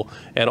functional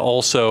and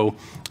also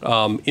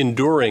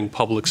enduring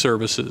public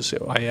services.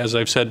 As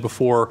I've said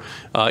before,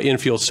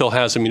 Enfield still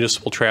has a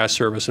municipal trash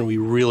service, and we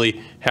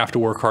really have to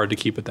work hard to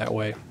keep it that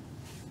way.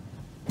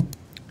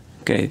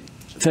 Okay,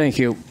 thank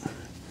you.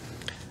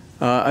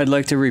 I'd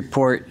like to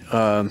report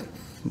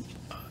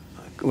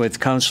with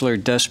Councilor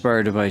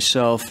Despard and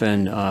myself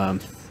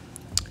and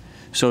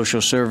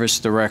Social Service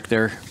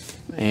Director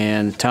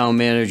and Town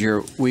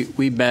Manager.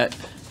 We met,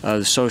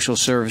 the Social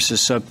Services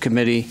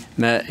Subcommittee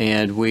met,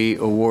 and we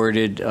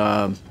awarded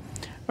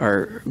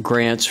our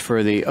grants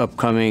for the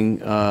upcoming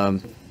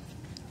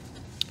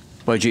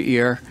budget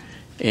year.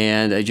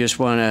 And I just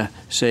want to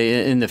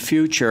say in the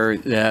future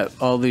that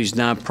all these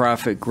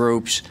nonprofit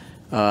groups,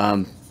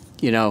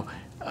 you know,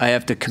 I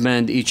have to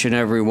commend each and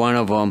every one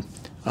of them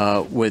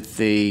with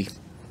the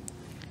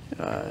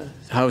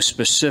how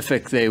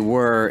specific they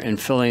were in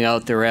filling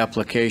out their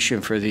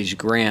application for these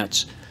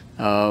grants.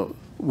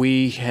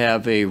 We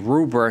have a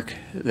rubric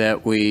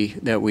that we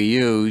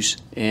use,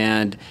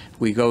 and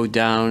we go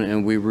down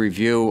and we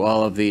review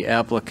all of the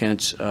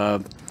applicants,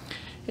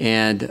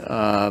 and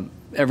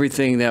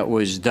everything that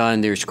was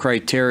done. There's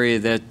criteria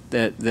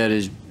that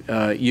is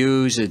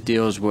used. It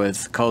deals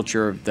with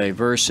culture of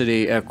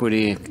diversity,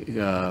 equity,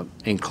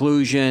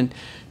 inclusion,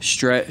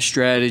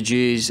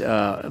 strategies,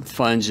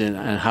 funds,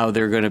 and how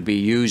they're going to be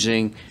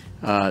using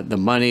the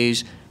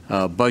monies,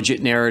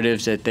 budget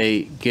narratives that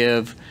they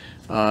give.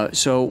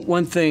 So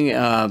one thing,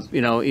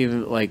 you know,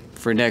 even like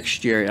for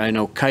next year, I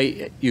know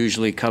Kite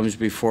usually comes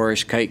before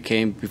us. Kite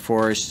came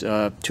before us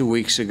 2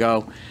 weeks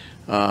ago.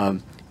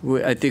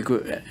 I think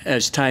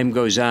as time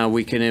goes on,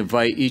 we can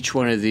invite each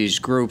one of these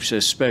groups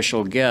as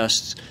special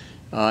guests,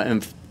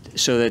 and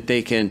so that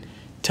they can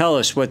tell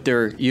us what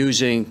they're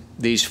using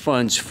these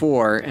funds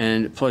for.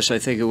 And plus, I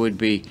think it would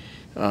be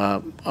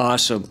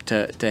awesome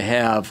to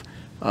have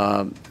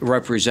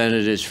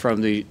representatives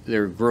from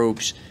their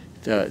groups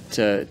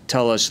to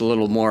tell us a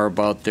little more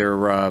about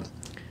their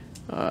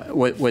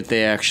what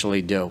they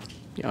actually do.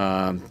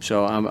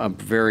 So I'm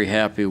very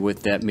happy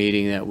with that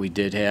meeting that we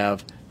did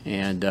have,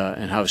 and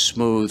how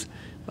smooth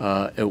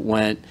it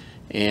went.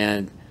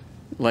 And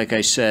like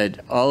I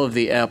said, all of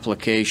the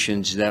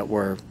applications that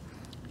were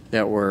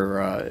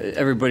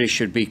everybody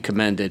should be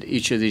commended.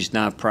 Each of these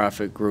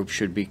nonprofit groups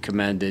should be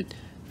commended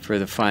for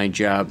the fine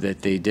job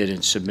that they did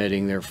in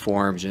submitting their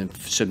forms and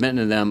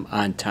submitting them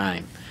on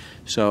time.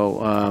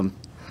 So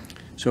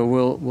so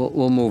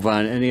we'll move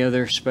on. Any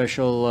other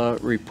special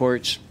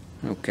reports?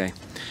 Okay.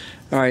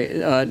 All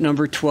right.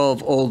 Number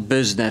 12, old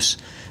business.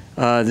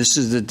 This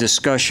is the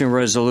discussion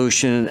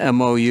resolution and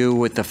MOU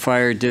with the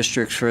fire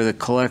districts for the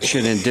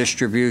collection and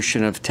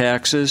distribution of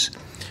taxes.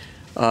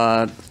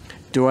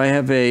 Do I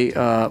have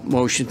a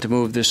motion to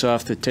move this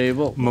off the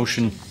table?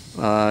 Motion.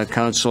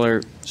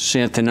 Councilor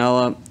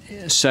Santinella,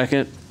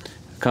 second.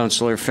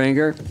 Councilor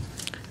Finger.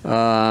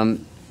 All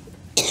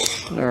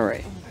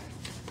right.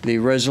 The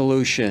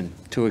resolution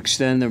to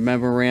extend the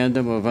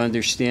memorandum of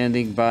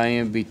understanding by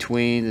and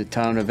between the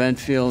town of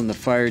Enfield and the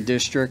fire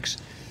districts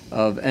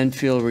of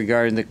Enfield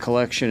regarding the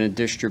collection and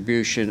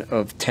distribution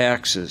of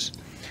taxes.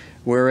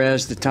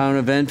 Whereas the town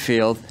of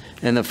Enfield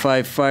and the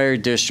 5 fire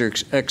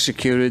districts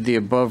executed the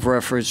above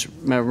referenced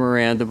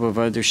memorandum of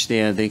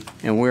understanding,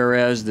 and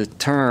whereas the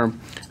term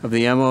of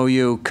the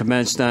MOU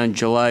commenced on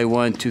July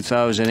 1,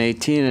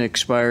 2018 and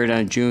expired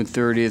on June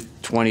 30th,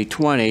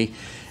 2020,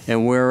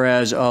 and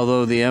whereas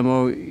although the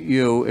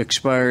MOU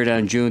expired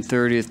on June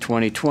 30th,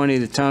 2020,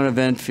 the town of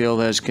Enfield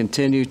has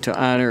continued to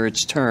honor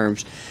its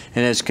terms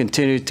and has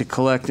continued to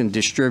collect and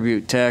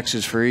distribute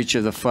taxes for each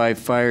of the 5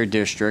 fire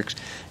districts,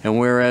 and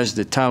whereas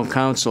the town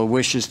council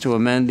wishes to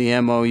amend the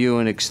MOU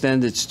and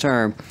extend its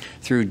term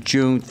through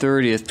June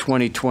 30th,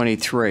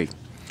 2023.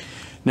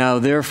 Now,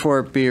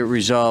 therefore, be it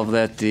resolved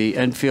that the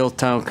Enfield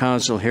Town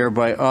Council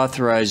hereby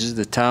authorizes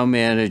the town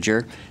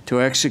manager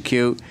to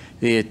execute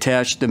the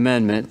attached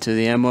amendment to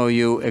the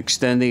MOU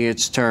extending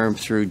its term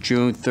through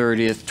June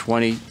 30th,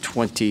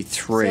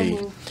 2023.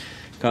 So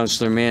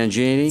Councilor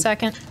Mangini.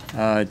 Second.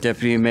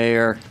 Deputy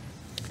Mayor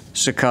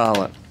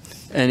Sakala.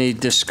 Any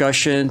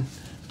discussion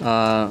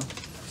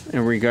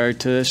in regard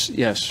to this?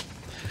 Yes.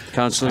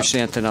 Councilor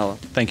Santinella.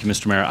 Thank you,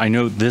 Mr. Mayor. I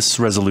know this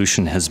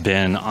resolution has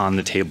been on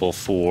the table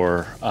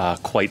for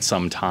quite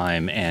some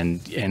time,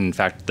 and in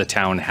fact, the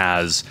town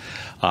has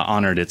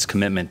honored its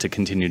commitment to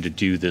continue to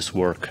do this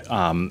work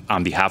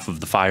on behalf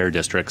of the fire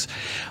districts.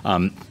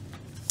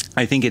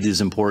 I think it is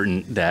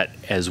important that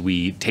as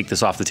we take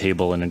this off the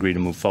table and agree to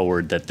move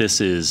forward, that this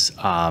is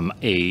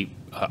a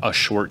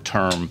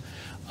short-term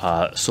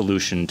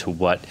solution to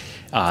what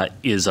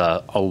is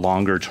a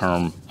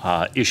longer-term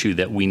issue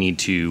that we need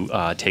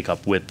to take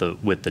up with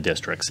the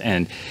districts.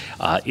 And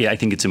I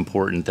think it's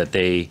important that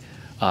they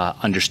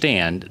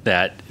understand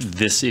that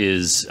this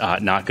is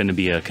not going to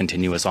be a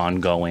continuous,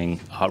 ongoing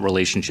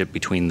relationship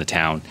between the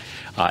town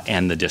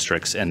and the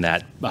districts, and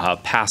that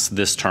past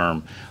this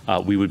term,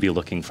 we would be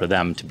looking for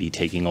them to be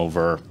taking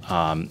over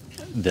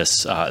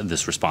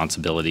this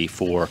responsibility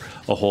for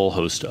a whole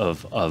host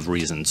of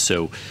reasons.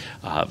 So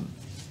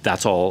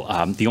that's all.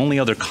 The only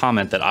other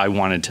comment that I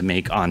wanted to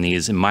make on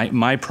these, and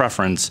my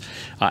preference,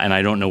 and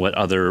I don't know what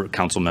other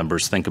council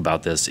members think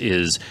about this,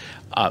 is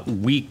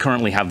we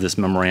currently have this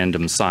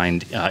memorandum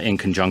signed in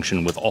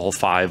conjunction with all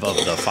 5 of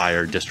the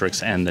fire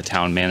districts and the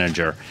town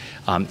manager.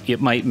 It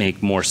might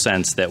make more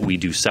sense that we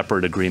do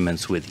separate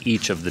agreements with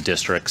each of the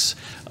districts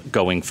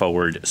going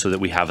forward so that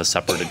we have a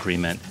separate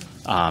agreement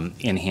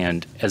in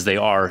hand, as they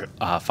are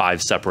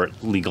 5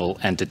 separate legal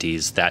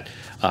entities that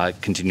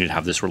continue to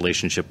have this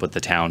relationship with the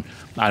town.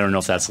 I don't know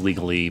if that's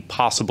legally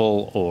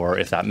possible or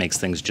if that makes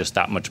things just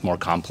that much more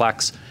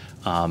complex,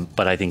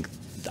 but I think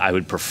I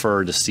would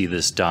prefer to see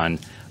this done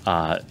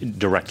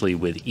directly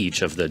with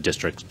each of the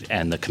districts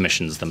and the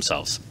commissions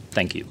themselves.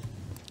 Thank you.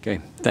 Okay,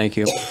 thank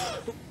you.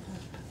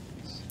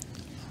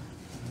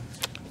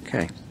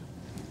 Okay.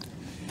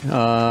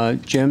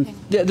 Jim?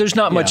 Yeah, there's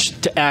not much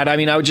to add. I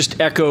mean, I would just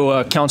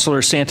echo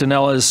Councilor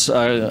Santinella's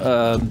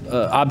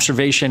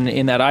observation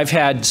in that I've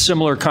had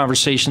similar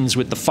conversations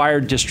with the Fire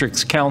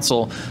District's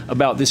Council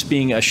about this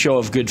being a show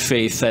of good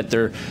faith, that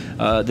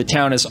the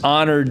town has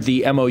honored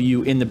the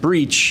MOU in the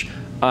breach,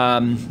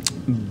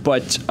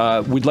 but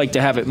we'd like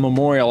to have it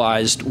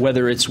memorialized,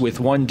 whether it's with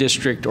one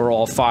district or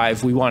all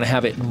 5. We want to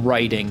have it in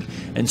writing.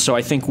 And so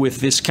I think with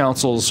this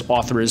council's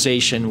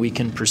authorization, we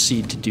can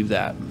proceed to do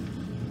that.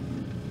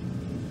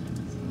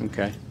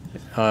 Okay.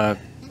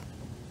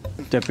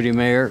 Deputy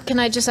Mayor? Can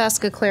I just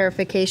ask a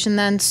clarification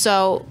then?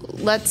 So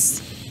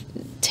let's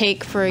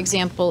take, for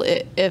example,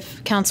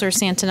 if Councilor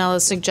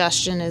Santinella's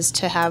suggestion is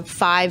to have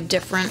 5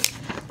 different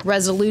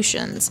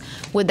resolutions,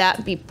 would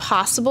that be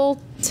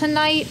possible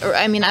tonight? Or,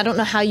 I mean, I don't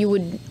know how you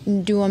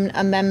would do an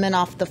amendment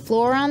off the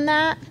floor on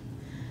that.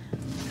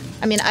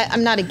 I mean,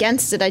 I'm not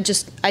against it.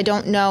 I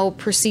don't know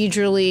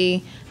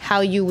procedurally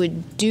how you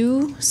would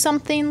do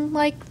something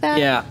like that.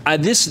 Yeah,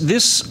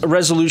 this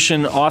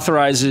resolution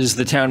authorizes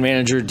the town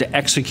manager to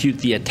execute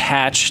the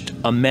attached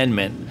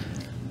amendment.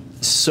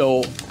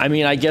 So, I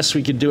mean, I guess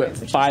we could do it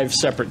 5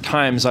 separate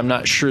times. I'm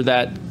not sure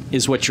that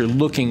is what you're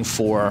looking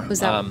for. Was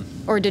that,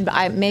 or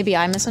maybe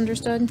I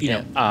misunderstood?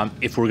 You know,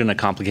 if we're going to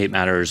complicate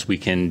matters,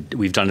 we've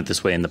done it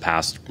this way in the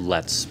past.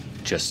 Let's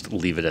just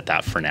leave it at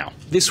that for now.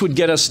 This would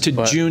get us to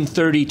June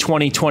 30,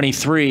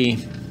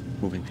 2023.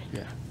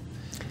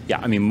 Yeah,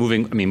 I mean,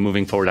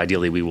 moving forward,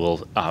 ideally, we will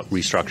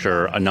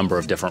restructure a number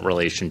of different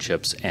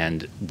relationships,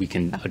 and we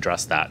can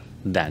address that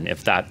then.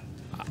 If that,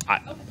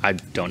 I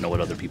don't know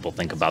what other people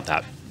think about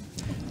that.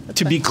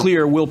 To be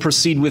clear, we'll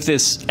proceed with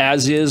this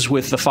as is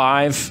with the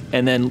 5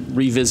 and then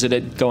revisit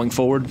it going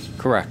forward?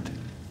 Correct.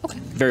 Okay.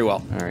 Very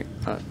well. All right.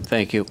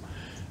 Thank you.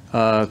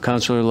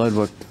 Councilor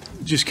Ludwig.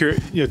 Just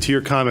curious, to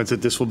your comments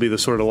that this will be the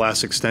sort of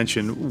last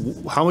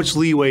extension, how much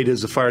leeway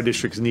does the fire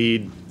districts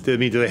need? I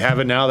mean, do they have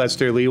it now? That's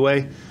their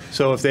leeway?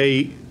 So if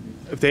they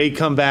if they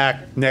come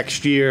back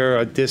next year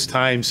at this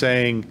time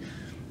saying,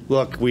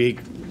 look, we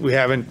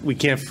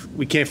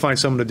can't find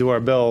someone to do our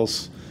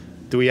bills,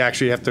 do we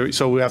actually have to,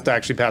 so we have to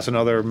actually pass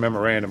another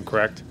memorandum,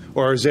 correct?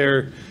 Or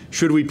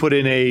should we put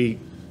in a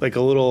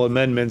little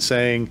amendment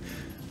saying,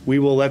 we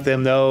will let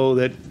them know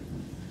that,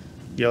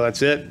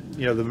 that's it?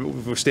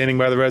 We're standing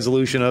by the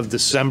resolution of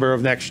December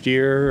of next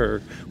year, or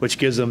which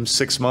gives them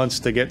 6 months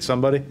to get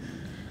somebody?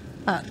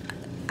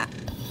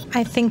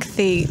 I think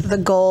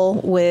the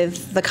goal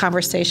with the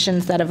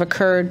conversations that have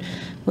occurred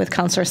with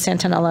Councilor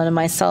Santinella and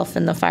myself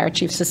and the Fire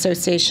Chiefs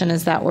Association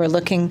is that we're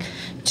looking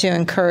to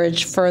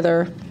encourage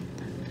further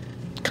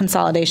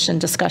consolidation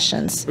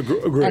discussions.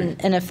 Agree.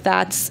 And if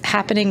that's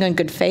happening in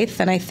good faith,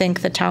 then I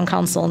think the Town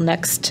Council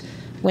next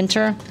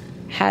winter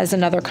has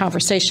another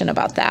conversation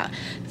about that.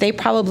 They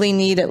probably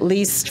need, at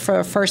least for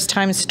a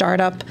first-time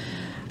startup,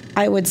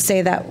 I would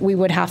say that we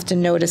would have to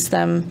notice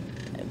them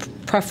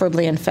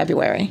preferably in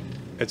February.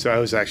 I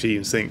was actually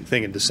even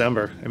thinking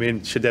December. I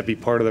mean, should that be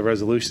part of the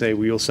resolution? Say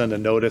we will send a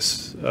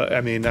notice. I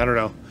mean, I don't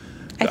know.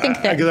 I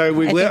think that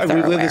we've lived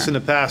aware. this in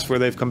the past where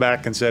they've come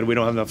back and said we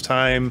don't have enough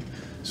time,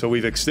 so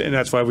and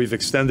that's why we've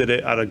extended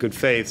it out of good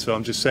faith. So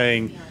I'm just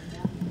saying,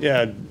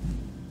 yeah.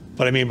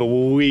 But I mean,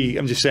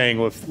 I'm just saying,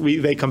 if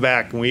they come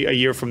back and a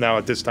year from now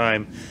at this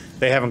time,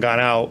 they haven't gone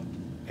out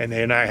and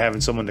they're not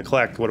having someone to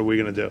collect, what are we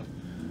going to do?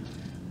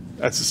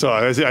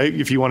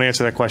 If you want to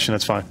answer that question,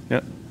 that's fine.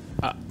 Yeah.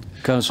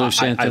 Councilor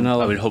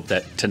Santinella. I would hope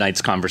that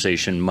tonight's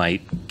conversation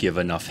might give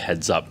enough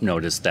heads up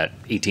notice that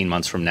 18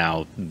 months from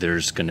now,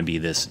 there's going to be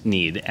this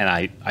need. And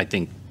I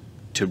think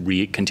to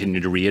continue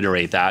to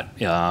reiterate that,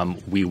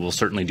 we will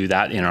certainly do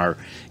that in our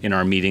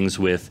meetings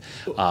with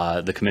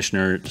the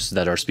commissioners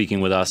that are speaking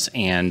with us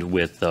and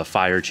with the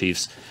fire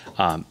chiefs.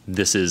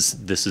 This is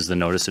the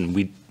notice, and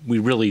we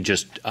really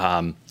just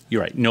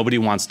you're right. Nobody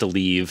wants to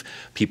leave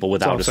people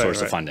without a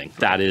source of funding.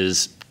 That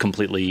is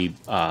completely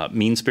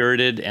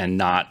mean-spirited and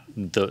not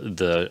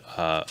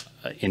the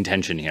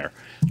intention here.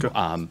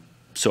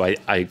 So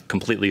I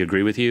completely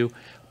agree with you,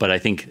 but I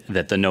think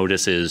that the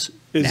notice is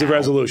the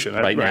resolution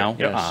right now,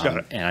 yes.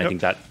 and I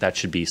think that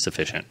should be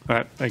sufficient. All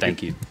right,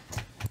 thank you.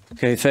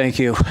 Okay, thank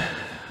you.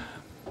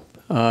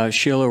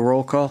 Sheila,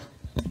 roll call.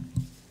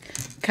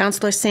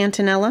 Councilor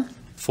Santinella,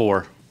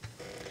 4.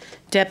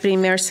 Deputy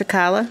Mayor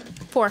Sakala,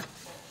 4.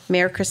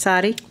 Mayor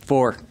Crisati,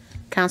 4.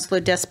 Councilor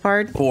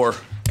Despard, 4.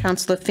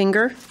 Councilor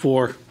Finger,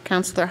 4.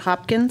 Councilor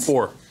Hopkins,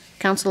 4.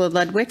 Councilor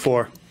Ludwig,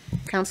 4.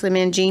 Councilor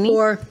Mangini,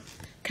 4.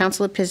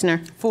 Councilor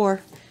Pisner,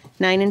 4.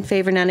 9 in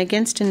favor, none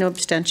against, and no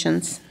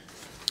abstentions.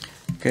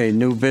 Okay,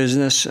 new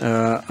business.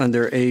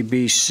 Under A,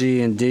 B,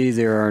 C, and D,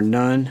 there are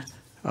none.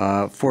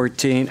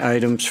 14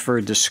 items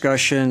for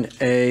discussion.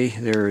 A,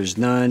 there is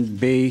none.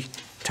 B,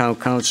 Town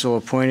Council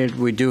appointed.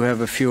 We do have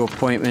a few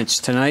appointments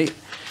tonight.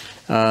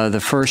 The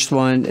first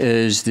one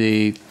is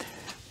the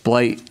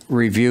Blight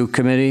Review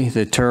Committee.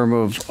 The term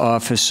of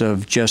office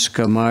of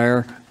Jessica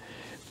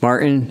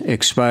Martin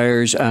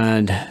expires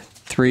on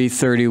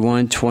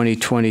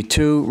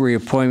 3/31/2022.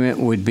 Reappointment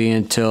would be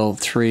until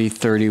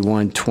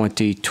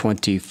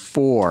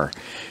 3/31/2024.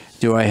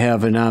 Do I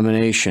have a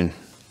nomination?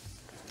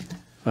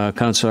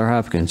 Councilor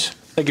Hopkins.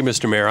 Thank you,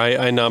 Mr. Mayor.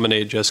 I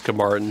nominate Jessica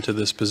Martin to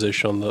this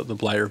position on the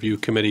Blight Review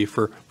Committee.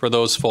 For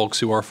those folks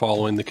who are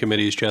following the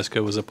committees,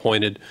 Jessica was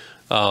appointed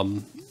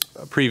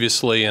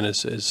previously and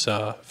is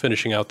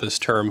finishing out this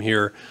term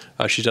here.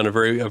 She's done a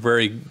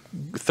very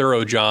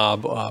thorough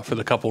job for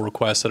the couple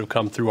requests that have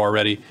come through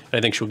already, and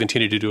I think she'll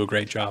continue to do a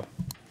great job.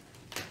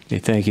 Okay,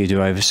 thank you.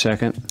 Do I have a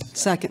second?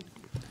 Second.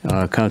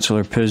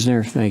 Councilor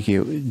Pisner, thank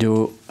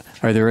you.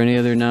 Are there any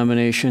other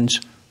nominations?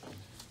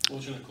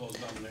 Motion to close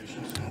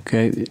nominations.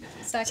 Okay.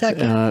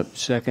 Second.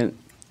 Second,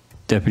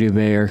 Deputy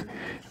Mayor.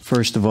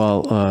 First of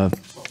all,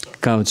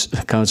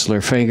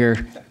 Councilor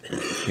Finger,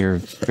 you're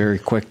very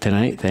quick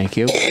tonight. Thank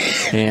you.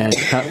 And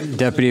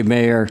Deputy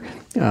Mayor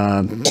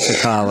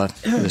Sakala,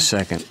 the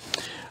second.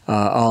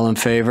 All in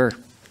favor?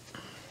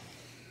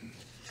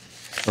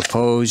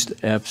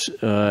 Opposed?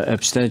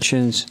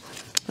 Abstentions?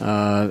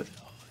 I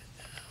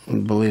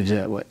believe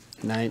that what?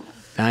 Nine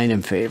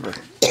in favor.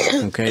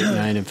 Okay,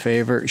 9 in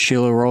favor.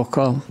 Sheila, roll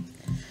call.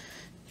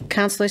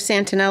 Councilor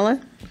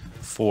Santinella,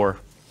 4.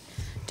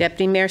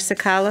 Deputy Mayor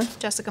Sakala,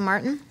 Jessica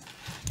Martin,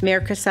 Mayor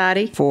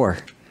Crisati, 4.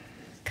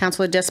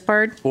 Councilor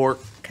Despard, 4.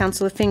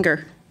 Councilor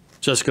Finger,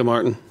 Jessica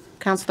Martin.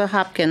 Councilor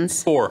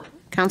Hopkins, 4.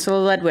 Councilor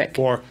Ludwig,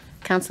 4.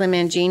 Councilor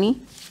Mangini,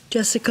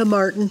 Jessica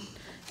Martin.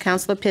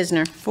 Councilor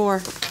Pisner,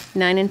 4.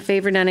 9 in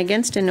favor, none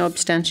against, and no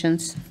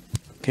abstentions.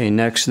 Okay,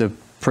 next, the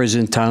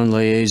Prison Town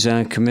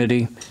Liaison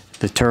Committee.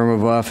 The term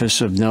of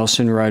office of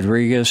Nelson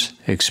Rodriguez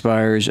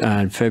expires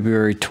on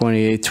February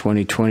 28,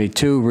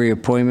 2022.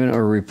 Reappointment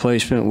or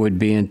replacement would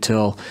be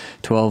until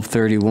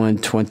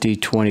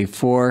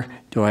 12/31/2024.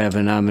 Do I have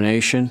a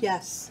nomination?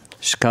 Yes.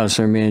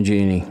 Councilor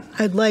Mangini.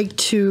 I'd like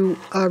to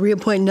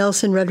reappoint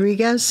Nelson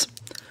Rodriguez.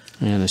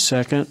 And a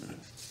second.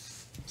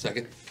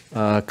 Second.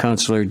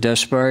 Councilor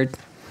Despard.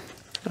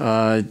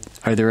 Are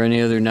there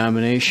any other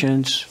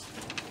nominations?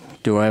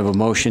 Do I have a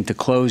motion to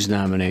close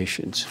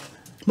nominations?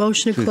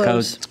 Motion to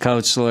close.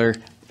 Councilor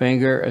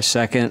Finger, a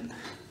second.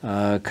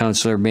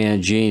 Councilor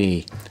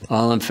Mangini.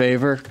 All in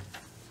favor?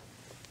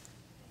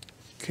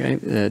 Okay,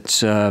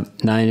 that's 9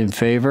 in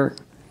favor.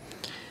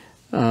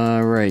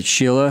 All right,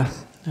 Sheila,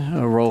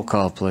 a roll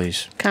call,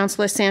 please.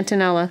 Councilor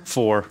Santinella.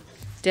 4.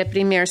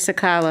 Deputy Mayor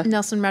Sakala.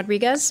 Nelson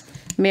Rodriguez.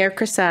 Mayor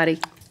Crisati.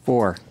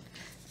 4.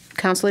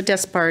 Councilor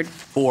Despard.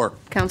 4.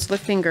 Councilor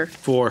Finger.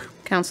 4.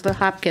 Councilor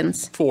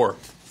Hopkins. 4.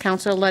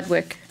 Councilor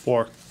Ludwig.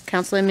 4.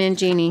 Councilor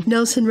Mangini.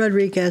 Nelson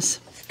Rodriguez.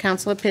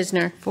 Councilor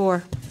Pisner.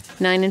 4.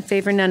 9 in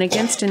favor, none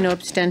against, and no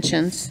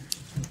abstentions.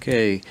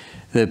 Okay,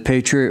 the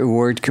Patriot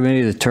Award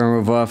Committee, the term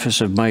of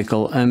office of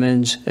Michael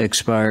Emmons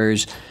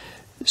expires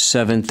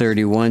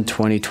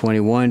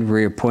 7/31/2021.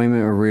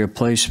 Reappointment or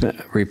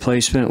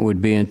replacement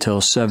would be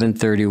until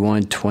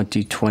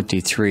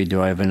 7/31/2023.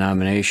 Do I have a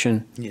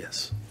nomination?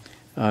 Yes.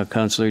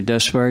 Councilor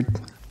Despard?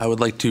 I would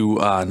like to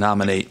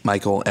nominate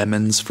Michael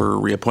Emmons for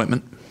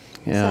reappointment.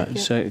 Yeah,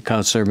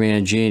 Councilor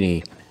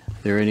Mangini. Are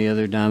there any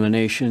other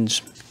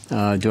nominations?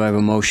 Do I have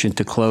a motion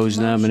to close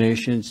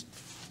nominations?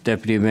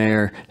 Deputy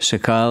Mayor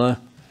Sakala,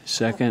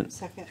 second.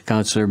 Second.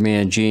 Councilor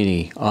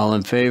Mangini. All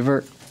in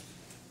favor?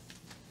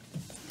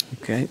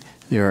 Okay,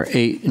 there are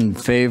 8 in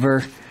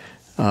favor.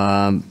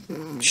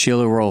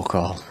 Sheila, roll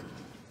call.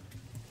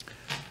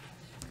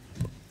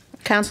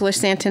 Councilor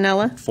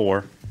Santinella.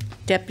 4.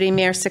 Deputy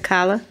Mayor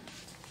Sakala.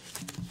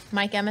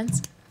 Mike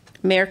Emmons.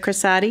 Mayor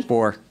Crisati.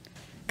 4.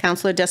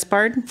 Councilor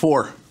Despard.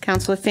 4.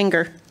 Councilor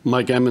Finger.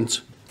 Mike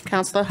Emmons.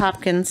 Councilor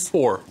Hopkins.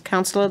 4.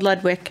 Councilor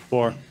Ludwig.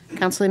 4.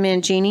 Councilor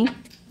Mangini.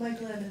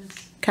 Michael Evans.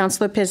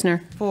 Councilor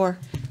Pisner. 4.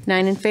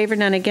 9 in favor,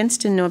 none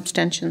against, and no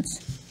abstentions.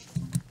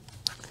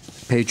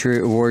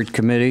 Patriot Award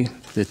Committee,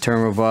 the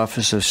term of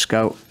office of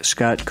Scott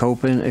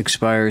Copen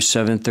expires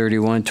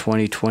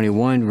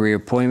 7/31/2021.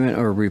 Reappointment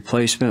or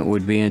replacement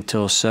would be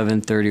until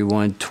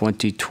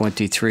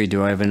 7/31/2023.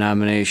 Do I have a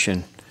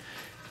nomination?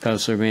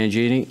 Councilor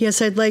Mangini?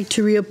 Yes, I'd like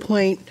to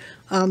reappoint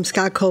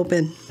Scott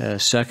Copen.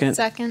 Second?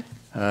 Second.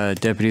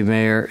 Deputy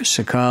Mayor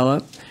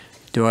Sakala.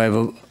 Do I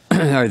have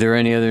are there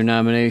any other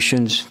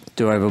nominations?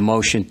 Do I have a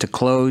motion to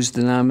close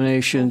the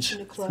nominations?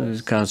 Motion to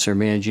close. Councilor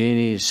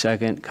Mangini,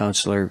 second.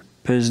 Councilor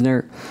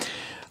Pisner.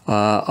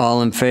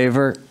 All in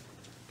favor?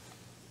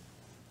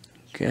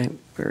 Okay,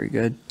 very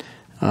good.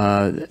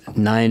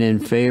 9 in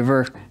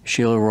favor.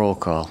 Sheila, roll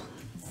call.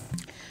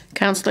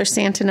 Councilor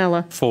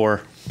Santinella.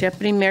 4.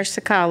 Deputy Mayor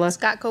Sakala.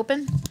 Scott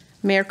Copen.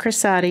 Mayor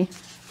Crisati.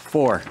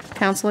 4.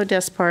 Councilor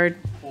Despard.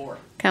 4.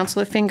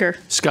 Councilor Finger.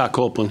 Scott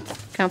Copeland.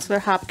 Councilor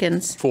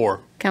Hopkins.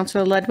 4.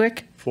 Councilor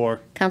Ludwig. 4.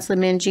 Councilor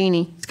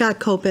Mangini. Scott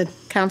Copen.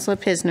 Councilor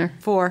Pisner.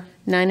 4.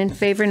 9 in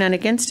favor, none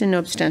against, and no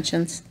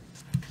abstentions.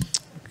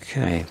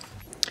 Okay.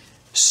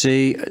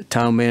 C,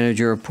 Town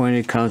Manager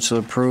appointed, Council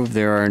approved,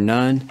 there are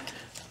none.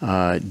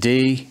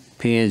 D,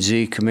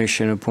 P&Z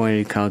Commission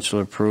appointed, Council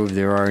approved,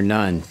 there are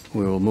none.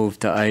 We will move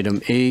to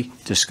item E,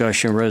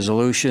 discussion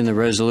resolution. The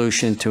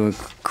resolution to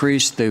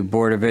increase the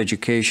Board of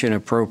Education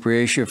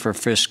appropriation for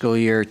fiscal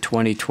year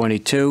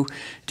 2022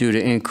 due to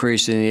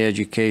increase in the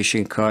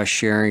education cost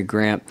sharing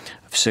grant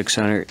of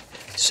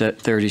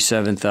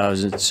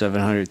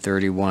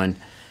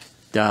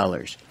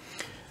 $637,731.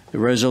 The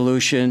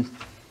resolution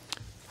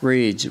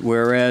reads,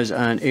 whereas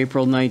on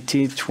April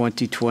 19,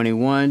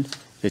 2021,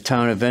 the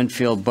town of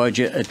Enfield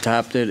budget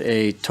adopted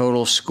a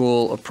total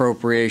school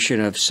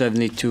appropriation of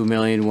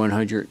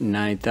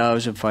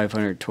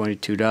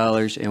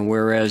 $72,109,522, and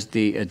whereas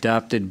the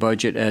adopted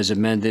budget as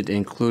amended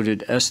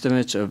included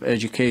estimates of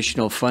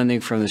educational funding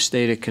from the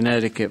state of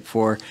Connecticut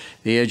for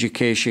the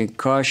education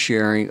cost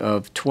sharing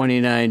of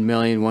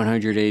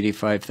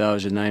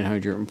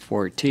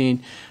 $29,185,914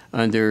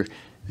 under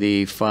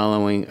the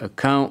following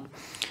account,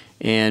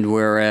 and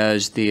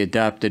whereas the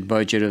adopted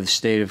budget of the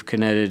state of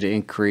Connecticut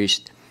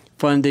increased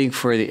funding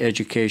for the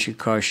education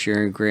cost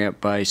sharing grant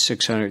by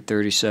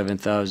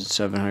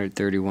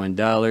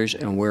 $637,731,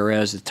 and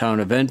whereas the town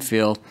of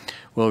Enfield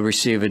will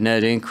receive a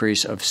net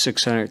increase of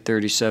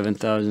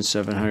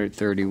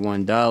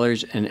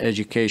 $637,731 in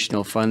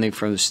educational funding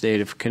from the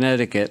state of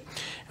Connecticut,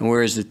 and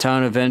whereas the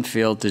town of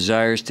Enfield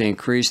desires to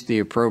increase the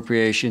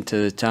appropriation to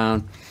the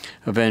town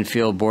of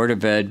Enfield Board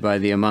of Ed by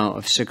the amount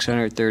of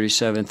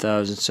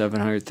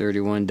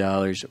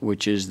 $637,731,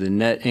 which is the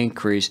net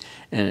increase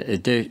in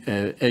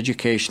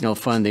educational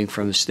funding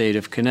from the state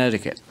of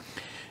Connecticut.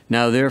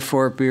 Now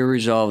therefore be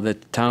resolved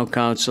that the Town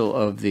Council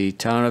of the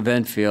Town of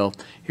Enfield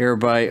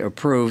hereby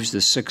approves the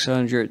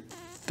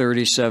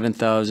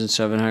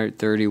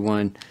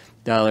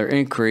 $637,731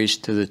 increase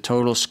to the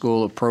total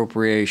school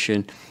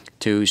appropriation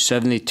to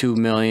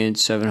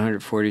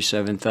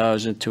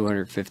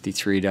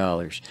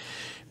 $72,747,253.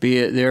 Be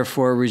it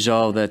therefore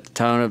resolved that the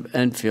Town of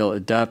Enfield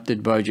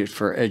adopted budget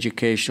for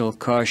educational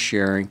cost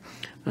sharing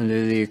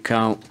under the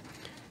account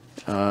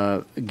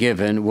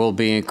given will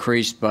be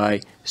increased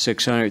by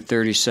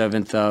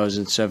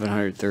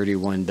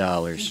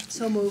 $637,731.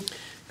 So moved.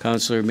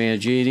 Councilor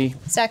Mangini,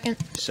 Second.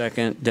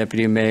 second.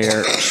 Deputy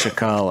Mayor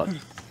Sakala.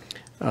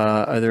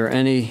 Are there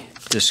any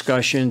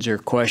discussions or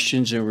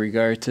questions in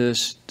regard to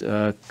this?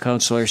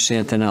 Councilor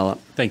Santinella.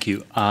 Thank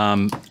you.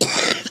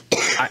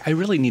 I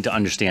really need to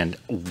understand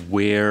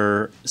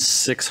where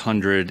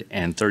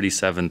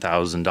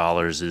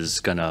 $637,000 is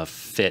going to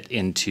fit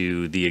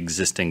into the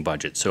existing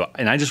budget. So,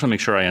 and I just want to make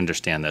sure I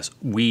understand this.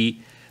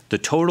 The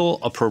total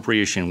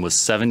appropriation was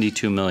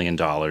 $72 million,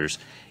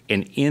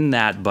 and in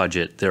that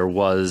budget there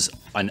was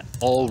an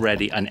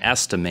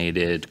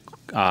estimated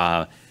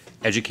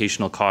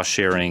educational cost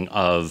sharing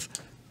of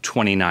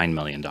 $29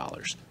 million.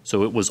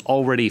 So it was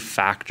already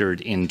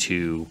factored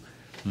into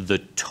the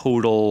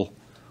total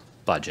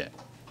budget.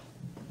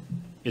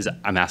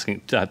 I'm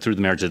asking through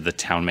the mayor to the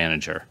town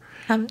manager.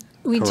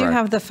 We do Correct.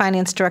 have the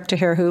finance director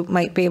here who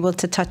might be able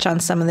to touch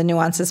on some of the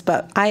nuances,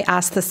 but I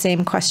asked the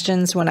same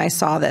questions when I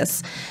saw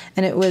this,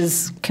 and it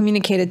was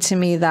communicated to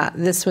me that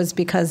this was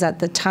because at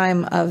the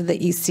time of the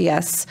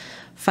ECS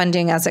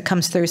funding as it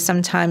comes through,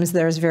 sometimes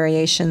there's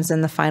variations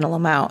in the final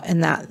amount,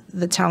 and that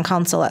the town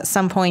council at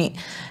some point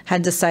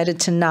had decided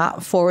to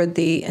not forward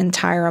the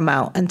entire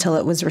amount until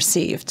it was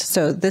received.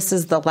 So this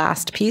is the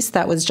last piece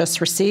that was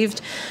just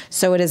received,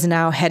 so it is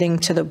now heading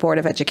to the Board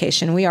of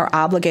Education. We are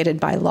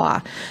obligated by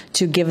law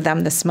to give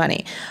them this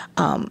money.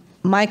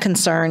 My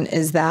concern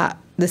is that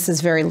this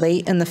is very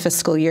late in the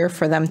fiscal year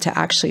for them to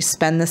actually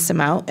spend this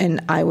amount,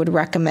 and I would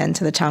recommend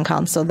to the town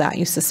council that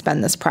you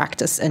suspend this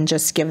practice and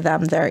just give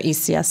them their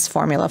ECS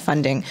formula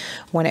funding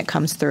when it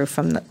comes through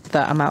from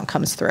the amount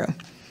comes through.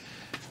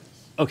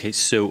 Okay,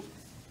 so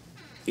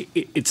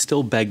it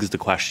still begs the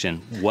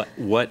question: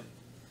 where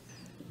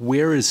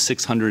is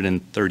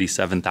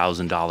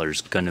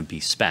 $637,000 going to be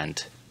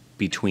spent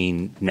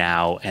between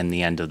now and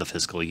the end of the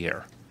fiscal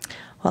year?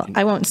 Well,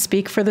 I won't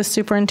speak for the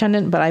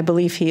superintendent, but I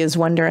believe he is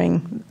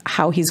wondering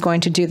how he's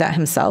going to do that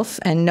himself.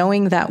 And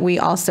knowing that we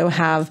also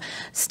have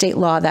state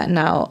law that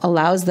now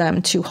allows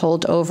them to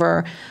hold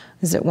over,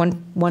 is it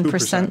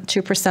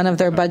 2% of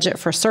their budget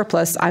for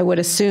surplus, I would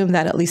assume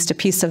that at least a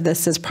piece of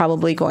this is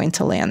probably going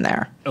to land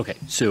there. Okay,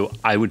 so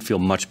I would feel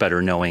much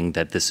better knowing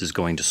that this is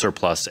going to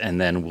surplus and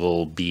then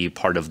will be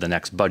part of the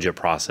next budget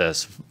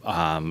process.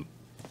 And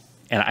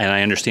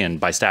I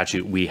understand by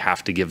statute we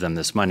have to give them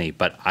this money,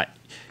 but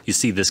you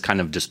see this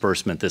kind of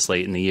disbursement this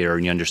late in the year,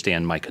 and you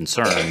understand my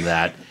concern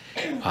that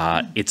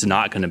it's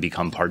not going to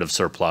become part of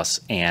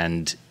surplus,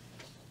 and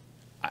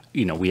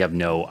we have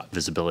no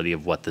visibility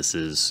of what this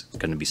is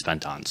going to be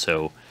spent on.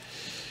 So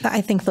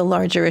I think the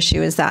larger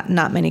issue is that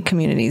not many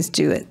communities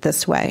do it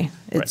this way.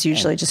 It's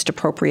usually just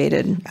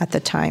appropriated at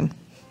the time.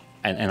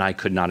 And I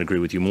could not agree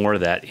with you more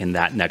that in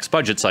that next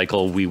budget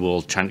cycle, we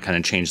will kind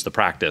of change the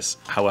practice.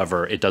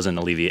 However, it doesn't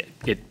alleviate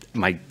it.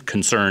 My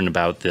concern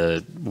about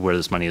where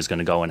this money is going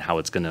to go and how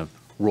it's going to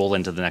roll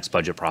into the next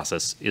budget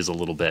process is a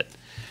little bit,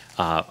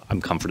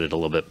 I'm comforted a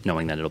little bit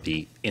knowing that it'll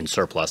be in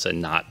surplus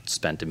and not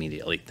spent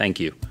immediately. Thank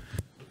you.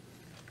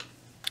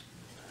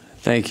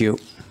 Thank you.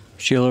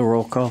 Sheila,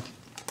 roll call.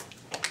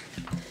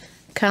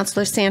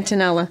 Councilor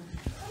Santinella.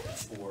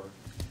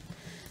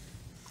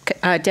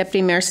 4.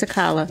 Deputy Mayor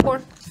Sakala.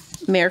 4.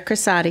 Mayor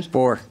Crisati.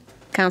 4.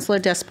 Councilor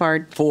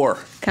Despard. 4.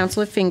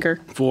 Councilor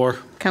Finger. 4.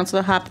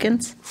 Councilor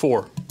Hopkins.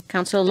 4.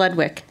 Councilor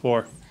Ludwig.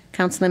 4.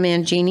 Councilor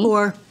Mangini.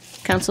 4.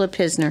 Councilor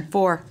Pisner.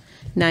 4.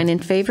 9 in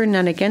favor,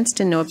 none against,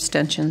 and no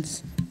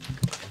abstentions.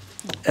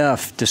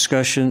 F,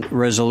 discussion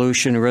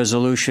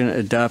resolution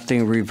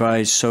adopting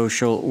revised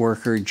social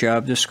worker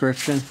job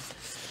description.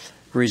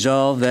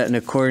 Resolved that in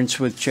accordance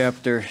with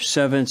Chapter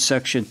 7,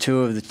 Section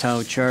 2 of the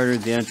Town Charter,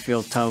 the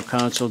Enfield Town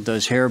Council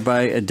does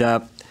hereby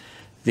adopt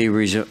the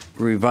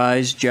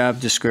revised job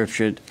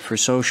description for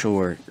social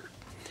work.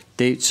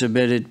 Date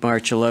submitted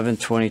March 11,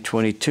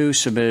 2022,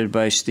 submitted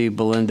by Steve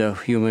Belinda,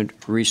 Human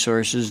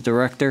Resources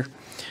Director.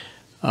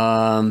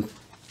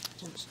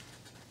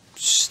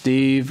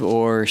 Steve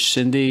or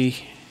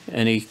Cindy,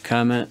 any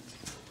comment,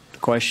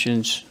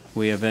 questions?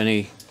 We have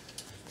any?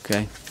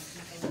 Okay.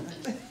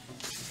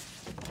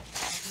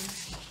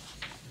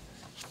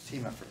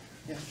 Team effort.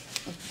 Yeah.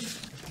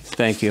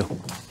 Thank you.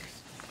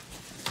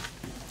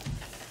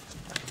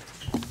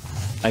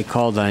 I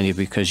called on you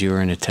because you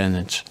were in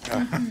attendance.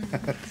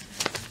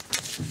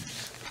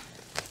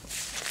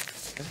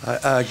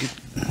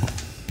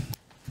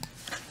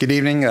 Good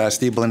evening,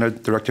 Steve Belinda,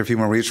 Director of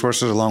Human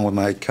Resources, along with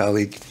my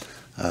colleague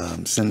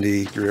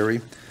Cindy Guerrieri,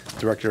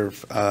 Director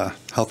of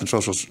Health and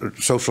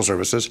Social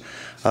Services.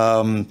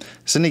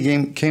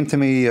 Cindy came to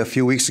me a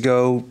few weeks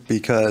ago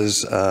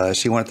because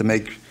she wanted to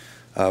make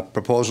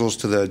proposals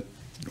to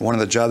one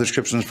of the job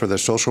descriptions for the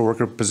social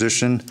worker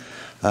position,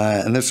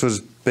 and this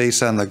was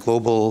based on the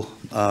global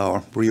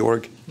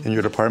reorg in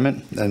your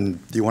department.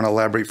 And do you want to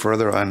elaborate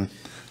further on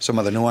some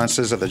of the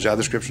nuances of the job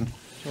description?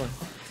 Sure.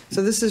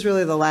 So this is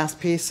really the last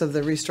piece of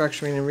the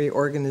restructuring and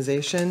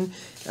reorganization.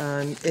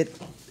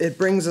 It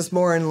brings us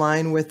more in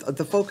line with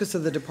the focus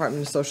of the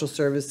Department of Social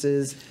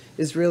Services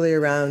is really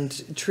around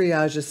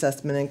triage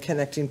assessment and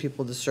connecting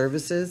people to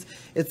services.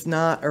 It's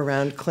not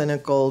around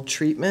clinical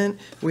treatment.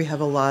 We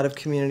have a lot of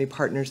community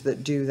partners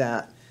that do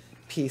that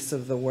piece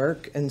of the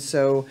work. And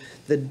so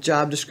the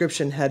job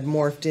description had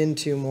morphed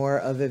into more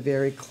of a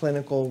very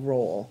clinical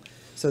role.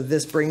 So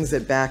this brings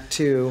it back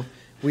to,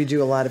 we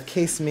do a lot of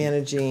case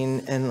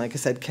managing and, like I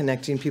said,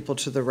 connecting people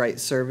to the right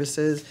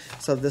services.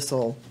 So this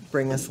will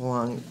bring us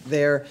along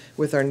there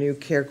with our new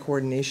care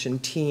coordination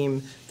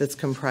team that's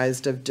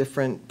comprised of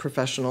different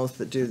professionals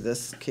that do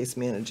this case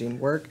managing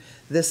work.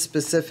 This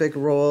specific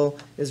role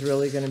is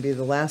really going to be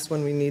the last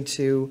one we need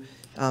to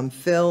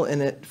fill,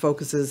 and it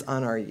focuses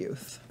on our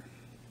youth.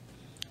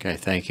 Okay,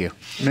 thank you.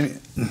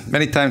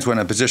 Many times when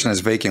a position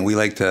is vacant, we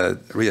like to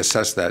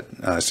reassess that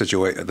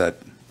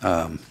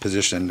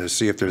position to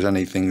see if there's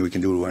anything we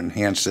can do to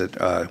enhance it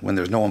when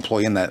there's no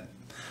employee in that.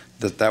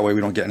 That way we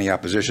don't get any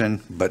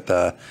opposition. But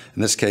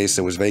in this case,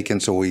 it was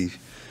vacant, so we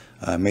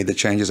made the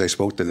changes. I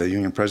spoke to the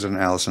union president,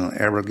 Allison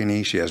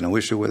Abergini. She has no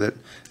issue with it.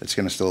 It's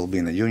going to still be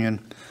in the union.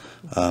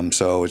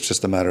 So it's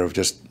just a matter of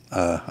just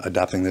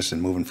adopting this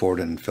and moving forward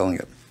and filling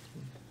it.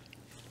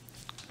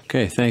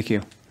 Okay, thank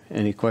you.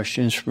 Any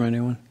questions from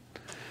anyone?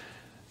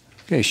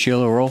 Okay,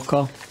 Sheila, roll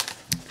call.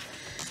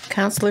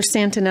 Counselor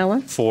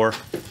Santinella? 4.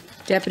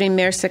 Deputy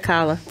Mayor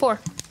Sakala? 4.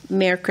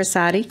 Mayor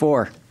Crisati?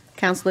 4.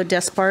 Counselor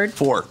Despard?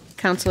 4.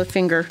 Counselor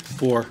Finger?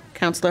 4.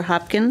 Counselor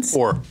Hopkins?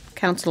 4.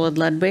 Counselor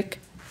Ludwig?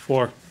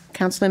 4.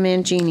 Counselor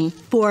Mangini?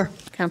 4.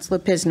 Counselor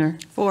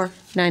Pisner? 4.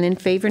 9 in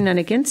favor, none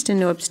against, and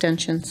no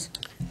abstentions.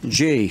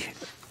 G,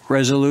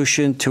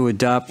 resolution to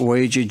adopt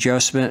wage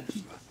adjustment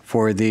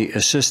for the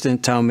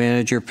Assistant Town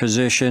Manager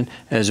position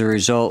as a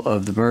result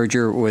of the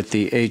merger with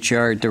the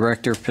HR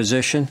Director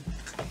position.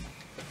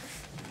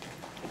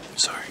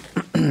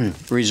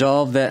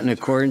 Resolved that in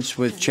accordance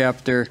with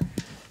Chapter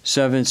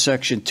 7,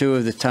 Section 2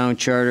 of the Town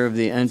Charter of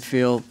the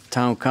Enfield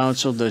Town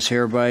Council does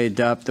hereby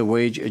adopt the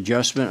wage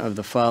adjustment of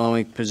the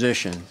following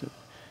position.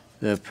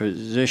 The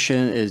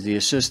position is the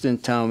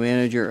Assistant Town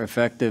Manager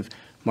effective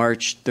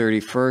March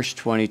 31st,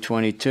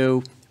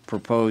 2022.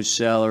 Proposed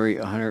salary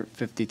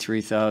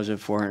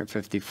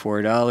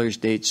 $153,454.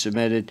 Date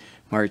submitted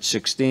March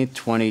 16th,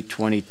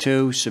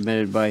 2022.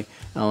 Submitted by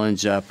Ellen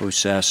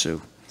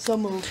Zapu-Sasu. So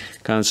moved.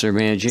 Councilor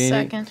Mangini.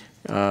 Second.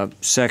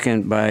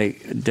 Second by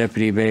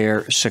Deputy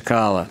Mayor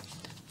Sakala.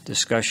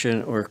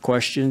 Discussion or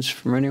questions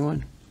from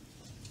anyone?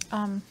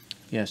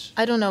 Yes.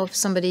 I don't know if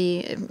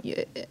somebody,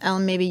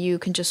 Ellen, maybe you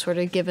can just sort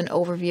of give an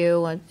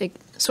overview,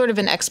 sort of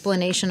an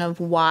explanation of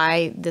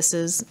why this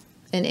is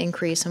an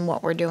increase in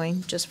what we're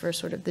doing, just for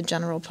sort of the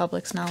general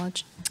public's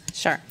knowledge.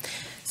 Sure.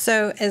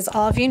 So as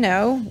all of you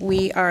know,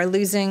 we are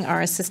losing our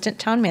assistant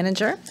town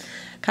manager,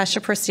 Kasia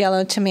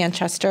Perciello, to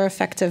Manchester,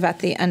 effective at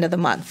the end of the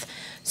month.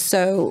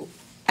 So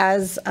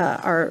as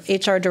our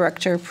HR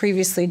director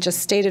previously just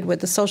stated with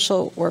the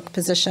social work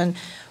position,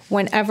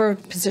 whenever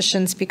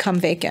positions become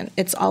vacant,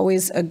 it's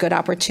always a good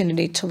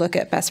opportunity to look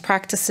at best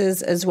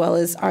practices as well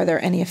as are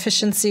there any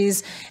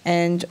efficiencies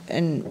and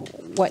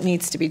what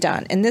needs to be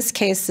done. In this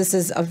case, this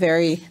is a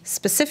very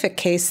specific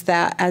case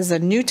that as a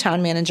new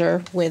town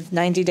manager with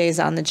 90 days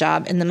on the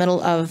job in the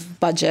middle of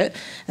budget,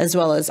 as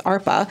well as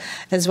ARPA,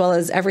 as well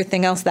as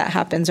everything else that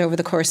happens over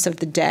the course of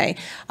the day,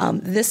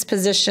 this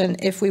position,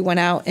 if we went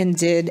out and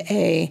did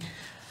a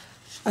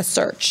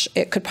search,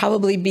 it could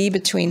probably be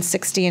between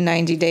 60 and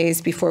 90 days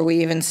before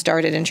we even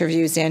started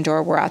interviews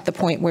and/or we're at the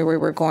point where we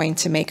were going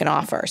to make an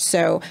offer.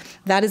 So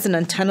that is an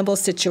untenable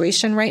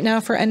situation right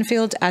now for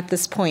Enfield at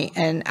this point.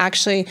 And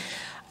actually,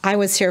 I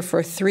was here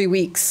for 3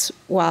 weeks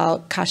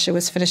while Kasia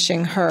was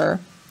finishing her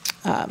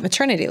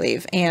maternity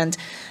leave. And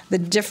the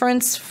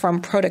difference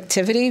from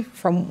productivity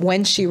from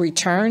when she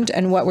returned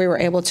and what we were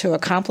able to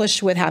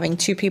accomplish with having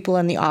 2 people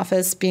in the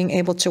office, being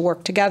able to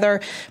work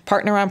together,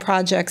 partner on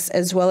projects,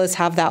 as well as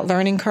have that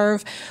learning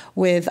curve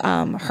with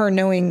her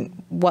knowing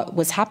what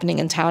was happening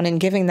in town and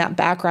giving that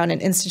background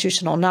and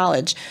institutional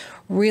knowledge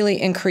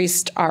really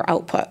increased our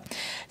output.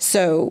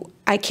 So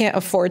I can't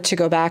afford to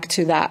go back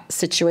to that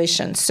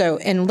situation. So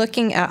in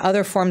looking at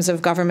other forms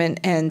of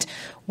government and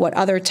what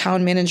other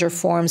town manager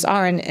forms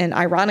are, and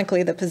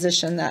ironically the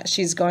position that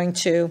she's going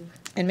to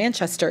in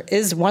Manchester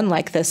is one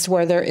like this,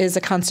 where there is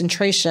a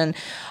concentration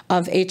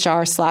of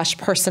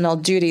HR/personnel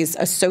duties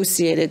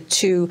associated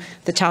to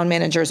the town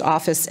manager's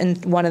office in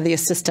one of the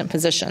assistant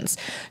positions.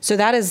 So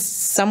that is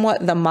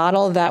somewhat the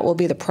model that will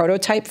be the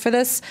prototype for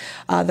this.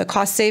 The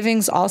cost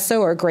savings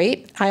also are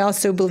great. I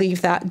also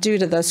believe that due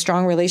to the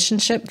strong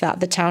relationship that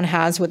the town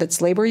has with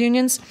its labor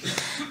unions,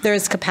 there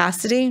is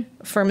capacity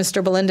for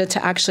Mr. Belinda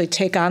to actually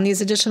take on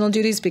these additional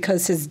duties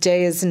because his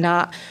day is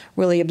not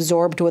really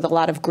absorbed with a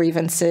lot of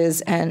grievances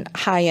and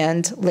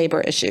high-end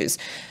labor issues.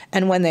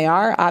 And when they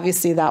are,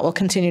 obviously that will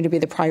continue to be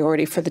the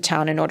priority for the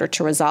town in order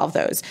to resolve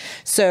those.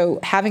 So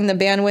having the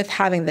bandwidth,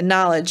 having the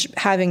knowledge,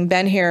 having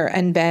been here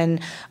and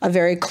been a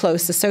very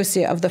close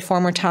associate of the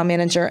former town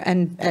manager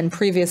and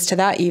previous to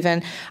that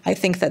even, I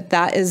think that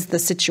that is the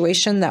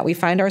situation that we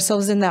find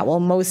ourselves in that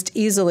will most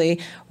easily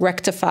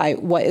rectify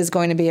what is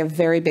going to be a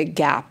very big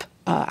gap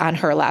on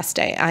her last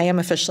day. I am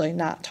officially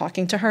not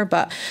talking to her,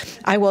 but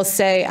I will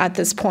say at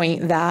this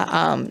point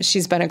that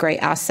she's been a great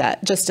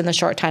asset just in the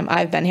short time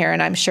I've been here,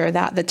 and I'm sure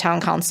that the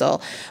town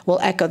council will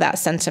echo that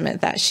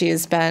sentiment, that she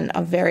has been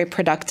a very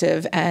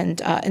productive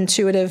and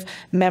intuitive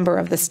member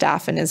of the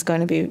staff and is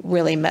going to be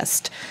really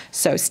missed.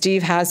 So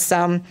Steve has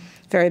some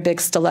very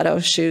big stiletto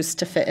shoes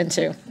to fit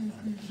into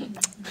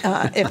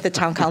if the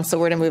town council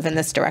were to move in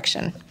this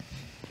direction.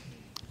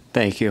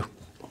 Thank you.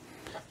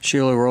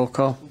 Sheila, roll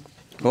call.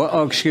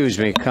 Oh, excuse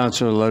me,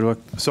 Councilor Ludwig.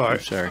 Sorry.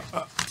 Sorry.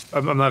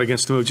 I'm not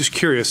against the move. Just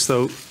curious,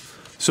 though.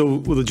 So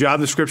will the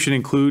job description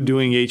include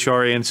doing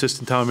HR and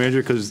assistant town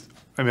manager? Because,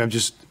 I mean,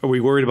 are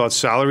we worried about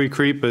salary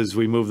creep as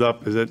we moved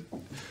up? Is it,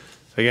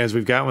 again, as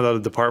we've gotten with other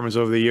departments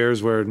over the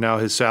years where now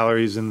his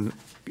salary is in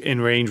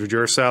range with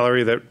your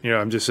salary, that,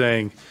 I'm just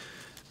saying,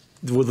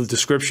 will the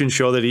description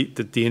show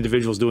that the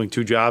individual is doing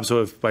two jobs?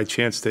 So if by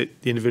chance the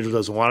individual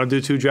doesn't want to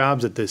do two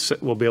jobs, that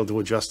we'll be able to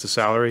adjust the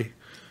salary?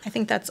 I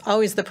think that's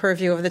always the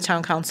purview of the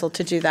town council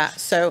to do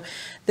that. So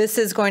this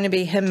is going to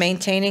be him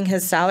maintaining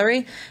his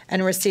salary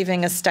and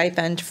receiving a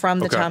stipend from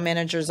the town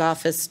manager's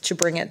office to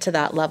bring it to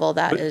that level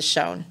that is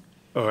shown.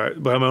 All right,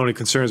 but my only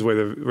concern is where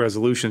the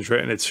resolution's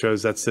written, it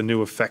shows that's the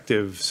new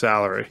effective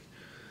salary.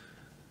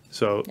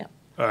 So,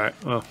 all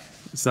right, well,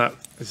 it's not,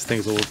 I just think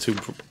it's a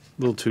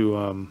little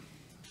too,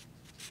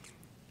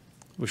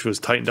 wish it was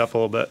tightened up a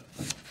little bit.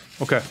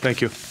 Okay, thank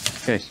you.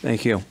 Okay,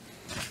 thank you.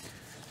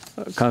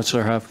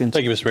 Councilor Hopkins.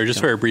 Thank you, Mr. Mayor.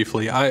 Just very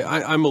briefly,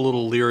 I'm a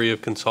little leery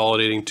of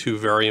consolidating two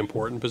very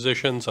important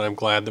positions, and I'm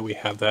glad that we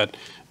have that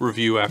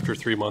review after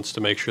 3 months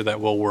to make sure that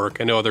will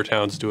work. I know other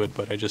towns do it,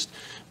 but it just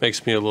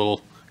makes me a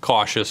little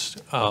cautious.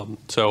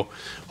 So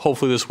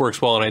hopefully this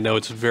works well, and I know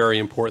it's very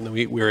important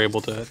that we're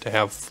able to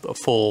have a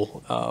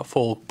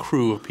full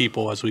crew of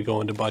people as we go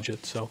into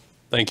budget. So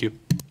thank you.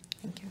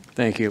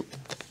 Thank you.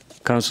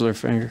 Councilor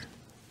Finger.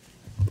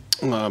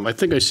 I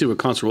think I see where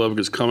Councilor Levick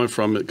is coming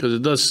from, because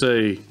it does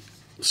say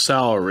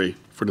salary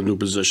for the new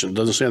position. It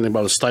doesn't say anything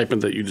about a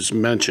stipend that you just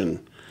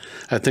mentioned.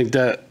 I think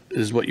that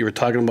is what you were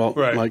talking about,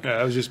 right, Mike. Yeah,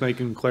 I was just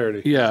making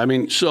clarity. Yeah,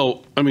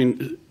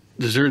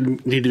 does there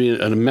need to be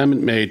an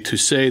amendment made to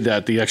say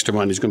that the extra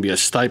money is going to be a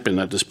stipend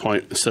at this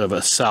point instead of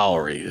a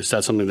salary? Is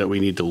that something that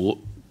we need to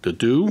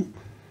do?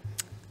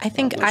 I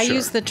think I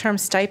use the term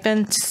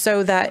stipend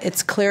so that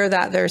it's clear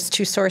that there's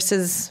two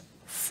sources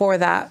for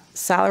that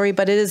salary,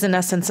 but it is in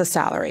essence a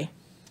salary.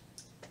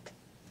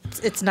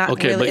 It's not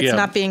it's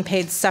not being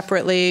paid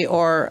separately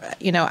or,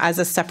 as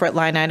a separate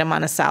line item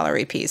on a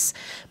salary piece.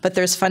 But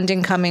there's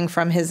funding coming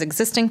from his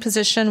existing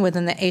position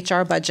within the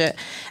HR budget,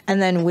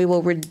 and then we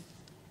will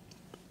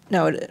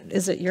no,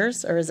 is it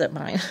yours or is it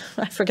mine?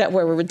 I forget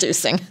where we're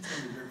reducing.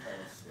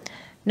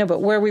 No,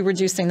 but where are we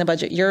reducing the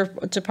budget? Your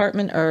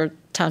department or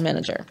town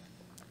manager?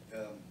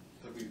 That'll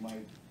be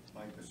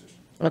my position.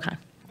 Okay.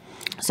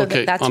 So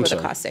that's where the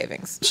cost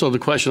savings. So the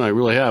question I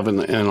really have,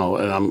 and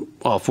I'm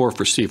all for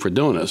Steve for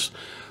doing this,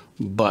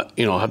 but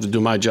I have to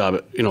do my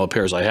job,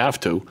 appears I have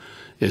to,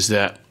 is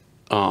that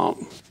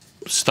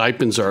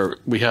stipends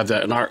we have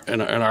that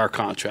in our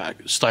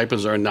contract.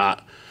 Stipends are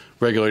not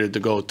regulated to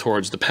go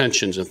towards the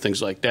pensions and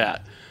things like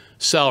that.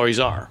 Salaries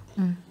are.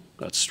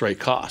 That's straight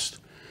cost.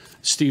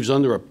 Steve's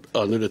under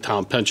the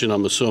town pension,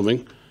 I'm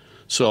assuming.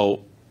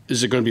 So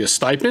is it going to be a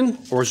stipend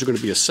or is it going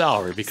to be a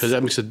salary? Because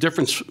that makes a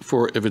difference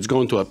for if it's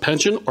going to a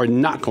pension or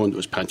not going to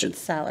his pension. It's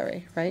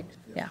salary, right?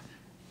 Yeah.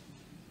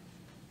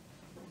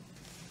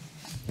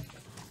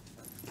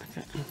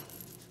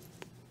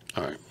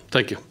 All right.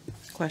 Thank you.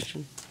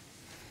 Question.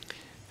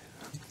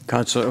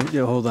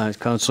 Councilor, hold on.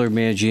 Councilor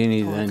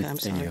Mangini, okay, I'm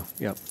sorry. you.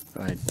 Yep,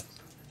 go ahead.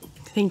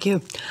 Thank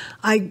you.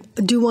 I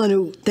do want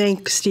to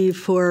thank Steve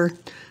for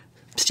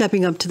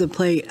stepping up to the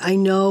plate. I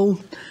know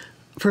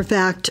for a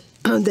fact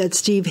that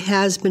Steve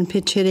has been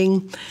pitch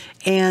hitting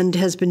and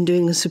has been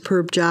doing a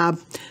superb job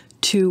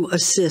to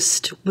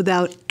assist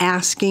without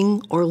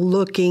asking or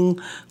looking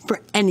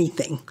for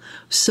anything.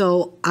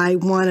 So I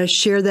want to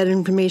share that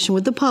information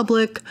with the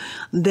public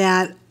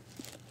that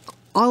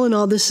all in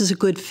all, this is a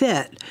good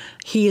fit.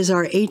 He is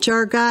our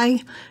HR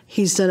guy.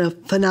 He's done a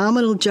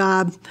phenomenal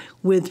job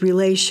with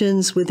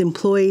relations, with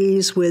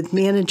employees, with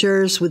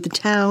managers, with the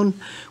town,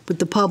 with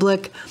the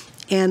public.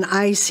 And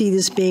I see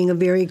this being a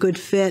very good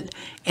fit,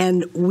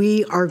 and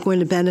we are going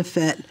to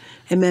benefit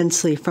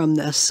immensely from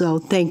this. So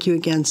thank you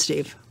again,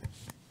 Steve.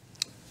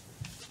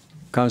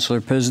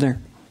 Councilor Pisner.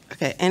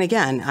 Okay, and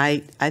again,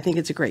 I think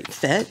it's a great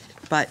fit,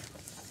 but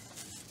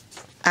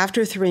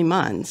after 3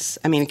 months,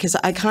 because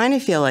I kind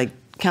of feel like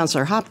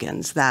Councilor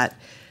Hopkins, that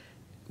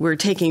we're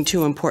taking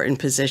two important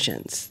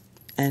positions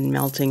and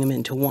melting them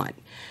into one.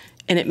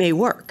 And it may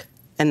work,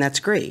 and that's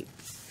great.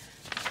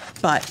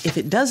 But if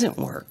it doesn't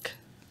work,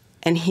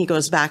 and he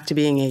goes back to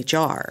being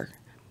HR,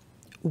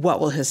 what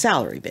will his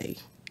salary be?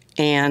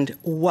 And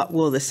what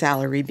will the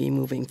salary be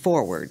moving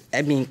forward?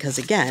 Because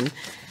again,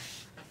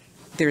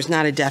 there's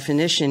not a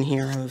definition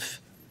here of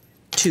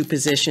two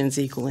positions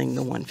equaling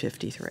the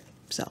 153.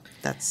 So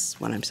that's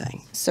what I'm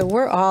saying. So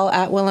we're all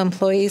at-will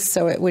employees,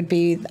 so it would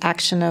be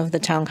action of the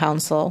town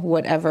council,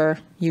 whatever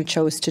you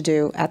chose to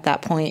do at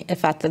that point.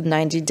 If at the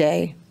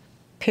 90-day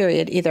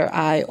period, either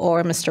I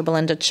or Mr.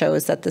 Belinda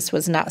chose that this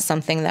was not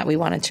something that we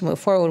wanted to move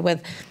forward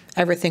with,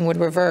 everything would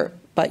revert,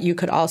 but you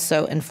could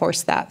also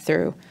enforce that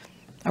through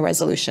a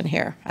resolution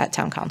here at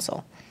town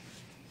council.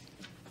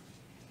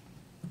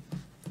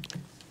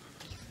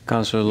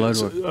 Councilor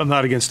Ludwig. I'm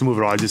not against the move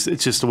at all. It's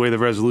just the way the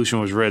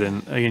resolution was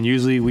written. Again,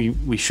 usually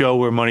we show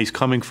where money's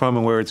coming from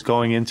and where it's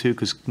going into,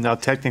 because now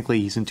technically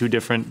he's in two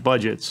different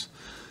budgets.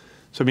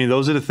 So, I mean,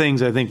 those are the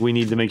things I think we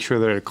need to make sure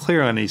that are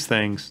clear on these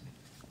things.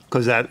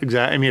 Because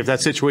if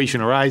that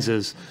situation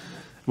arises,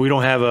 we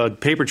don't have a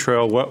paper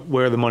trail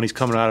where the money's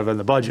coming out of in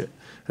the budget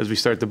as we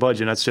start the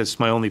budget. And that's just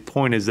my only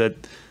point, is that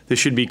there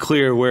should be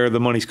clear where the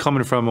money's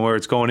coming from and where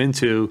it's going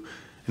into,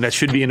 and that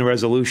should be in the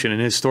resolution.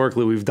 And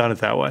historically, we've done it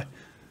that way.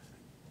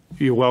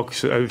 You're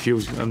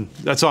welcome.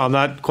 That's all. I'm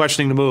not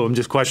questioning the move. I'm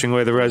just questioning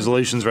where the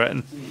resolution's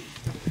written.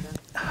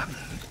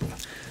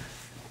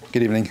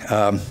 Good evening.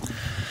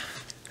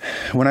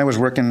 When I was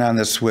working on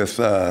this with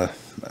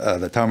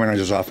the town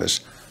manager's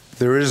office,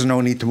 there is no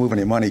need to move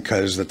any money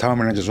because the town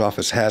manager's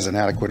office has an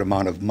adequate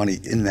amount of money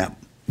in that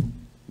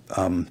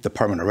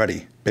department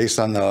already, based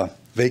on the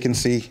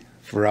vacancy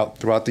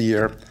throughout the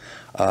year.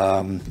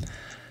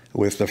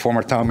 With the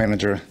former town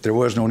manager, there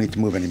was no need to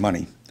move any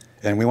money.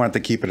 And we wanted to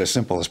keep it as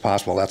simple as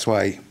possible. That's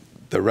why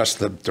the rest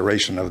of the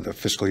duration of the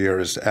fiscal year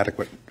is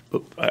adequate.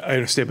 I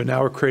understand, but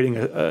now we're creating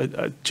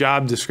a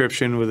job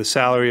description with a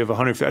salary of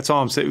 100. That's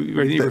all I'm saying.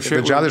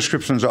 The job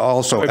descriptions are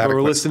also adequate. But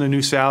we're listing a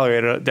new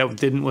salary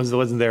that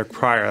wasn't there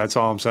prior. That's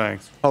all I'm saying.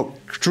 Oh,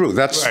 true.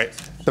 That's right.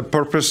 The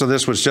purpose of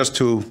this was just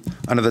to,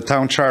 under the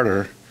town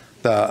charter,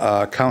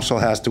 the council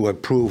has to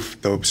approve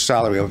the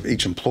salary of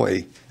each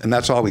employee, and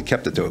that's all we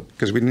kept it to,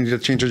 because we didn't need to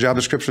change the job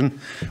description.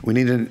 We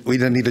didn't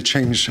need to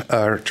change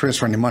or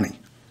transfer any money.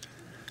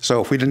 So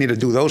if we didn't need to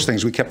do those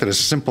things, we kept it as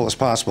simple as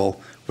possible,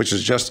 which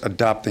is just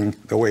adopting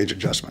the wage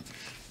adjustment.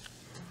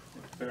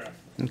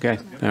 Okay.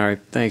 All right.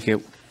 Thank you.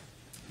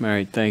 All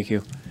right. Thank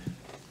you.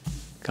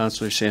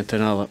 Councilor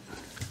Santinella.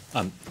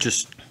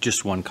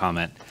 Just one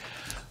comment.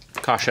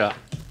 Kasha,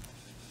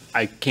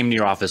 I came to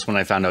your office when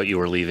I found out you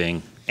were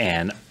leaving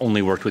and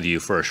only worked with you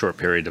for a short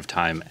period of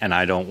time. And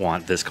I don't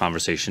want this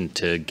conversation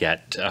to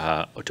get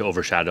to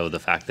overshadow the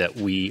fact that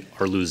we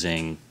are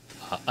losing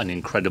an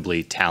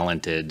incredibly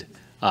talented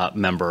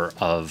member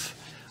of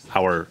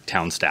our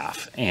town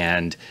staff.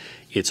 And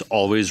it's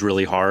always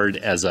really hard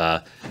as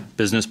a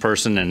business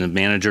person and a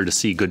manager to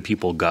see good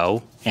people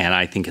go. And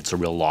I think it's a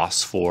real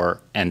loss for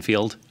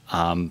Enfield.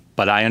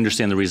 But I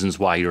understand the reasons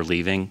why you're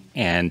leaving.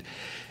 And,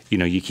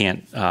 you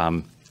can't,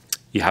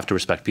 you have to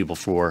respect people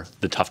for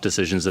the tough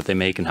decisions that they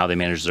make and how they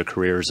manage their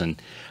careers.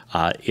 And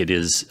it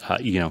is,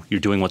 you're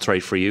doing what's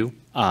right for you.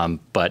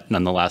 But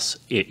nonetheless,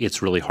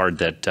 it's really hard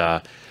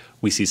that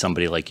we see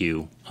somebody like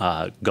you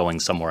going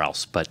somewhere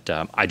else. But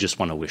I just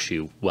want to wish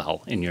you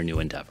well in your new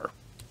endeavor.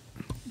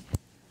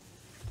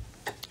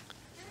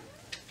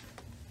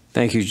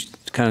 Thank you,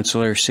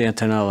 Councilor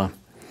Santinella.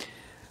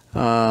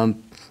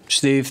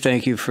 Steve,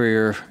 thank you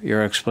for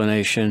your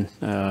explanation.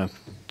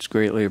 It's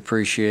greatly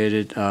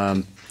appreciated.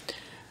 I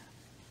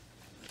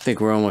think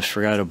we almost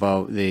forgot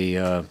about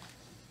the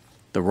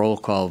roll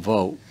call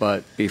vote.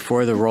 But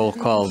before the roll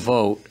call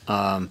vote,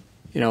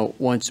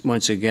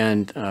 once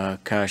again,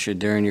 Kasha,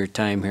 during your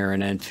time here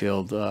in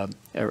Enfield,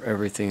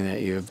 everything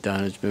that you have done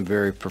has been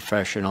very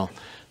professional.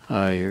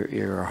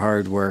 You're a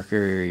hard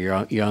worker. You're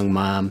a young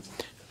mom.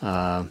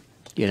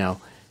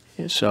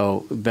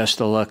 So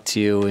best of luck to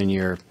you in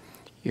your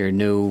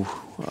new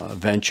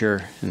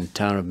venture in the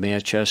town of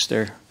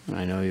Manchester.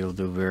 I know you'll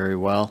do very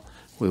well.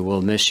 We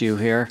will miss you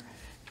here.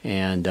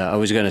 And I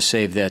was going to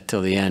save that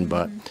till the end,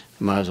 but I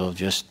might as well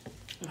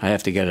I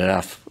have to get it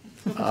off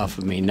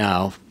of me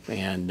now.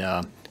 And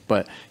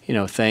but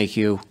thank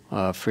you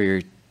for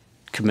your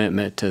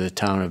commitment to the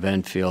town of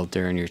Enfield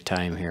during your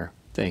time here.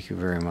 Thank you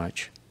very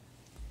much.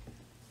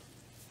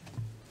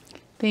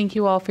 Thank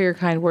you all for your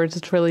kind words.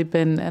 It's really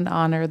been an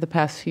honor the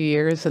past few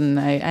years, and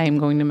I am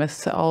going to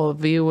miss all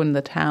of you and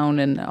the town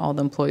and all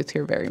the employees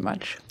here very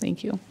much.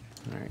 Thank you.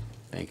 All right.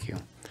 Thank you.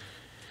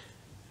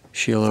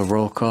 Sheila,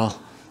 roll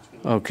call.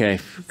 Okay.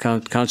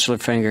 Councilor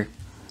Finger. Do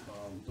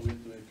we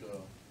have to make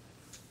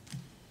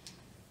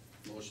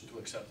a motion to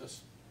accept this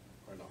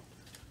or no?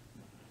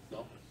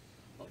 No?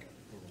 Okay.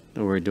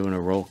 We're doing a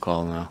roll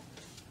call now.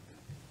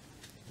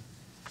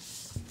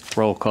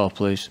 Roll call,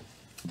 please.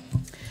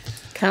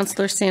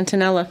 Councilor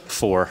Santinella.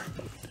 4.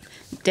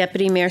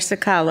 Deputy Mayor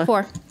Sakala.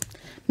 4.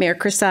 Mayor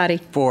Crisati.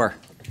 4.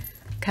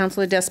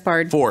 Councilor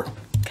Despard. 4.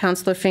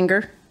 Councilor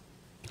Finger.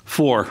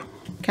 4.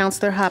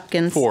 Councilor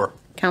Hopkins. 4.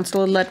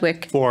 Councilor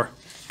Ludwig. 4.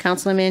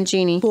 Councilor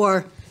Mangini.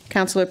 4.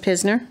 Councilor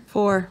Pisner.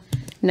 4.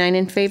 9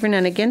 in favor,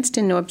 none against,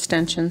 and no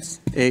abstentions.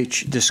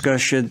 H,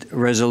 discussion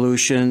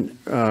resolution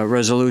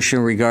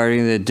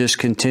regarding the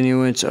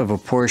discontinuance of a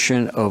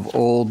portion of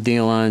Old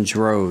Nealon's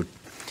Road.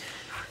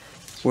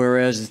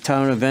 Whereas the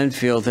town of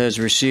Enfield has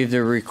received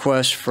a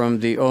request from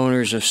the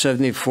owners of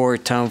 74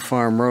 Town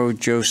Farm Road,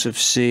 Joseph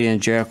C.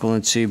 and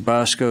Jacqueline C.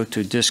 Bosco,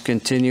 to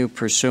discontinue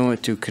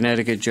pursuant to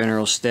Connecticut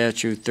General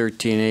Statute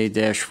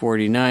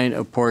 13A-49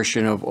 a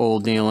portion of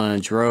Old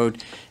Nealon's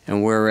Road.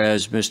 And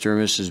whereas Mr.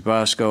 and Mrs.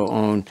 Bosco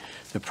own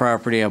the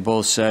property on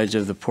both sides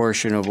of the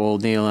portion of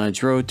Old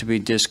Nealon's Road to be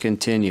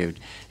discontinued.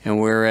 And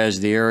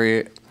whereas the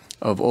area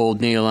of Old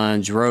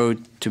Nealon's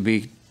Road to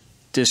be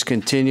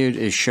discontinued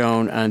is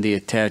shown on the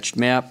attached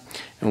map,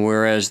 and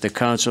whereas the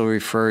council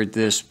referred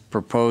this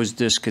proposed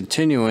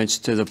discontinuance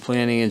to the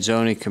Planning and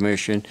Zoning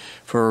Commission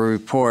for a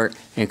report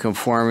in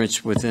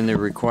conformance within the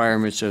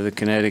requirements of the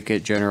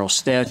Connecticut General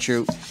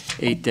Statute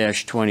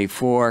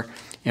 8-24,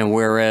 and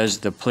whereas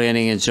the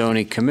Planning and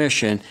Zoning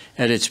Commission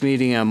at its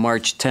meeting on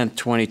March 10,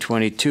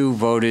 2022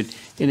 voted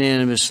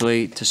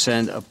unanimously to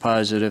send a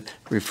positive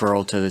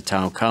referral to the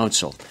Town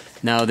Council.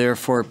 Now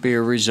therefore be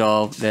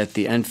resolved that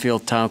the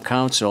Enfield Town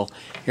Council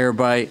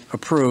hereby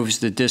approves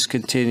the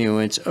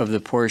discontinuance of the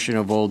portion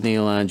of Old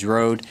Nealon's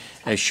Road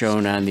as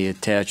shown on the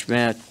attached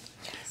map,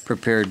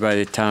 prepared by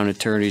the Town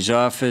Attorney's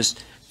Office,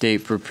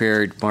 date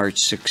prepared March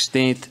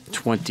 16th,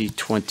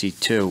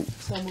 2022.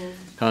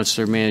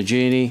 Councilor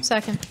Mangini.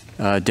 Second.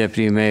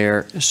 Deputy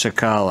Mayor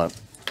Sakala.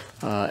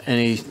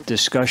 Any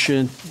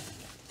discussion?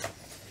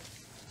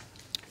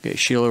 Okay,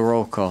 Sheila,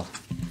 roll call.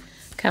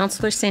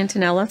 Councilor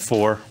Santinella.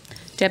 4.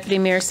 Deputy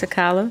Mayor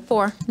Sakala.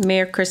 4.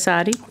 Mayor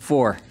Crisati.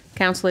 4.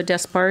 Councilor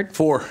Despard.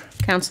 4.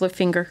 Councilor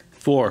Finger.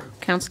 4.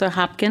 Councilor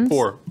Hopkins.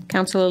 4.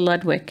 Councilor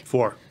Ludwig.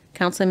 4.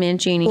 Councilor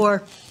Mangini.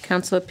 4.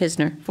 Councilor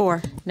Pisner.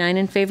 4. 9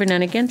 in favor,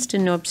 none against,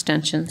 and no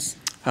abstentions.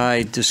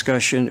 Aye.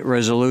 Discussion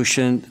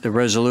resolution, the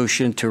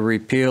resolution to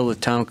repeal the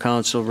Town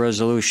Council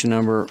Resolution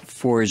Number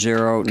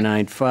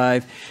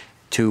 4095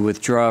 to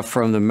withdraw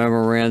from the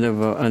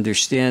Memorandum of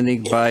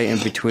Understanding by and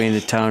between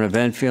the Town of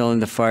Enfield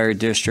and the Fire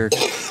District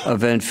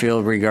of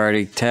Enfield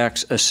regarding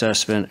tax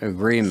assessment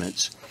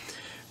agreements.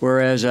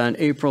 Whereas on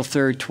April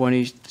 3rd,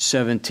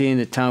 2017,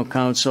 the Town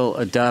Council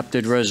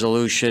adopted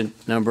Resolution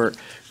Number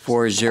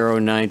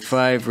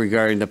 4095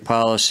 regarding the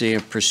policy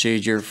and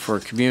procedure for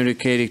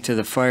communicating to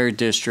the fire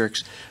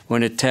districts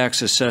when a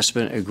tax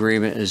assessment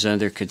agreement is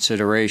under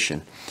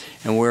consideration.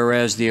 And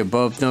whereas the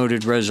above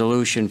noted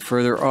resolution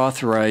further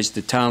authorized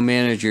the town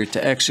manager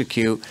to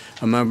execute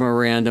a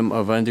memorandum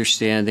of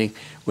understanding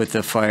with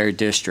the fire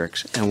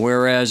districts. And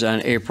whereas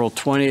on April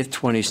 20th,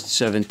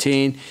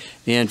 2017,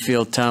 the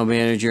Enfield town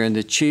manager and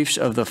the chiefs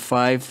of the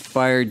 5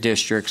 fire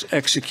districts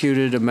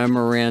executed a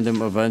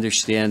memorandum of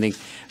understanding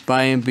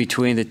by and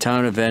between the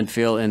town of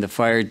Enfield and the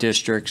fire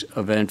districts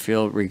of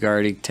Enfield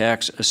regarding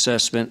tax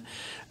assessment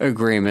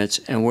agreements.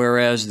 And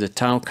whereas the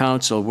town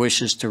council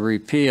wishes to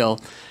repeal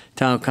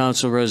Town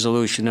Council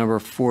Resolution Number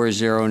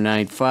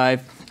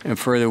 4095 and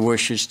further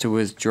wishes to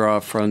withdraw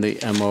from the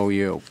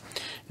MOU.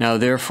 Now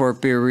therefore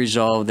be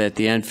resolved that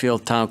the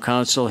Enfield Town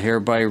Council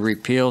hereby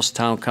repeals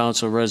Town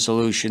Council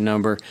Resolution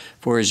Number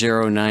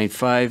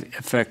 4095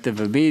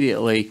 effective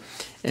immediately,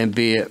 and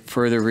be it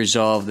further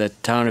resolved that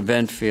the Town of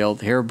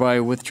Enfield hereby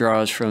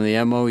withdraws from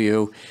the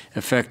MOU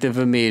effective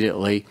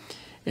immediately,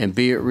 and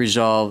be it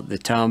resolved the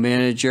town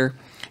manager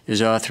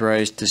is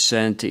authorized to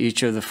send to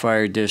each of the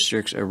fire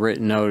districts a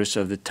written notice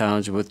of the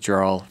town's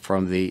withdrawal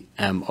from the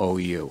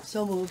MOU.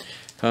 So moved.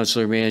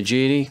 Councilor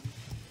Mangini.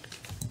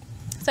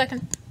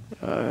 Second.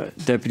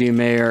 Deputy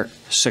Mayor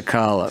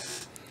Sakala.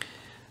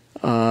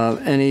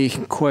 Any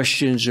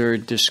questions or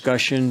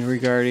discussion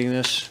regarding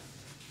this?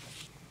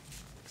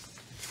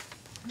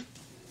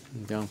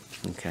 No?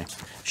 Okay.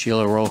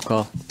 Sheila, roll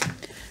call.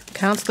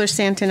 Councilor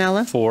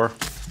Santinella. 4.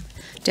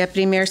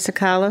 Deputy Mayor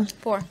Sakala.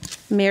 4.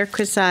 Mayor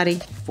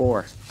Crisati.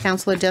 4.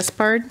 Councilor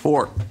Despard.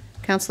 4.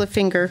 Councilor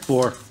Finger.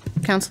 4.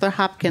 Councilor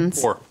Hopkins.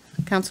 4.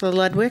 Councilor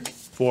Ludwig.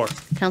 4.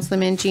 Councilor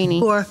Mangini.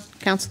 4.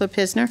 Councilor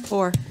Pisner.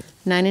 4.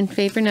 9 in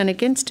favor, none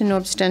against, and no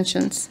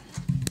abstentions.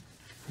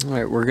 All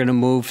right, we're going to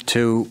move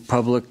to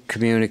public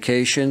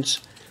communications.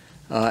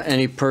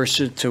 Any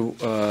person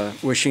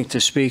wishing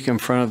to speak in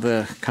front of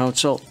the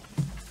council?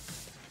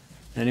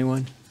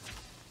 Anyone?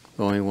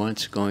 Going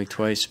once, going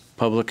twice.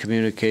 Public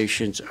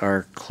communications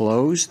are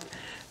closed.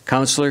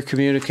 Councilor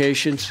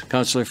communications,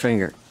 Councilor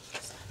Finger.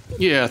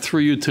 Yeah,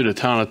 through you to the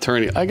town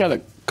attorney. I got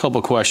a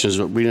couple questions,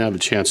 but we didn't have a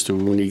chance to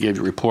when you gave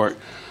your report.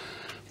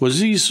 Was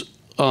these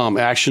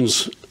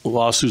actions,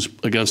 lawsuits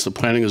against the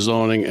planning and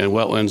zoning and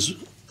wetlands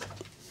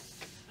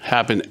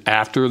happen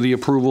after the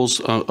approvals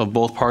of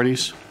both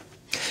parties?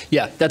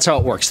 Yeah, that's how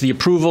it works. The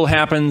approval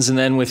happens, and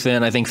then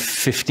within, I think,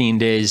 15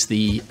 days,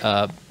 the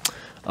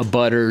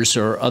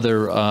abutters or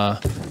other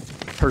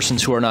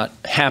persons who are not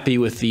happy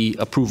with the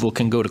approval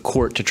can go to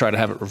court to try to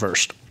have it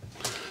reversed.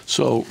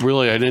 So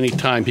really, at any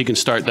time, he can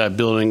start that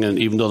building, and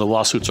even though the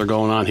lawsuits are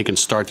going on, he can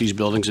start these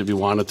buildings if he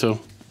wanted to,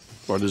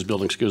 or this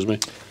building, excuse me.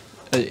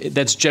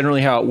 That's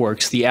generally how it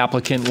works. The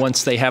applicant,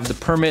 once they have the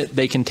permit,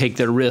 they can take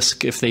their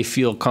risk if they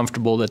feel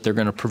comfortable that they're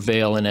going to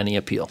prevail in any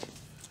appeal.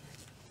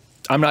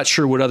 I'm not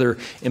sure what other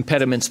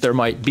impediments there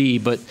might be,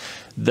 but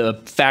the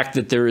fact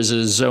that there is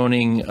a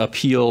zoning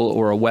appeal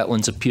or a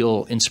wetlands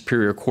appeal in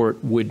Superior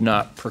Court would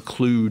not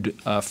preclude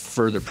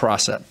further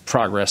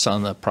progress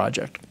on the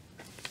project.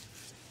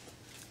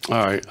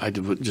 All right, I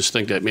would just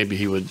think that maybe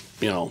he would,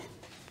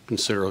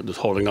 consider just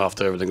holding off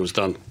till everything was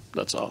done.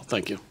 That's all.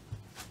 Thank you.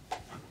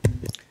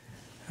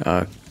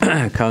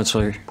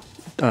 Councilor,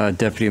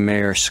 Deputy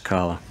Mayor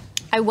Sakala.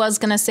 I was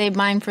going to save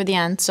mine for the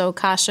end. So,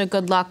 Kasha,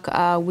 good luck.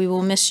 We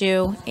will miss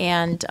you,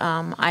 and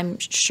I'm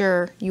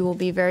sure you will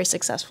be very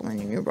successful in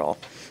your new role.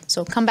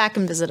 So come back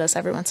and visit us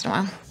every once in a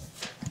while,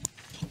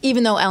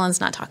 even though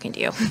Ellen's not talking to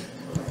you.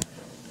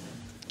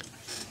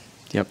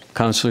 Yep.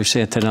 Councilor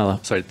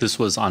Santinella. Sorry, this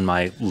was on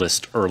my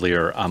list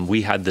earlier.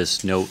 We had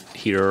this note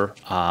here.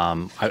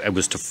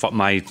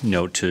 My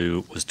note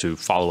was to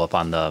follow up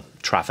on the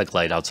traffic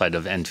light outside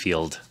of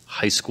Enfield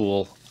High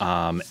School.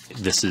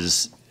 This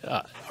is.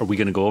 Are we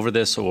going to go over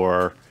this,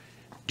 or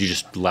you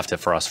just left it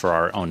for us for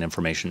our own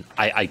information?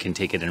 I can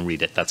take it and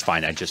read it. That's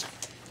fine. I just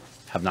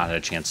have not had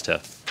a chance to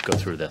go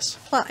through this.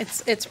 Well,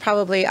 it's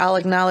probably, I'll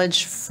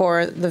acknowledge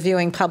for the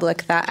viewing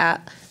public that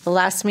at the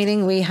last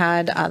meeting we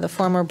had the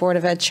former Board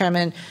of Ed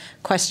chairman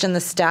question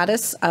the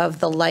status of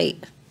the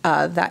light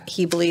that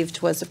he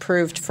believed was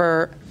approved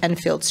for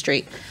Enfield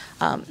Street.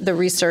 The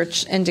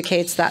research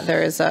indicates that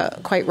there is a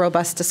quite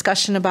robust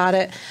discussion about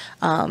it,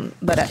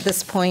 but at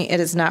this point it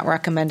is not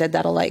recommended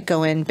that a light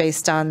go in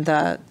based on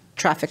the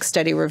traffic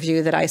study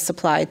review that I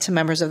supplied to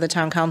members of the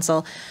town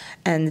council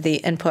and the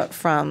input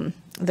from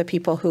the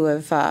people who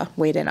have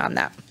weighed in on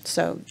that.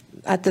 So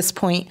at this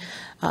point,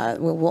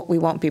 we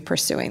won't be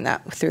pursuing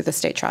that through the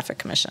State Traffic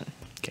Commission.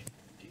 Okay.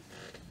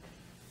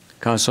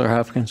 Councilor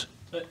Hopkins.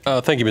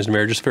 Thank you, Mr.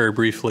 Mayor. Just very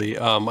briefly,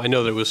 I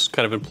know that it was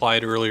kind of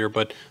implied earlier,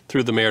 but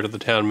through the mayor to the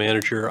town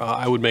manager,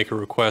 I would make a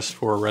request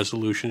for a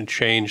resolution to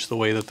change the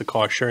way that the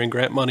cost-sharing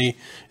grant money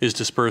is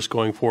dispersed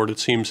going forward. It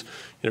seems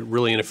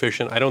really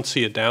inefficient. I don't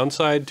see a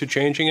downside to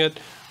changing it.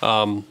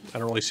 I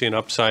don't really see an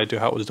upside to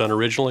how it was done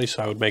originally,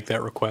 so I would make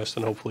that request,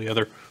 and hopefully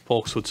other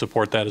folks would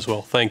support that as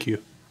well. Thank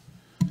you.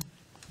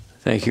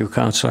 Thank you,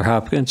 Councilor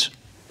Hopkins.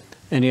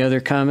 Any other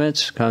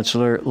comments?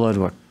 Councilor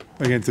Ludwig.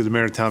 Again, through the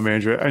mayor and town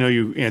manager, I know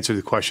you answered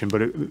the question,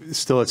 but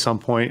still at some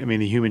point, I mean,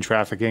 the human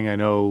trafficking, I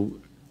know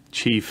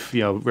Chief,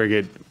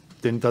 Riggett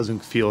doesn't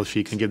feel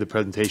she can give the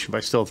presentation, but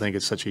I still think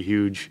it's such a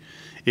huge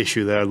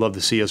issue that I'd love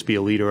to see us be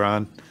a leader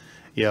on,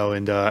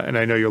 and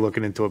I know you're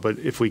looking into it, but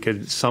if we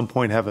could at some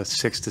point have a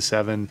 6 to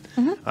 7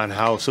 on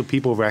how, so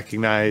people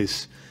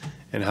recognize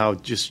and how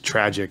just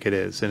tragic it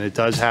is. And it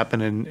does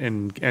happen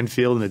in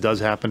Enfield, and it does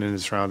happen in the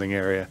surrounding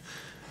area.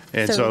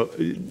 And so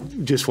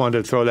just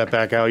wanted to throw that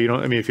back out. If you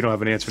don't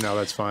have an answer now,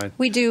 that's fine.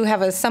 We do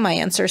have a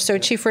semi-answer. So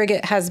Chief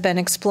Riggett has been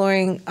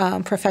exploring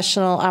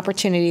professional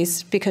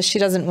opportunities because she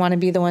doesn't want to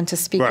be the one to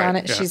speak on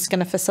it. Yeah. She's going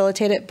to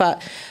facilitate it.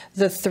 But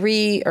the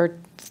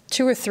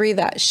 2 or 3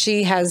 that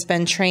she has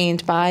been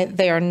trained by,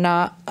 they are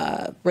not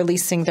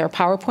releasing their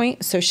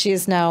PowerPoint. So she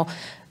is now,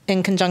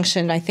 in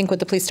conjunction, I think, with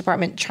the police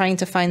department, trying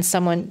to find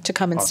someone to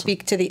come and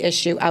speak to the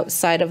issue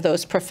outside of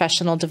those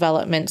professional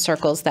development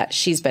circles that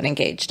she's been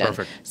engaged in.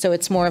 Perfect. So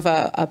it's more of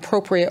a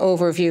appropriate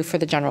overview for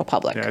the general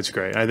public. Yeah, that's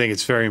great. I think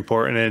it's very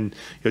important. And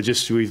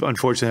we've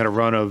unfortunately had a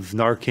run of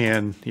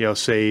Narcan,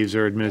 saves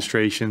or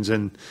administrations,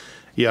 and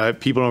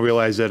people don't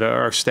realize that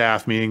our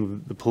staff,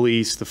 meaning the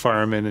police, the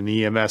firemen, and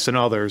the EMS, and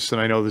others,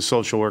 and I know the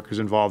social workers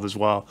involved as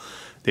well,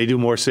 they do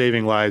more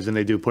saving lives than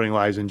they do putting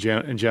lives in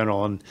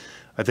general. And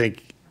I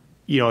think,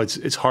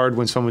 it's hard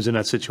when someone's in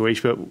that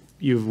situation, but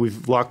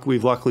we've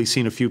luckily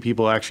seen a few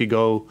people actually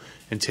go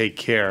and take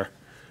care.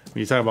 When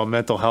you talk about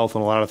mental health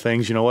and a lot of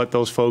things, you know what?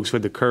 Those folks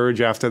with the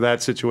courage after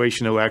that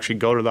situation to actually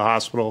go to the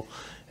hospital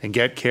and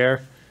get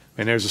care,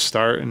 and there's a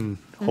start, and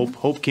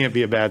hope can't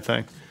be a bad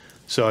thing.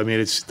 So,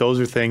 those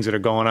are things that are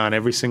going on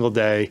every single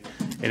day,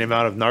 and the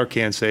amount of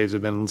Narcan saves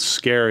have been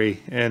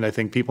scary, and I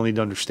think people need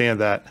to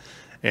understand that.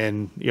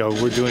 And,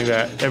 we're doing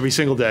that every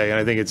single day. And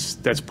I think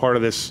that's part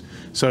of this.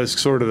 So it's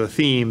sort of the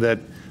theme that,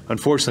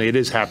 unfortunately, it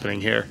is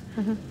happening here.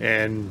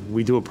 And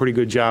we do a pretty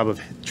good job of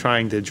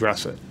trying to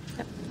address it.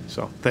 Yep.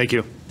 So thank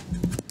you.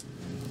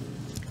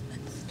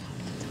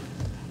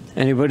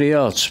 Anybody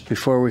else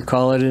before we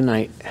call it a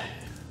night?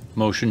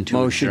 Motion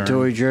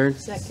to adjourn.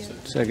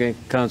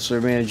 Second, Councilor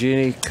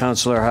Mangini,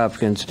 Councilor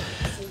Hopkins.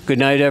 Good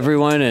night,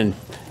 everyone, and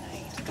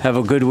have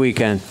a good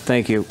weekend.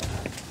 Thank you.